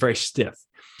car, which is very stiff.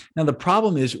 Now, the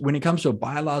problem is when it comes to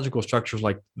biological structures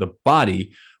like the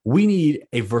body, we need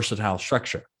a versatile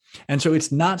structure. And so it's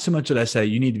not so much that I say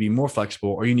you need to be more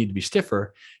flexible or you need to be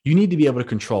stiffer. You need to be able to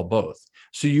control both.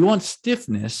 So you want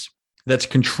stiffness that's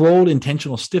controlled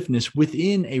intentional stiffness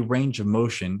within a range of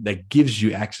motion that gives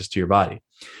you access to your body.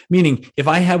 Meaning, if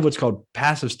I have what's called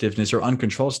passive stiffness or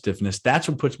uncontrolled stiffness, that's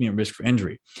what puts me at risk for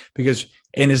injury.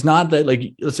 And it's not that,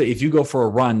 like, let's say if you go for a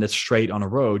run that's straight on a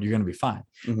road, you're going to be fine.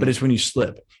 Mm-hmm. But it's when you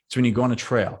slip, it's when you go on a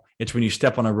trail, it's when you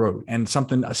step on a road and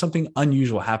something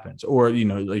unusual happens. Or,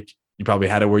 like you probably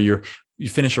had it where you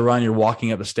finish a run, you're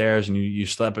walking up the stairs and you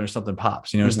slip and something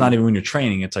pops. It's not even when you're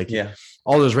training. It's like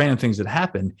all those random things that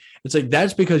happen. It's like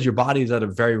that's because your body is at a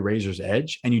very razor's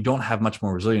edge and you don't have much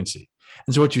more resiliency.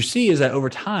 And so what you see is that over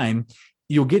time,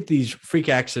 you'll get these freak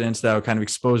accidents that will kind of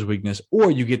expose weakness,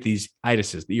 or you get these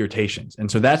itises, the irritations.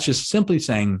 And so that's just simply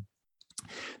saying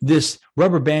this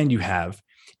rubber band you have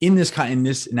in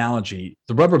this analogy,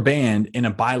 the rubber band in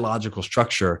a biological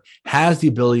structure has the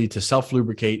ability to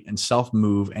self-lubricate and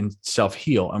self-move and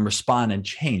self-heal and respond and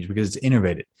change because it's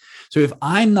innervated. So if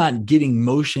I'm not getting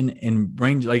motion and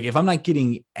range, like if I'm not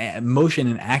getting motion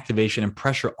and activation and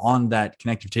pressure on that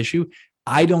connective tissue,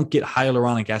 I don't get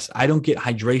hyaluronic acid. I don't get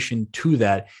hydration to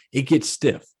that. It gets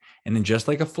stiff. And then just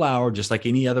like a flower, just like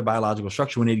any other biological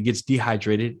structure, when it gets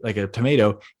dehydrated, like a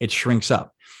tomato, it shrinks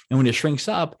up. And when it shrinks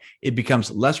up, it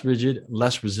becomes less rigid,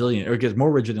 less resilient, or it gets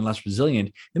more rigid and less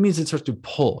resilient. That means it starts to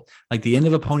pull, like the end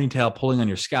of a ponytail pulling on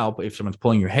your scalp. If someone's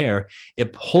pulling your hair,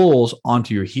 it pulls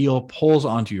onto your heel, pulls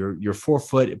onto your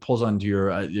forefoot, it pulls onto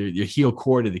your heel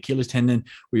cord, or the Achilles tendon,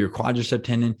 or your quadricep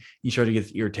tendon. You start to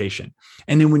get irritation.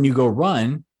 And then when you go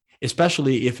run,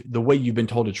 especially if the way you've been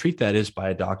told to treat that is by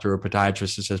a doctor or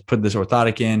podiatrist that says, put this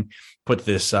orthotic in, put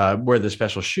this, wear this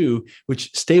special shoe,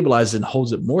 which stabilizes and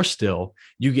holds it more still,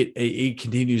 it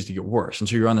continues to get worse. And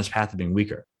so you're on this path of being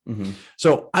weaker. Mm-hmm.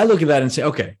 So I look at that and say,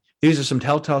 okay, these are some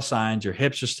telltale signs. Your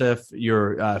hips are stiff.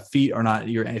 Your feet are not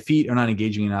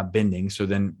engaging and not bending. So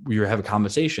then you have a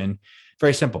compensation.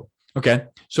 Very simple. Okay.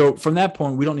 So from that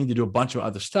point, we don't need to do a bunch of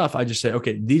other stuff. I just say,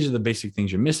 okay, these are the basic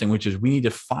things you're missing, which is we need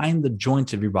to find the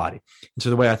joints of your body. And so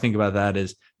the way I think about that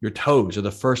is your toes are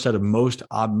the first set of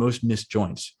most missed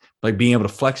joints, like being able to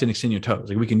flex and extend your toes.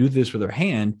 Like we can do this with our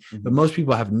hand, but most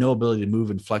people have no ability to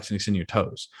move and flex and extend your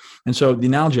toes. And so the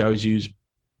analogy I always use,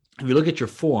 if you look at your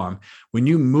forearm, when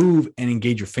you move and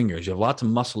engage your fingers, you have lots of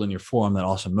muscle in your forearm that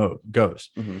also goes.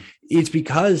 Mm-hmm. It's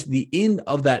because the end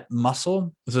of that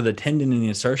muscle, so the tendon and the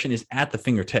insertion, is at the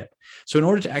fingertip. So in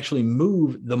order to actually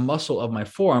move the muscle of my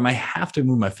forearm, I have to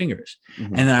move my fingers.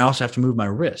 Mm-hmm. And then I also have to move my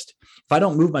wrist. If I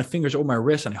don't move my fingers or my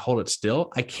wrist and I hold it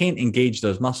still, I can't engage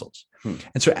those muscles.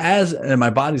 And so as my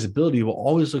body's ability will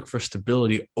always look for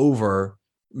stability over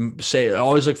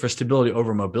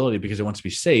mobility because it wants to be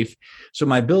safe. So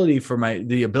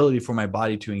the ability for my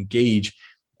body to engage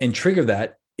and trigger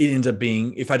that, it ends up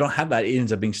being, if I don't have that, it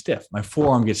ends up being stiff. My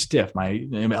forearm gets stiff. My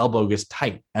elbow gets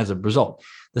tight as a result.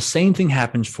 The same thing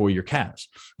happens for your calves.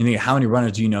 How many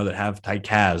runners do you know that have tight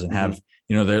calves and have,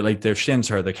 they're like their shins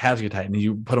hurt, their calves get tight, and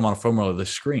you put them on a foam roller, they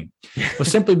scream. Well,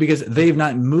 simply because they've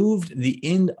not moved the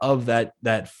end of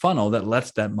that funnel that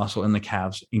lets that muscle in the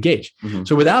calves engage. Mm-hmm.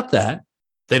 So without that,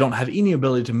 they don't have any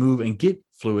ability to move and get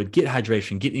fluid, get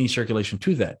hydration, get any circulation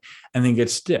to that, and then get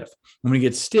stiff. When you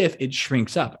get stiff, it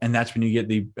shrinks up. And that's when you get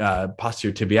the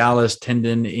posterior tibialis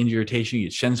tendon irritation, you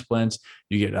get shin splints,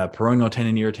 you get peroneal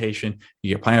tendon irritation,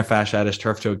 you get plantar fasciitis,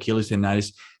 turf toe, Achilles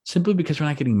tendonitis, simply because we're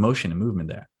not getting motion and movement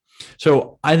there.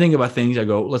 So I think about things, I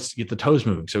go, let's get the toes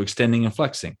moving. So extending and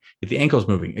flexing, get the ankles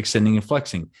moving, extending and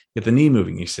flexing, get the knee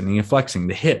moving, extending and flexing,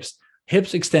 the hips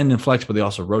extend and flex, but they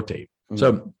also rotate. Mm-hmm.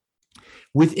 So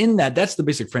within that, that's the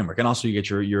basic framework. And also you get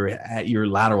your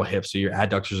lateral hips, so your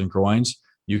adductors and groins,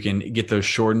 you can get those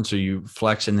shortened. So you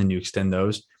flex and then you extend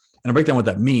those. And I'll break down what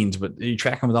that means, but are you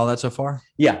tracking with all that so far?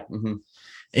 Yeah. Mm-hmm.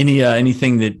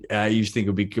 Anything that you think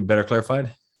would be better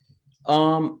clarified?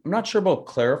 I'm not sure about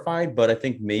clarified, but I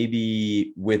think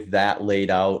maybe with that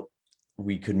laid out,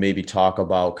 we could maybe talk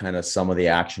about kind of some of the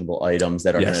actionable items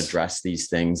that are going to address these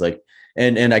things. Like,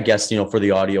 and I guess, for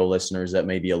the audio listeners, that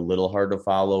may be a little hard to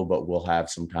follow, but we'll have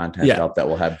some content up that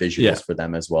will have visuals for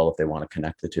them as well, if they want to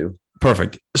connect the two.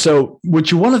 Perfect. So what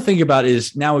you want to think about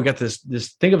is, now we've got this,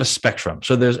 think of a spectrum.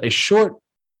 So there's a short,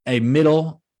 a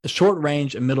middle, a short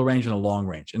range, a middle range, and a long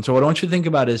range. And so what I want you to think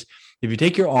about is, if you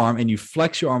take your arm and you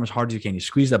flex your arm as hard as you can, you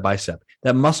squeeze that bicep,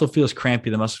 that muscle feels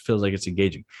crampy. The muscle feels like it's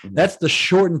engaging. Mm-hmm. That's the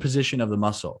shortened position of the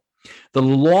muscle. The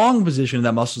long position of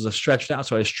that muscle is stretched out.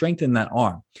 So I strengthen that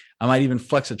arm. I might even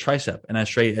flex a tricep and I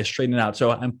straighten it out.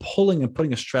 So I'm pulling and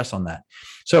putting a stress on that.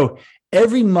 So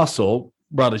every muscle,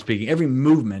 broadly speaking, every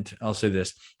movement, I'll say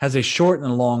this, has a short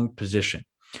and a long position.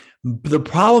 The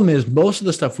problem is, most of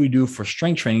the stuff we do for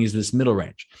strength training is this middle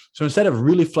range. So instead of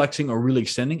really flexing or really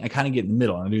extending, I kind of get in the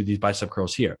middle and I do these bicep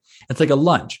curls here. It's like a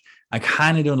lunge. I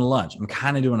kind of doing a lunge. I'm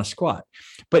kind of doing a squat.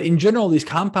 But in general, these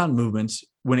compound movements,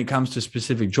 when it comes to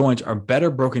specific joints, are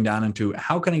better broken down into,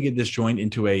 how can I get this joint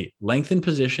into a lengthened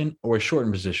position or a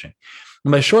shortened position?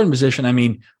 And by shortened position, I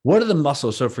mean, what are the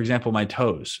muscles? So for example, my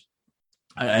toes,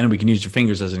 and we can use your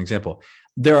fingers as an example.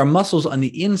 There are muscles on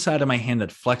the inside of my hand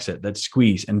that flex it, that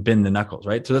squeeze and bend the knuckles,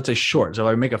 right? So that's a short. So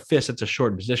if I make a fist, that's a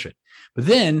short position. But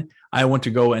then I want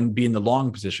to go and be in the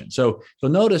long position. So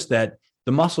you'll notice that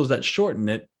the muscles that shorten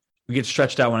it get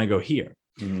stretched out when I go here.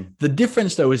 Mm-hmm. The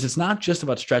difference, though, is it's not just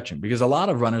about stretching, because a lot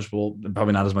of runners will,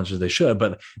 probably not as much as they should,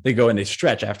 but they go and they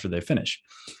stretch after they finish.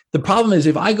 The problem is,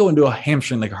 if I go into a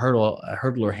hamstring, like a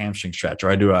hurdler hamstring stretch, or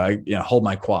I do hold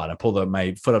my quad, I pull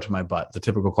my foot up to my butt, the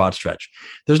typical quad stretch,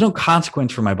 there's no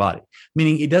consequence for my body,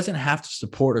 meaning it doesn't have to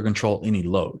support or control any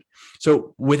load.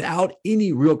 So without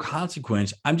any real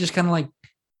consequence, I'm just kind of like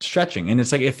stretching, and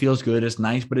it's like, it feels good, it's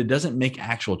nice, but it doesn't make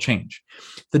actual change.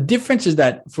 The difference is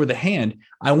that for the hand,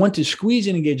 I want to squeeze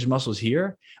and engage muscles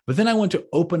here, but then I want to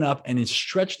open up and then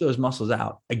stretch those muscles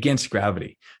out against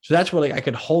gravity. So that's where, like, I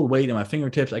could hold weight in my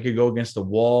fingertips, I could go against the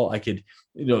wall, I could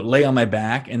lay on my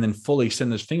back and then fully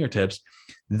extend those fingertips.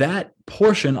 That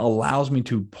portion allows me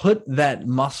to put that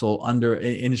muscle under,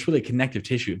 and it's really connective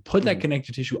tissue, put that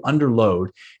connective tissue under load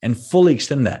and fully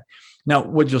extend that. Now,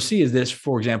 what you'll see is this,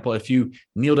 for example, if you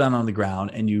kneel down on the ground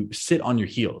and you sit on your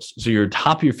heels, so your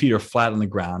top of your feet are flat on the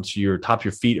ground, so your top of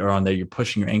your feet are on there, you're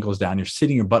pushing your ankles down, you're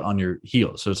sitting your butt on your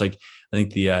heels. So it's like, I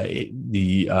think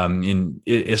in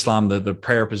Islam, the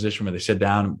prayer position where they sit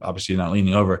down, obviously you're not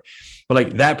leaning over, but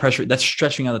like that pressure, that's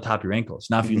stretching out the top of your ankles.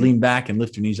 Now, if you lean back and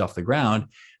lift your knees off the ground,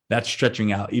 that's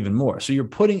stretching out even more. So you're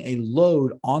putting a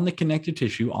load on the connective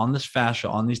tissue, on this fascia,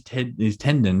 on these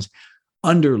tendons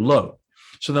under load.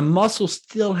 So the muscle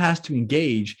still has to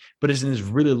engage, but it's in this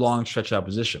really long stretched out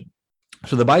position.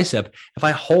 So the bicep, if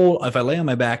I lay on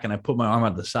my back and I put my arm out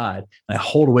to the side and I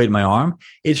hold weight in my arm,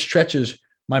 it stretches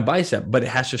my bicep, but it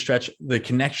has to stretch the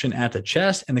connection at the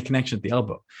chest and the connection at the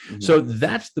elbow. Mm-hmm. So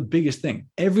that's the biggest thing.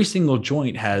 Every single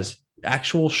joint has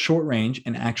actual short range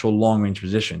and actual long range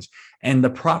positions. And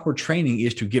the proper training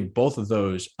is to get both of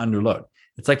those under load.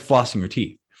 It's like flossing your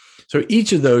teeth. So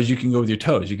each of those, you can go with your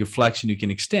toes. You can flex and you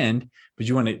can extend, but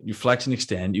you flex and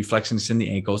extend the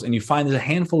ankles, and you find there's a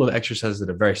handful of exercises that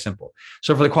are very simple.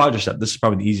 So for the quadricep, this is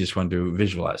probably the easiest one to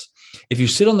visualize. If you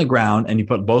sit on the ground and you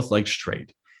put both legs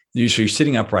straight, so you're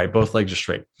sitting upright, both legs are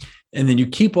straight, and then you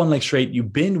keep one leg straight, you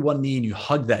bend one knee and you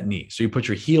hug that knee. So you put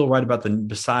your heel right about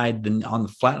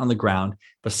flat on the ground,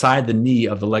 beside the knee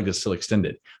of the leg that's still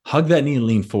extended. Hug that knee and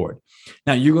lean forward.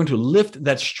 Now you're going to lift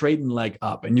that straightened leg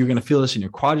up, and you're going to feel this in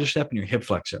your quadricep and your hip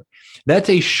flexor. That's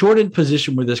a shortened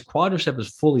position where this quadricep is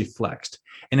fully flexed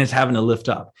and it's having to lift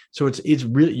up. So it's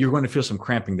really, you're going to feel some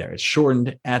cramping there. It's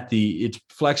shortened it's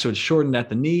flexed, so it's shortened at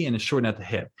the knee and it's shortened at the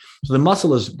hip. So the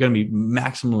muscle is going to be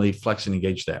maximally flexed and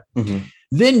engaged there. Mm-hmm.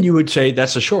 Then you would say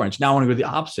that's a short range. Now I want to go the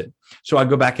opposite. So I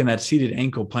go back in that seated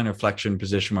ankle plantar flexion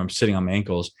position where I'm sitting on my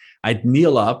ankles. I'd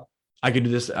kneel up I could do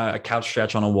this a couch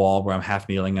stretch on a wall where I'm half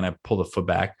kneeling and I pull the foot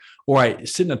back, or I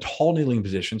sit in a tall kneeling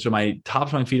position. So my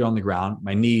tops of my feet are on the ground,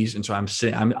 my knees. And so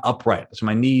I'm upright. So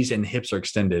my knees and hips are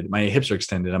extended. My hips are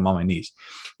extended. I'm on my knees,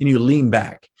 and you lean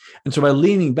back. And so by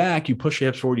leaning back, you push your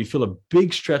hips forward. You feel a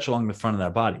big stretch along the front of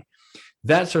that body.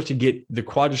 That starts to get the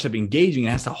quadricep engaging.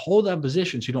 It has to hold that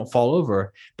position so you don't fall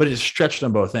over, but it's stretched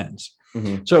on both ends.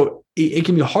 Mm-hmm. So it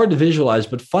can be hard to visualize,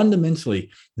 but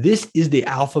fundamentally, this is the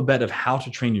alphabet of how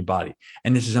to train your body.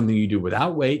 And this is something you do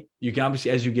without weight. You can obviously,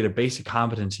 as you get a basic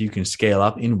competency, you can scale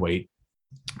up in weight,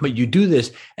 but you do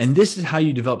this. And this is how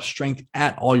you develop strength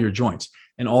at all your joints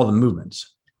and all the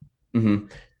movements. Mm-hmm.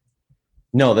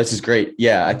 No, this is great.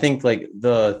 Yeah. I think like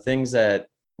the things that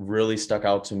really stuck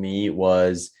out to me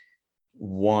was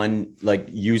one, like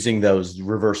using those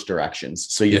reverse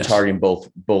directions. So you're targeting both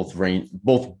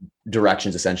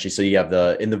directions essentially. So you have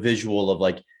in the visual of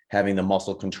like having the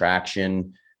muscle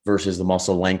contraction versus the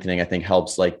muscle lengthening, I think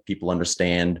helps like people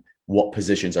understand what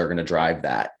positions are going to drive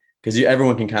that. Because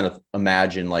everyone can kind of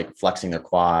imagine like flexing their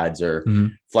quads or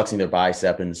flexing their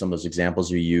bicep, and some of those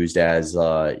examples you used as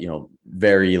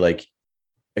very like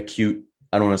acute,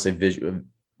 I don't want to say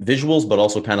visuals, but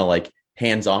also kind of like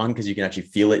hands-on, because you can actually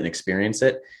feel it and experience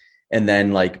it. And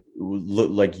then like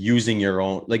using your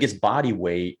own, like it's body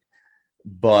weight,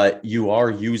 but you are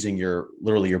using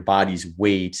literally your body's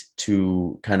weight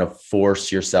to kind of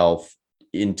force yourself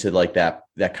into like that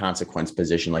consequence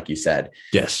position, like you said.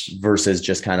 Yes. Versus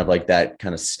just kind of like that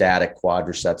kind of static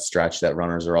quadricep stretch that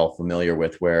runners are all familiar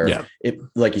with, where it,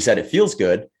 like you said, it feels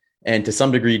good. And to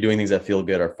some degree, doing things that feel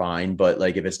good are fine. But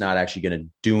like, if it's not actually going to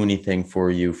do anything for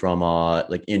you from a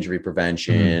like injury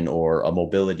prevention or a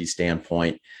mobility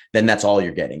standpoint, then that's all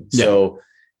you're getting. Yeah. So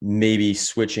maybe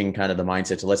switching kind of the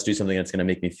mindset to let's do something that's going to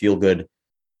make me feel good.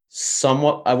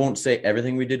 Somewhat, I won't say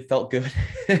everything we did felt good,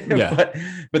 but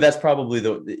that's probably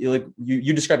like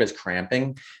you described it as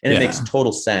cramping, and it makes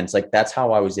total sense. Like that's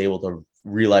how I was able to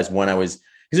realize because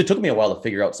it took me a while to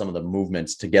figure out some of the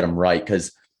movements to get them right,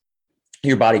 because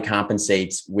your body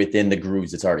compensates within the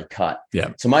grooves it's already cut.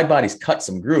 Yeah. So my body's cut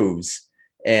some grooves,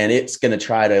 and it's going to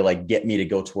try to like get me to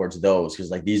go towards those, because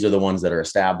like these are the ones that are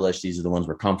established. These are the ones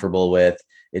we're comfortable with.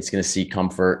 It's going to seek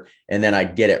comfort. And then I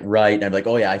get it right. And I'm like,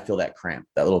 oh yeah, I feel that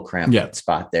little cramp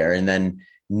spot there. And then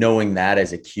knowing that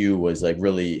as a cue was like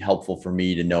really helpful for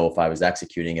me to know if I was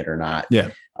executing it or not. Yeah.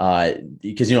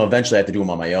 Because, eventually I have to do them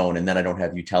on my own. And then I don't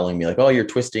have you telling me like, oh, you're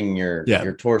twisting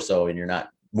your torso and you're not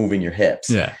moving your hips.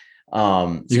 Yeah.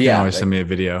 You can always send me a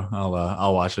video.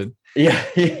 I'll watch it. Yeah.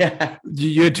 Yeah.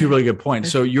 You had two really good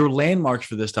points. So your landmarks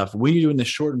for this stuff, when you're doing the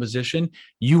shortened position,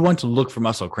 you want to look for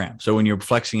muscle cramp. So when you're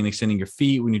flexing and extending your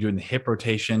feet, when you're doing the hip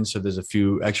rotation, so there's a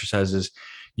few exercises,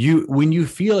 when you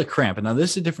feel a cramp, and now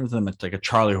this is different than like a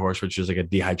Charlie horse, which is like a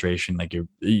dehydration, like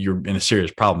you're in a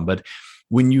serious problem. But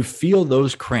when you feel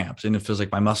those cramps and it feels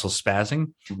like my muscle's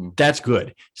spazzing, that's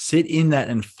good. Sit in that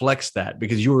and flex that,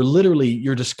 because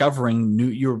you're discovering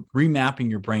you're remapping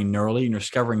your brain neurally and you're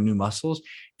discovering new muscles.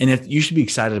 And you should be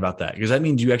excited about that, because that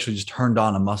means you actually just turned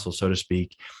on a muscle, so to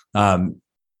speak,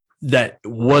 that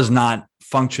was not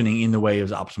functioning in the way it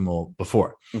was optimal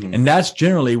before. And that's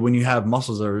generally when you have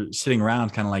muscles that are sitting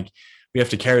around kind of like, we have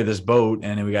to carry this boat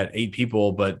and then we got 8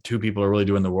 people, but 2 people are really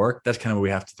doing the work. That's kind of what we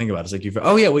have to think about. It's like,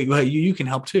 you can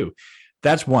help too.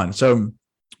 That's one. So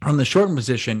from the shortened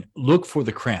position, look for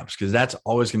the cramps, because that's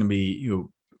always going to be,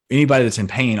 anybody that's in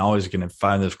pain always going to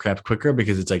find those cramps quicker,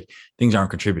 because it's like things aren't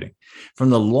contributing. From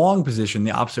the long position,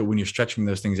 the opposite, when you're stretching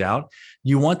those things out,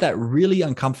 you want that really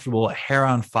uncomfortable hair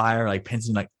on fire, like pins,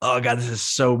 like, oh God, this is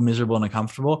so miserable and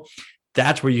uncomfortable.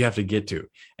 That's where you have to get to.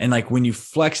 And like when you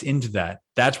flex into that,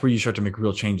 that's where you start to make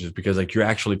real changes, because like you're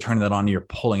actually turning that on, you're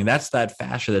pulling. That's that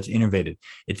fascia that's innervated.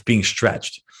 It's being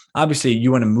stretched. Obviously, you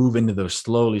want to move into those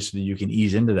slowly so that you can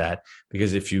ease into that,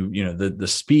 because if the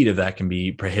speed of that can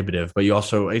be prohibitive, but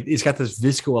it's got this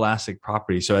viscoelastic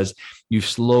property. So as you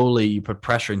put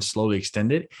pressure and slowly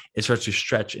extend it, it starts to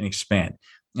stretch and expand.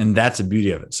 And that's the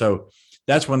beauty of it. So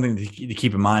that's one thing to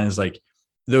keep in mind, is like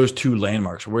those two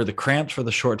landmarks, where the cramps for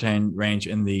the short range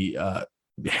and the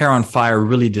hair on fire,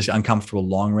 really just uncomfortable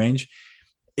long range.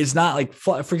 It's not like,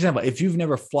 for example, if you've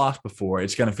never flossed before,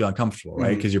 it's going to feel uncomfortable,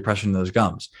 right? Because you're pressing those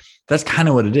gums. That's kind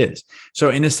of what it is. So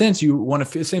in a sense, you want to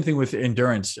feel the same thing with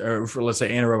endurance, or for, let's say,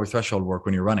 anaerobic threshold work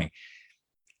when you're running.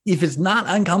 If it's not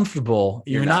uncomfortable,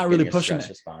 you're not really pushing it.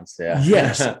 Response,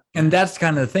 Yes. And that's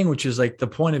kind of the thing, which is like the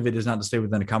point of it is not to stay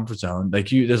within a comfort zone. Like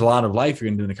there's a lot of life you're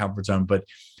going to do in the comfort zone, but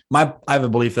I have a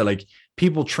belief that like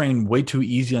people train way too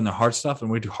easy on the hard stuff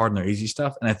and way too hard on their easy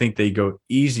stuff. And I think they go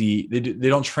easy. They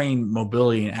don't train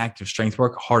mobility and active strength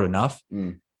work hard enough.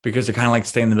 because they kind of like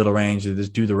stay in the middle range. They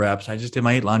just do the reps. I just did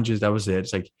my 8 lunges. That was it.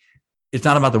 It's like, it's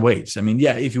not about the weights. I mean,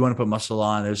 yeah, if you want to put muscle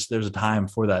on, there's a time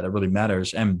for that. That really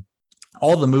matters. And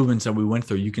all the movements that we went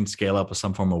through, you can scale up with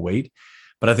some form of weight.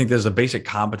 But I think there's a basic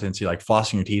competency, like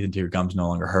flossing your teeth until your gums no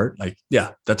longer hurt. Like,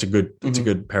 yeah, that's a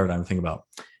good paradigm to think about.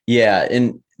 Yeah.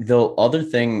 And the other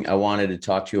thing I wanted to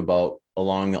talk to you about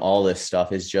along all this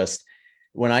stuff is just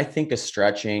when I think of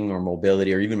stretching or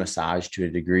mobility or even massage to a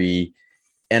degree,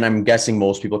 and I'm guessing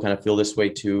most people kind of feel this way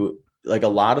too, like a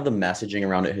lot of the messaging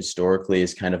around it historically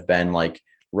has kind of been like,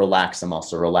 relax the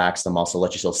muscle,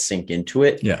 let yourself sink into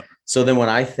it. Yeah. So then when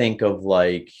I think of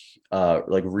like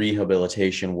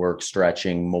rehabilitation work,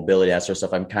 stretching, mobility, that sort of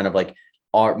stuff, I'm kind of like,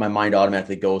 my mind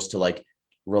automatically goes to like,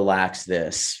 relax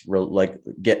this, like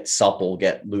get supple,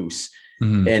 get loose,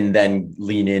 and then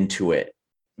lean into it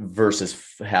versus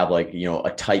have like,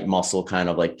 a tight muscle kind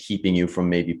of like keeping you from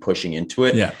maybe pushing into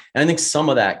it. Yeah. And I think some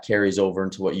of that carries over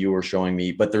into what you were showing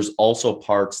me, but there's also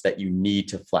parts that you need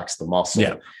to flex the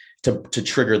muscle to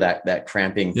trigger that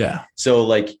cramping. Yeah. So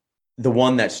like the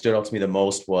one that stood out to me the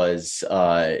most was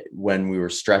when we were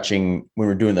stretching, when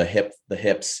we were doing the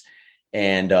hips.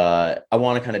 And I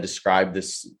want to kind of describe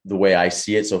this the way I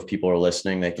see it. So if people are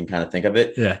listening, they can kind of think of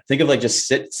it. Yeah. Think of like just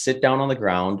sit down on the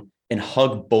ground and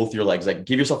hug both your legs. Like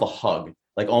give yourself a hug,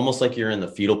 like almost like you're in the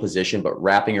fetal position, but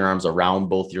wrapping your arms around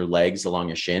both your legs along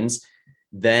your shins.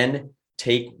 Then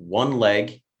take one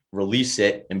leg, release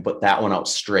it, and put that one out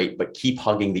straight, but keep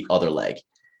hugging the other leg.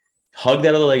 Hug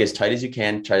that other leg as tight as you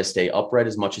can. Try to stay upright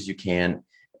as much as you can.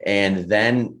 And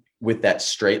then with that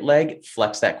straight leg,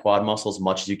 flex that quad muscle as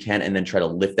much as you can, and then try to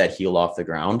lift that heel off the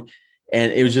ground.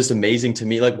 And it was just amazing to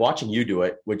me, like watching you do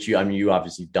it, which you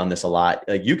obviously done this a lot.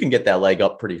 Like you can get that leg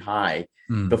up pretty high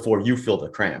before you feel the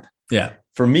cramp. Yeah.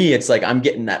 For me, it's like, I'm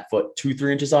getting that foot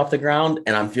 2-3 inches off the ground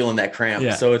and I'm feeling that cramp.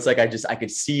 Yeah. So it's like, I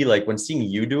could see like when seeing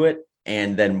you do it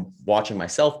and then watching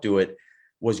myself do it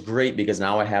was great, because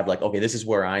now I have like, okay, this is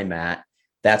where I'm at.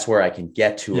 That's where I can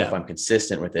get to if I'm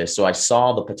consistent with this. So I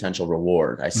saw the potential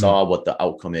reward. I saw what the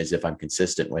outcome is if I'm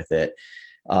consistent with it.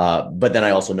 But then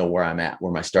I also know where I'm at,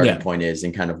 where my starting point is,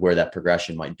 and kind of where that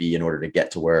progression might be in order to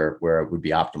get to where it would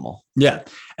be optimal. Yeah.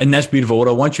 And that's beautiful. What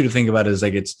I want you to think about is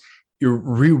like, you're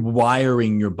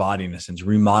rewiring your body in a sense,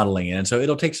 remodeling it. And so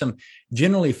it'll take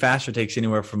generally faster takes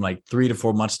anywhere from like 3 to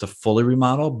 4 months to fully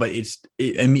remodel, but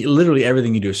I mean, literally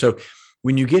everything you do. So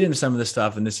when you get into some of this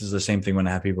stuff, and this is the same thing when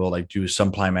I have people like do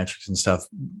some plyometrics and stuff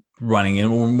running in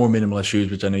more minimalist shoes,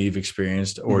 which I know you've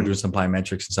experienced, or doing some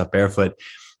plyometrics and stuff barefoot,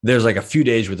 there's like a few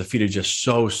days where the feet are just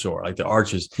so sore, like the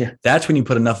arches. Yeah. That's when you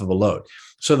put enough of a load.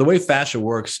 So the way fascia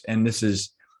works, and this is,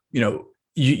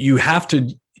 you have to,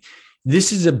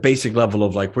 this is a basic level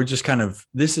of like,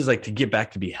 this is like to get back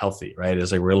to be healthy, right?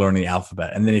 It's like we're learning the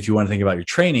alphabet. And then if you want to think about your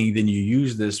training, then you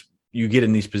use this, you get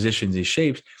in these positions, these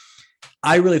shapes.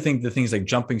 I really think the things like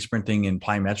jumping, sprinting, and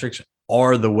plyometrics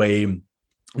are the way.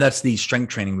 That's the strength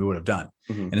training we would have done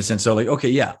in a sense. So like, okay,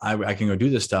 yeah, I can go do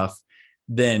this stuff.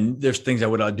 Then there's things I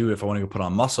would do if I want to go put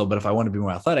on muscle. But if I want to be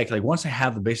more athletic, like once I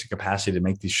have the basic capacity to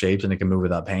make these shapes and I can move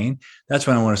without pain, that's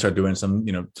when I want to start doing some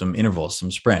intervals,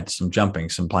 some sprints, some jumping,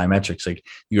 some plyometrics. Like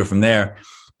you go from there.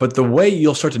 But the way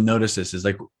you'll start to notice this is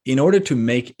like, in order to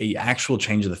make a actual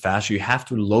change of the fascia, you have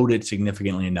to load it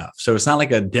significantly enough. So it's not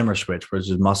like a dimmer switch where it's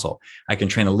just muscle. I can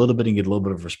train a little bit and get a little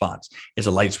bit of response. It's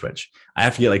a light switch. I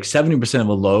have to get like 70% of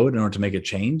a load in order to make a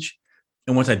change.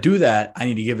 And once I do that, I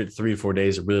need to give it 3 or 4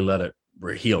 days to really let it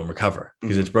heal and recover,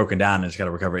 because it's broken down and it's got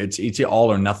to recover. It's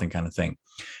all or nothing kind of thing.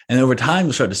 And over time,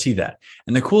 you'll start to see that.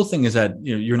 And the cool thing is that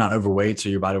you're not overweight, so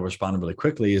your body will respond really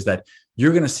quickly, is that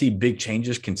you're going to see big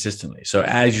changes consistently. So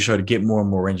as you start to get more and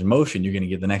more range of motion, you're going to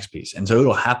get the next piece. And so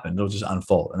it'll happen. It'll just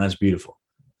unfold. And that's beautiful.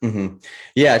 Mm-hmm.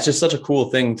 Yeah. It's just such a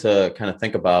cool thing to kind of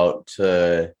think about,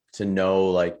 to know,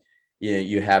 like,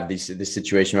 you have this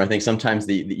situation where I think sometimes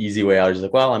the easy way out is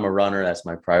like, well, I'm a runner, that's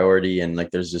my priority. And like,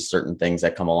 there's just certain things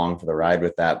that come along for the ride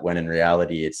with that, when in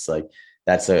reality, it's like,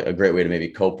 that's a great way to maybe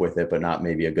cope with it, but not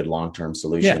maybe a good long-term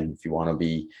solution if you want to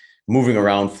be moving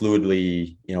around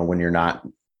fluidly, when you're not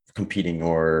competing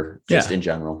or just in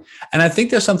general. And I think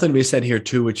there's something to be said here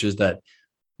too, which is that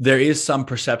there is some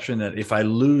perception that if I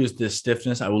lose this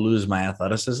stiffness, I will lose my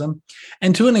athleticism.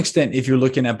 And to an extent, if you're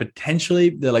looking at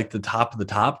potentially the top of the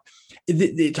top,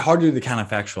 it's hard to do the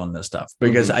counterfactual on this stuff,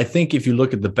 because I think if you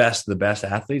look at the best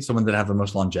athletes, the ones that have the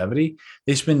most longevity,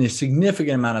 they spend a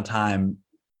significant amount of time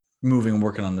moving and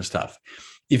working on this stuff.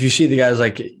 If you see the guys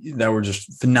like that were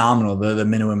just phenomenal, the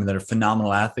men and women that are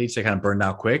phenomenal athletes, they kind of burned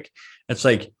out quick. It's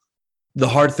like the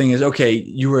hard thing is, okay,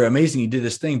 you were amazing, you did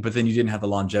this thing, but then you didn't have the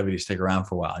longevity to stick around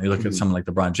for a while. And you look at someone like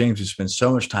LeBron James, who spends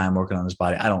so much time working on his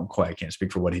body. I can't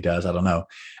speak for what he does. I don't know.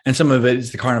 And some of it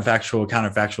is the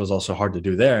counterfactual is also hard to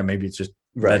do there. Maybe it's just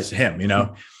that's him,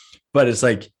 but it's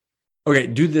like, okay,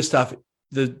 do this stuff.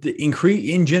 The increase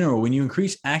in general, when you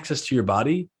increase access to your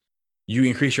body, you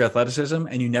increase your athleticism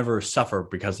and you never suffer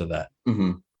because of that.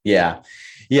 Mm-hmm. Yeah.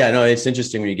 Yeah. No, it's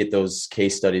interesting when you get those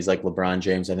case studies like LeBron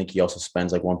James. I think he also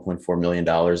spends like $1.4 million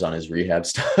on his rehab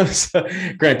stuff. So,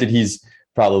 granted, he's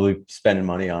probably spending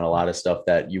money on a lot of stuff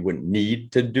that you wouldn't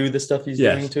need to do the stuff he's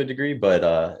doing to a degree.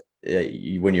 But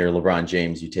when you're LeBron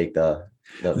James, you take the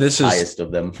highest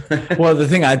of them. Well, the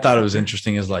thing I thought it was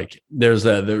interesting is like there's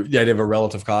the idea of a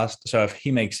relative cost. So if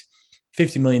he makes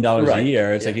 $50 million a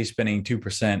year, it's like he's spending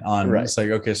 2% on. It's like,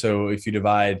 okay, so if you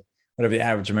divide whatever the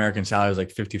average American salary is, like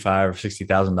 $55,000 or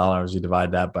 $60,000, you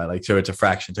divide that by like, so it's a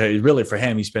fraction. So really for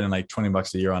him, he's spending like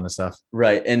 $20 a year on this stuff.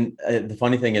 Right. And the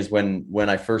funny thing is when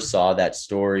I first saw that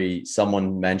story,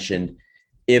 someone mentioned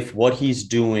if what he's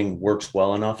doing works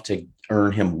well enough to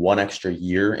earn him one extra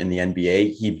year in the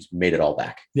NBA, he's made it all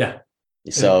back. Yeah.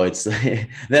 So it's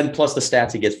then plus the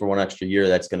stats he gets for one extra year,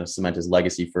 that's going to cement his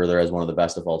legacy further as one of the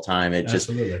best of all time. It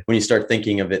Absolutely. Just, when you start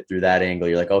thinking of it through that angle,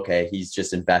 you're like, okay, he's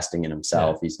just investing in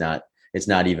himself. Yeah. It's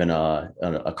not even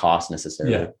a cost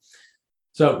necessarily. Yeah.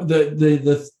 So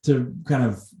to kind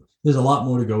of, there's a lot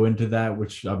more to go into that,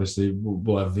 which obviously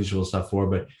we'll have visual stuff for,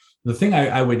 but the thing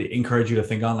I would encourage you to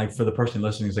think on, like for the person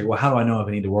listening, is like, well, how do I know if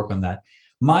I need to work on that?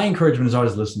 My encouragement is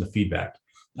always listen to feedback.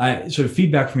 So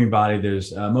feedback from your body,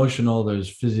 there's emotional, there's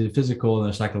physical, and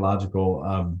there's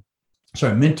psychological,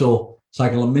 mental,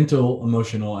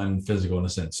 emotional, and physical in a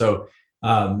sense. So,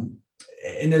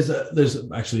 and there's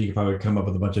actually, you can probably come up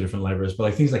with a bunch of different levers, but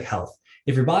like things like health.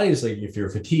 If your body is like, if you're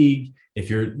fatigued, if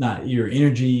you're not, your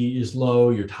energy is low,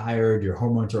 you're tired, your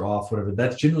hormones are off, whatever,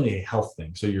 that's generally a health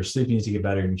thing. So your sleep needs to get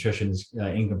better, your nutrition is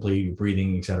incomplete, your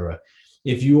breathing, etc.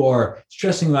 If you are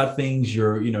stressing about things,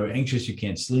 you're, anxious, you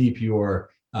can't sleep, you're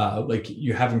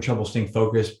you're having trouble staying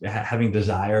focused, having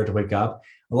desire to wake up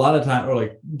a lot of time, or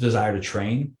like desire to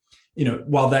train,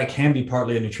 while that can be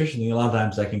partly a nutrition thing, a lot of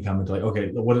times that can come into like, okay,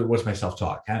 what's my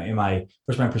self-talk?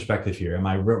 What's my perspective here? Am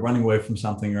I running away from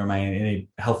something, or am I in a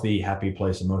healthy, happy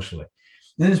place emotionally?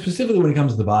 And then specifically when it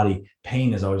comes to the body,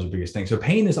 pain is always the biggest thing. So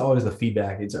pain is always the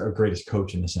feedback. It's our greatest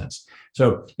coach in a sense.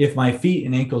 So if my feet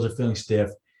and ankles are feeling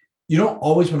stiff, you don't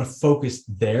always want to focus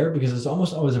there, because it's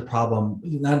almost always a problem,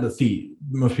 not the feet.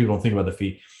 Most people don't think about the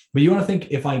feet, but you want to think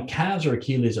if my calves or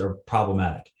Achilles are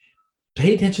problematic,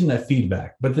 pay attention to that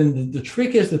feedback. But then the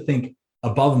trick is to think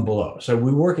above and below. So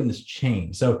we work in this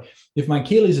chain. So if my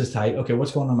Achilles is tight, okay,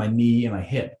 what's going on my knee and my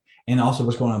hip? And also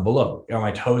what's going on below? Are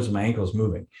my toes and my ankles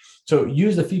moving? So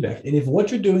use the feedback. And if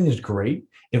what you're doing is great,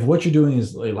 if what you're doing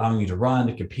is allowing you to run,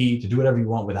 to compete, to do whatever you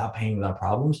want without pain, without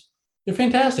problems, you're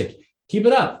fantastic. Keep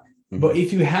it up. But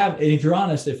if you're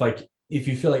honest, if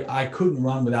you feel like I couldn't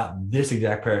run without this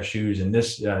exact pair of shoes and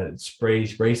this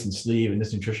brace and sleeve and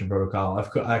this nutrition protocol,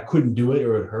 I couldn't do it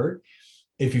or it hurt.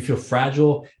 If you feel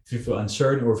fragile, if you feel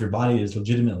uncertain, or if your body is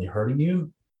legitimately hurting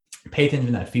you, pay attention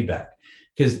to that feedback,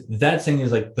 because that thing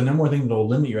is like the number one thing that will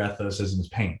limit your athleticism is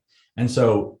pain. And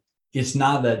so it's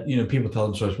not that, people tell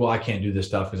themselves, well, I can't do this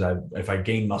stuff because if I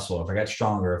gain muscle, if I got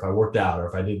stronger, if I worked out, or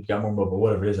if I got more mobile,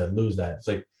 whatever it is, I'd lose that. It's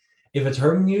like, if it's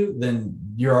hurting you, then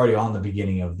you're already on the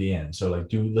beginning of the end. So like,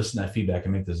 do listen to that feedback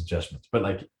and make those adjustments. But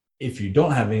like, if you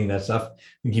don't have any of that stuff,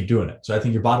 then keep doing it. So I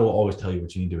think your body will always tell you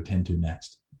what you need to attend to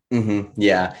next. Mm-hmm.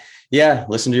 Yeah. Yeah.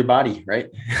 Listen to your body, right?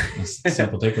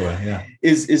 Simple takeaway. Yeah.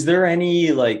 Is there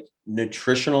any like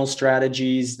nutritional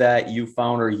strategies that you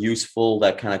found are useful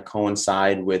that kind of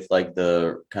coincide with like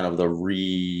the kind of the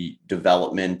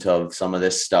redevelopment of some of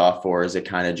this stuff? Or is it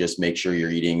kind of just make sure you're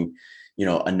eating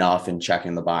enough and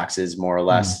checking the boxes more or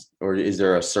less, or is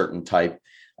there a certain type,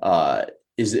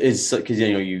 is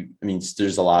because,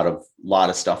 there's a lot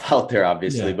of stuff out there,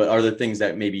 obviously, but are there things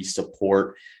that maybe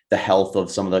support the health of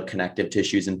some of the connective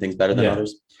tissues and things better than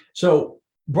others? So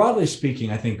broadly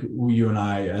speaking, I think you and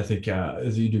I think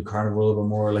as you do carnivore a little bit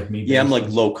more like me. Yeah, I'm like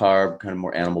low carb, kind of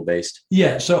more animal based.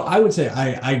 Yeah. So I would say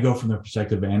I go from the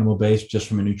perspective of animal based, just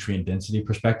from a nutrient density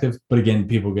perspective. But again,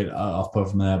 people get off put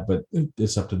from that, but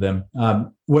it's up to them.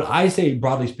 What I say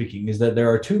broadly speaking is that there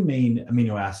are two main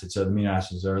amino acids. So the amino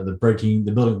acids are the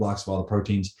building blocks of all the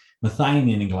proteins,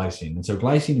 methionine and glycine. And so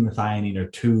glycine and methionine are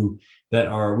two that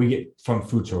we get from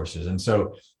food sources. And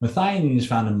so methionine is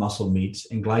found in muscle meats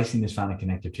and glycine is found in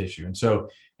connective tissue. And so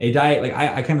a diet, like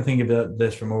I kind of think of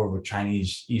this from more of a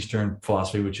Chinese Eastern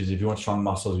philosophy, which is if you want strong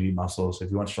muscles, you eat muscles. If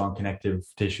you want strong connective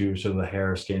tissue, so the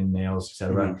hair, skin, nails,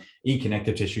 etc., eat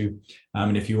connective tissue.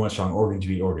 And if you want strong organs,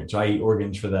 you eat organs. So I eat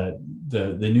organs for the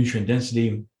nutrient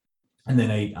density, and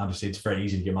then obviously it's very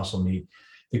easy to get muscle meat.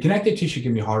 The connective tissue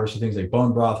can be harder, so things like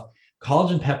bone broth.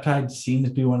 Collagen peptide seems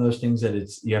to be one of those things that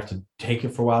you have to take it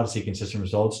for a while to see consistent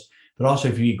results. But also,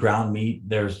 if you eat ground meat,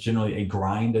 there's generally a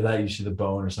grind of that. You see the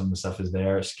bone or some of the stuff is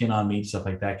there. Skin on meat, stuff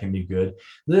like that can be good.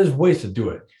 There's ways to do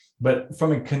it. But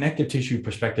from a connective tissue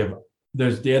perspective,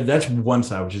 that's one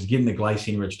side, which is getting the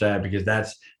glycine-rich diet, because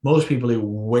that's most people eat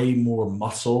way more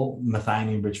muscle,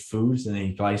 methionine-rich foods than they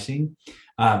eat glycine.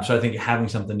 So I think having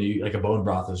something like a bone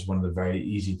broth is one of the very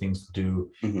easy things to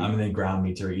do. And then ground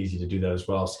meats are easy to do that as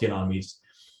well. Skin on meats.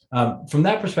 From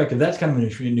that perspective, that's kind of a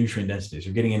nutrient density.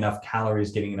 So getting enough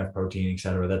calories, getting enough protein, et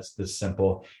cetera. That's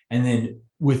simple. And then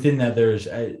within that, there's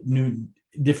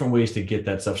different ways to get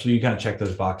that stuff. So you kind of check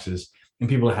those boxes, and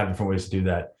people have different ways to do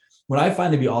that. What I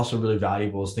find to be also really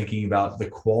valuable is thinking about the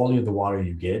quality of the water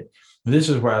you get. This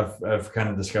is where I've kind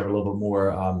of discovered a little bit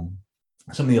more.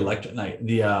 Some of the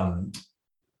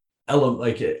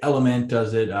Element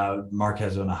does it. Mark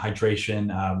has on a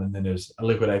hydration, and then there's a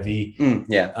liquid IV.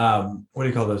 What do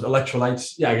you call those?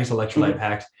 Electrolytes? Yeah, I guess electrolyte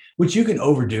packs, which you can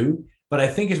overdo. But I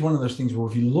think it's one of those things where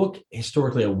if you look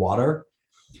historically at water,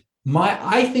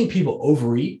 I think people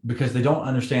overeat because they don't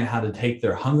understand how to take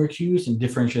their hunger cues and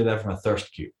differentiate that from a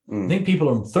thirst cue. I think people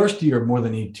are thirstier more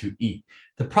than need to eat.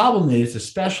 The problem is,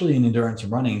 especially in endurance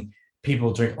and running,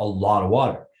 people drink a lot of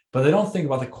water, but they don't think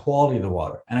about the quality of the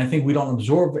water. And I think we don't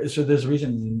absorb it. So there's a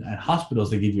reason in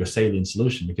hospitals they give you a saline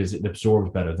solution, because it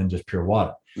absorbs better than just pure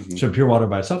water. So pure water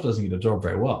by itself doesn't get absorbed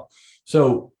very well.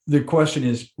 So the question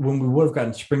is, when we would have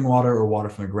gotten spring water or water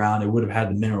from the ground, it would have had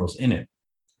the minerals in it,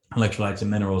 electrolytes and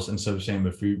minerals. And so same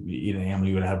if you eat an animal,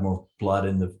 you would have more blood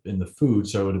in the food.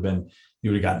 So it would have been,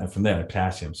 you would have gotten it from there,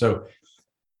 potassium. So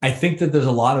I think that there's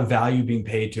a lot of value being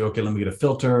paid to, okay, let me get a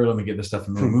filter, let me get this stuff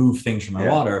and remove things from my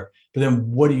water. But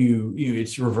then what do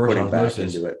it's reverse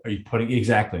osmosis. Are you putting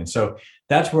exactly? And so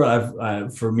that's where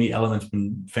for me, Element's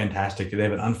been fantastic. They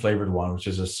have an unflavored one, which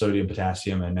is a sodium,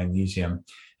 potassium, and magnesium.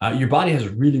 Your body has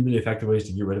really, really effective ways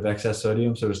to get rid of excess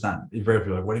sodium. So it's very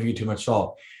people like, what if you eat too much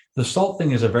salt? The salt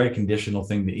thing is a very conditional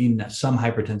thing that in some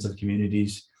hypertensive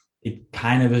communities, it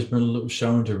kind of has been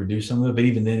shown to reduce some of it. But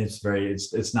even then,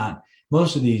 it's not.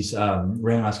 Most of these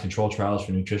randomized control trials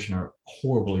for nutrition are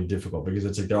horribly difficult, because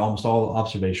it's like they're almost all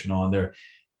observational, and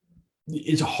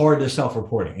it's hard to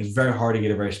self-reporting. It's very hard to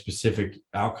get a very specific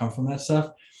outcome from that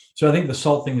stuff. So I think the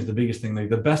salt thing is the biggest thing. Like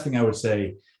the best thing I would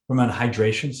say from a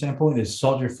hydration standpoint is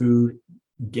salt your food,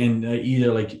 and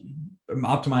either like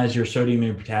optimize your sodium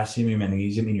and potassium and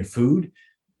magnesium in your food,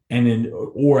 and then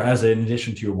or as an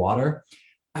addition to your water.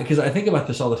 Because I think about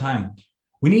this all the time.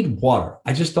 We need water.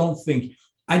 I just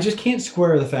can't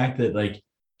square the fact that like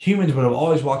humans would have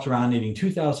always walked around eating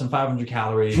 2,500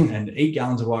 calories and 8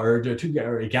 gallons of water,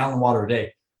 or a gallon of water a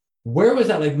day. Where was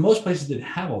that? Like most places didn't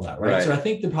have all that, right? So I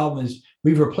think the problem is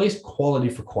we've replaced quality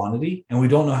for quantity, and we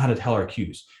don't know how to tell our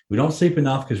cues. We don't sleep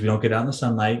enough because we don't get out in the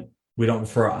sunlight. We don't,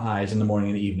 for our eyes in the morning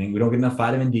and the evening. We don't get enough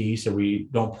vitamin D, so we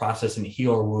don't process and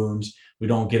heal our wounds. We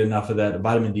don't get enough of that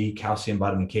vitamin D, calcium,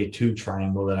 vitamin K2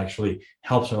 triangle that actually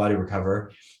helps our body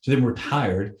recover. So then we're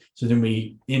tired. So then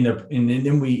we end up, and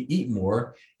then we eat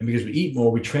more. And because we eat more,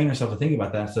 we train ourselves to think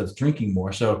about that instead of drinking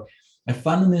more. So I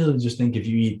fundamentally just think if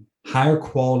you eat higher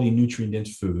quality nutrient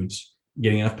dense foods,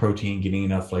 getting enough protein, getting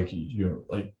enough let's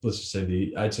just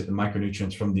say I'd say the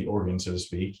micronutrients from the organ, so to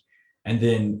speak, and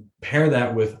then pair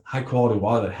that with high quality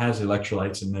water that has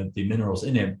electrolytes and the minerals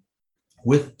in it,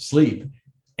 with sleep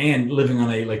and living on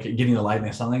getting the light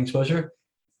and sunlight exposure,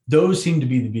 those seem to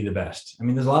be the best. I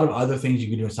mean, there's a lot of other things you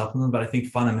can do in supplement, but I think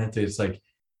fundamentally it's like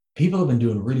people have been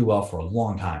doing really well for a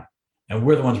long time, and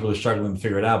we're the ones really struggling to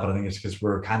figure it out. But I think it's because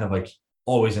we're kind of like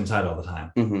always inside all the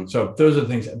time. So those are the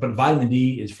things. But vitamin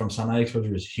D is from sunlight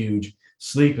exposure is huge.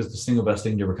 Sleep is the single best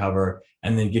thing to recover,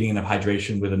 and then getting enough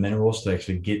hydration with the minerals to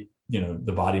actually get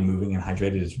the body moving and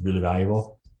hydrated is really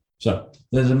valuable. So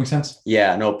does that make sense?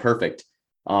 Yeah, no, perfect.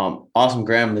 Awesome,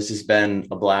 Graham. This has been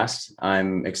a blast.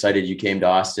 I'm excited you came to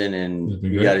Austin, and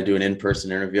we got to do an in-person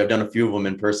interview. I've done a few of them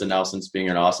in person now since being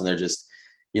in Austin. They're just,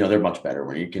 they're much better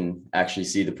when you can actually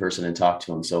see the person and talk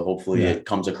to them. So hopefully it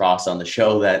comes across on the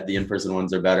show that the in-person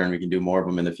ones are better, and we can do more of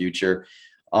them in the future.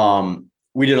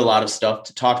 We did a lot of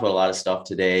stuff talked about a lot of stuff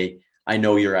today. I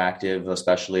know you're active,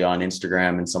 especially on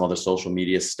Instagram and some other social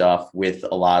media stuff, with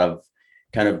a lot of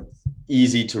kind of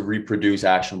easy to reproduce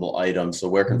actionable items. So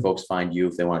where can folks find you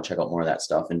if they want to check out more of that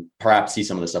stuff and perhaps see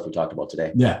some of the stuff we talked about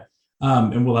today? Yeah.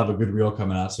 And we'll have a good reel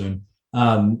coming out soon,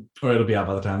 or it'll be out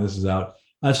by the time this is out.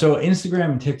 So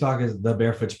Instagram and TikTok is The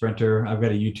Barefoot Sprinter. I've got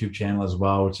a YouTube channel as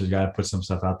well, which has got to put some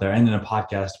stuff out there, and then a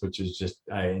podcast, which is just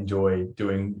I enjoy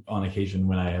doing on occasion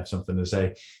when I have something to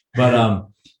say. But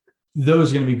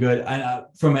those are going to be good.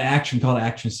 From an call to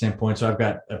action standpoint, so I've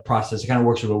got a process. It kind of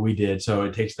works with what we did. So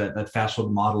it takes that fast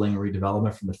foot modeling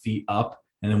redevelopment from the feet up,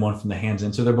 and then one from the hands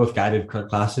in. So they're both guided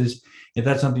classes. If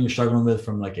that's something you're struggling with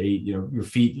from like your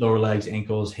feet, lower legs,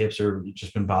 ankles, hips are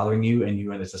just been bothering you, and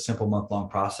it's a simple month-long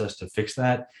process to fix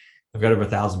that. I've got over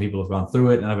 1,000 people have gone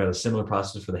through it, and I've got a similar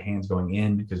process for the hands going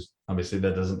in, because obviously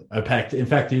that doesn't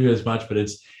impact you as much, but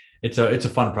it's a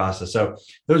fun process. So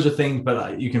those are things,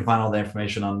 but you can find all the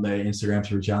information on the Instagram.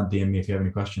 So reach out and DM me if you have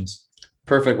any questions.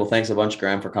 Perfect. Well, thanks a bunch,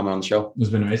 Graham, for coming on the show. It's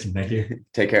been amazing. Thank you.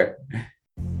 Take care.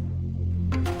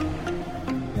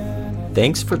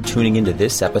 Thanks for tuning into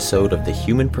this episode of the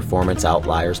Human Performance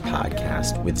Outliers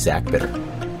podcast with Zach Bitter.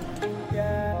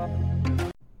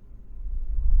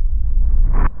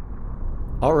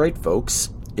 All right, folks.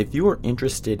 If you are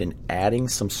interested in adding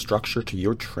some structure to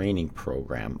your training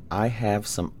program, I have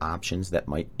some options that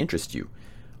might interest you.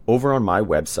 Over on my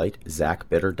website,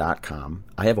 zachbitter.com,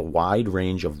 I have a wide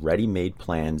range of ready-made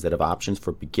plans that have options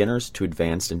for beginners to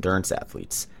advanced endurance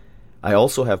athletes. I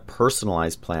also have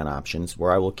personalized plan options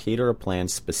where I will cater a plan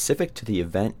specific to the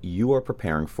event you are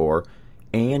preparing for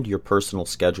and your personal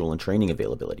schedule and training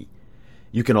availability.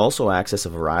 You can also access a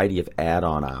variety of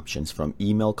add-on options from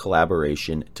email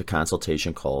collaboration to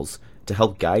consultation calls to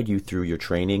help guide you through your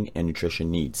training and nutrition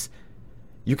needs.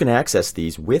 You can access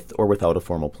these with or without a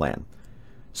formal plan.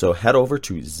 So head over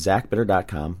to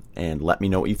zachbitter.com and let me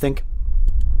know what you think.